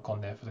whether they might have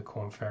gone there for the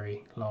Corn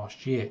Ferry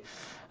last year.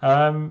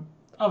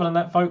 Other than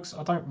that, folks,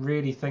 I don't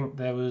really think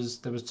there was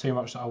too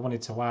much that I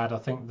wanted to add. I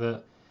think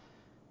that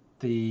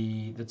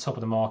the top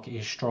of the market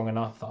is strong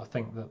enough that I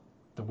think that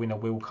the winner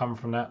will come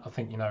from that. I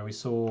think, you know, we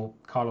saw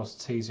Carlos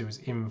Ortiz, who was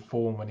in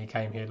form when he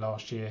came here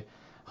last year,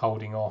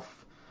 holding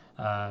off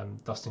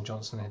Dustin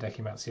Johnson and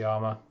Hideki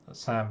Matsuyama.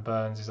 Sam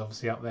Burns is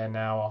obviously up there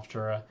now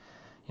after a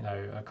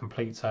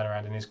complete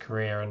turnaround in his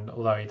career, and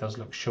although he does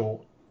look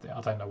short,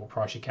 I don't know what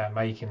price you can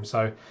make him.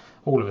 So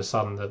all of a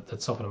sudden the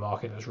top of the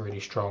market is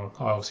really strong.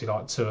 I obviously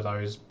like 2 of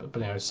those, but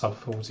you know, sub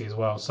 40 as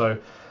well. So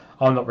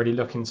I'm not really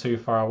looking too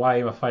far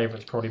away. My favourite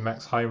is probably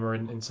Max Homer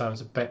in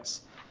terms of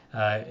bets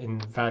in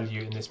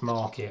value in this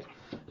market,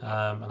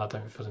 and I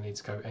don't feel the need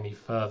to go any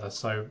further.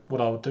 So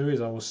what I'll do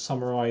is I will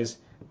summarise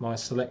my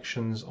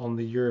selections on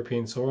the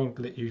European Tour and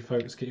let you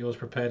folks get yours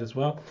prepared as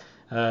well.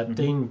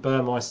 Dean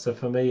Burmeister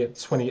for me at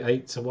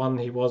 28 to 1.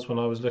 He was when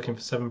I was looking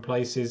for 7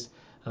 places.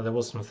 There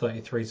was some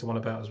 33 to 1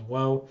 about as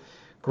well.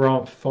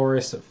 Grant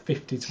Forrest at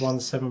 50 to 1,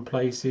 7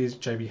 places.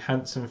 JB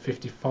Hansen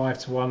 55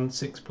 to 1,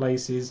 6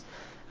 places.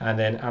 And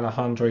then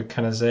Alejandro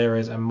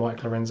Canizares and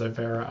Mike Lorenzo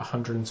Vera at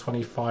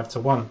 125 to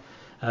 1.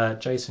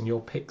 Jason,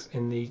 your picks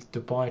in the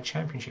Dubai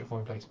Championship for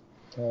me, please.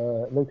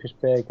 Lucas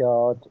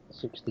Bjerregaard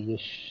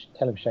 60-ish,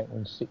 Callum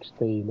Shankman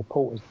 60,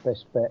 Laporte is the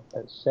best bet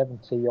at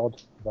 70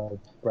 odd. Though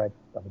Brad,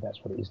 I mean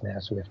that's what it is now,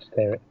 so we have to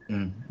clear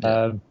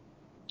it.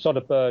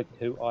 Soderberg,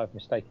 who I've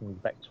mistakenly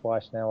backed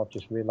twice now, I've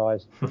just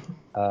realised,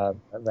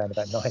 around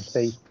about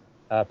 90.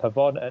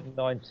 Pavon at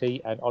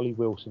 90, and Ollie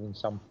Wilson in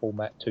some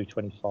format,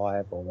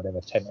 225 or whatever,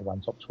 10 to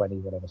 1, top 20,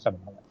 whatever,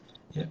 something like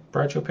that. Yeah,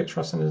 Brad, your picks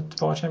for us in the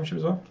Dubai Championship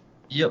as well?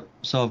 Yep,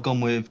 so I've gone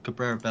with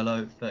Cabrera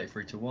Bello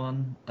 33 to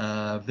 1,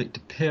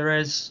 Victor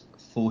Perez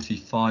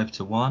 45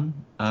 to 1.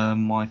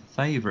 My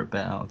favourite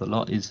bet out of the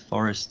lot is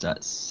Forrest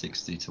at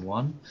 60 to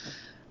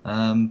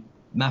 1.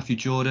 Matthew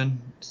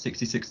Jordan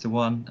 66 to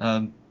 1.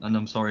 And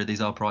I'm sorry, these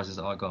are prices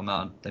that I got them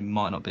out. They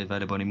might not be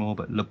available anymore,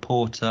 but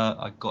Laporta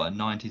I got at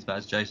 90s, but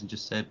as Jason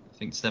just said, I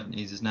think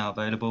 70s is now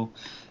available.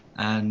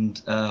 And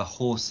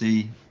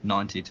Horsey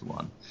 90 to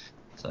 1.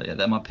 So yeah,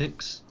 they're my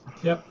picks.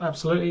 Yep,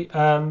 absolutely.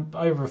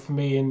 Over for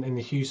me in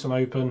the Houston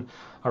Open,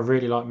 I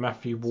really like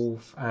Matthew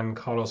Wolff and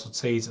Carlos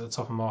Ortiz at the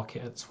top of the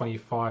market at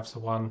 25 to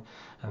 1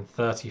 and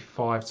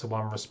 35 to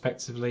 1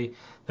 respectively.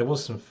 There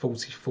was some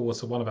 44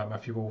 to 1 about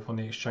Matthew Wolff on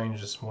the exchange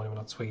this morning when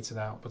I tweeted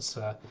out, but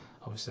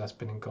obviously that's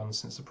been and gone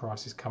since the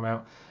prices come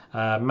out.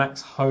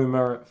 Max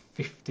Homer at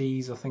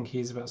 50s, I think he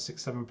is about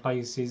 6-7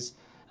 places.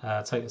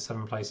 take the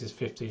 7 places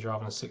 50s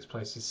rather than 6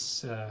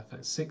 places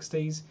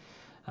 60s.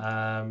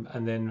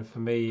 And then for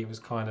me, it was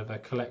kind of a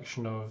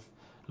collection of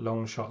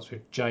long shots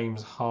with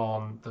James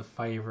Hahn, the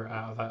favourite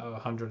out of that,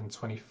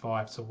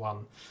 125 to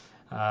 1.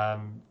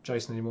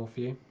 Jason, any more for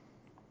you?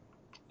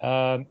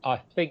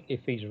 I think if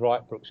he's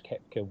right, Brooks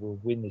Koepka will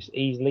win this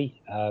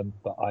easily,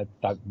 but I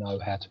don't know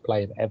how to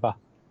play him ever,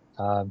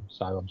 so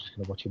I'm just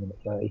going to watch him in at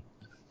 30.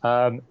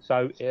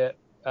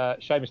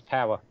 Seamus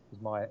Power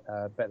is my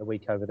bet of the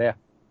week over there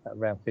at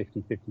around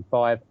 50,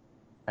 55,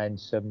 and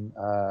some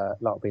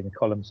that'll be in the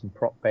column, some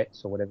prop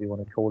bets or whatever you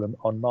want to call them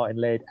on Martin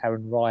Laird,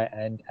 Aaron Wright,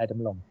 and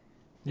Adam Long.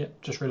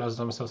 Yep, just realised I've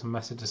done myself a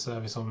massive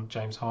disservice on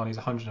James Hahn. He's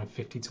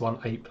 150 to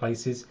 1, 8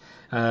 places.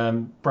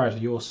 Brad,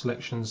 your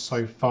selections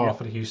so far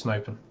for the Houston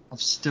Open?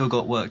 I've still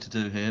got work to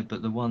do here,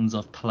 but the ones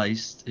I've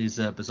placed is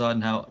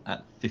Bezuidenhout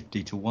at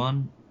 50 to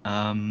 1,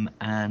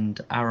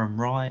 and Aaron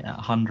Wright at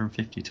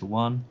 150 to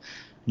 1.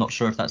 Not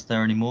sure if that's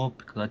there anymore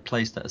because I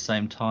placed at the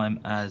same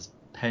time as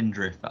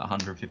Pendriff at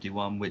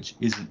 151, which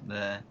isn't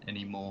there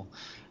anymore.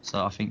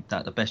 So I think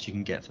that the best you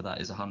can get for that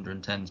is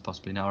 110s,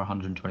 possibly now, or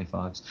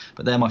 125s.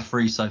 But they're my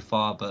 3 so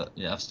far. But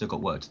yeah, I've still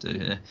got work to do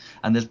here.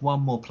 And there's one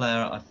more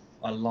player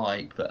I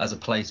like, but as a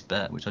place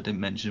bet, which I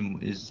didn't mention,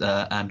 is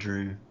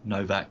Andrew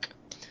Novak.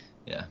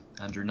 Yeah,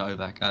 Andrew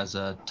Novak as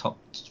a top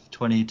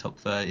 20, top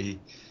 30.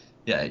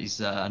 Yeah, he's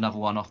another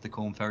one off the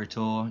Corn Ferry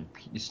Tour.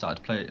 He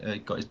started to play,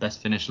 got his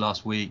best finish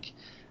last week,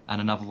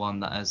 and another one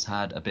that has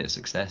had a bit of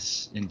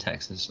success in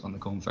Texas on the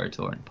Corn Ferry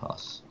Tour in the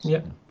past. So,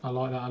 Yep, I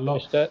like that a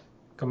lot.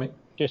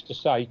 Just to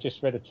say,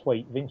 just read a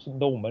tweet. Vincent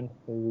Norman,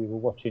 who we were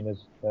watching as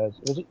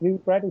was it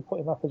you, Brad, who put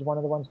him up as one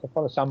of the ones to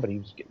follow? Somebody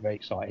was getting very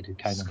excited who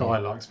came Sky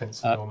on. likes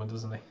Vincent Norman,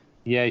 doesn't he?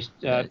 Yeah, he's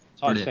tied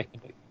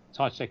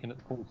second at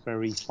the Corn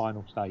Ferry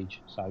final stage,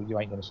 so you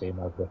ain't going to see him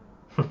over there.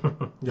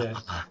 Yeah,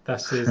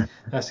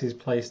 that's his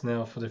place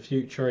now for the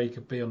future. He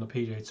could be on the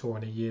PGA Tour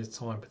in a year's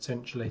time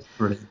potentially.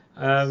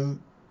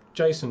 Brilliant.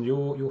 Jason,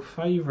 your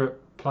favourite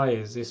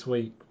players this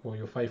week, or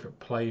your favourite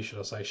play, should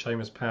I say?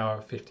 Seamus Power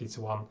at 50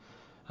 to 1.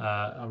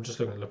 I'm just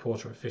looking at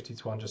Laporta at 50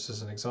 to 1 just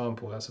as an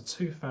example. That's a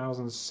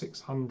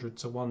 2,600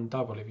 to 1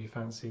 double if you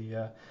fancy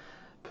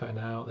putting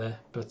it out there.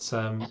 But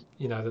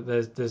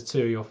there's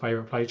 2 of your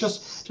favourite players.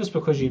 Just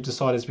because you've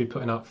decided to be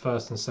putting up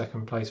first and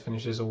second place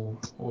finishes all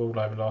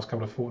over the last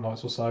couple of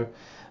fortnights or so,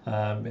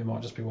 it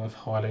might just be worth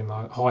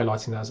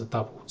highlighting that as a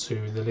double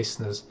to the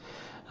listeners.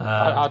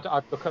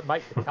 I'd look at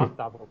make the cut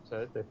double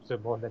to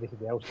more than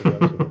anything else.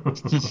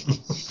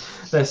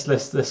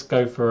 Let's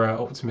go for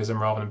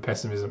optimism rather than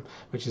pessimism,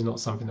 which is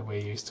not something that we're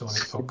used to on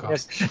this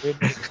podcast.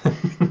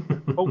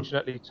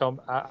 Fortunately,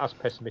 Tom, us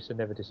pessimists are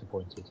never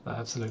disappointed.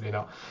 Absolutely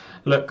not.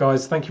 Look,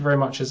 guys, thank you very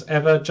much as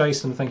ever.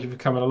 Jason, thank you for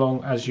coming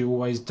along as you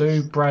always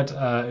do. Brad,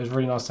 it was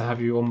really nice to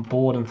have you on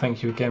board, and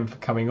thank you again for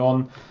coming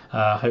on.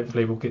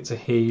 Hopefully we'll get to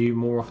hear you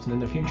more often in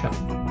the future.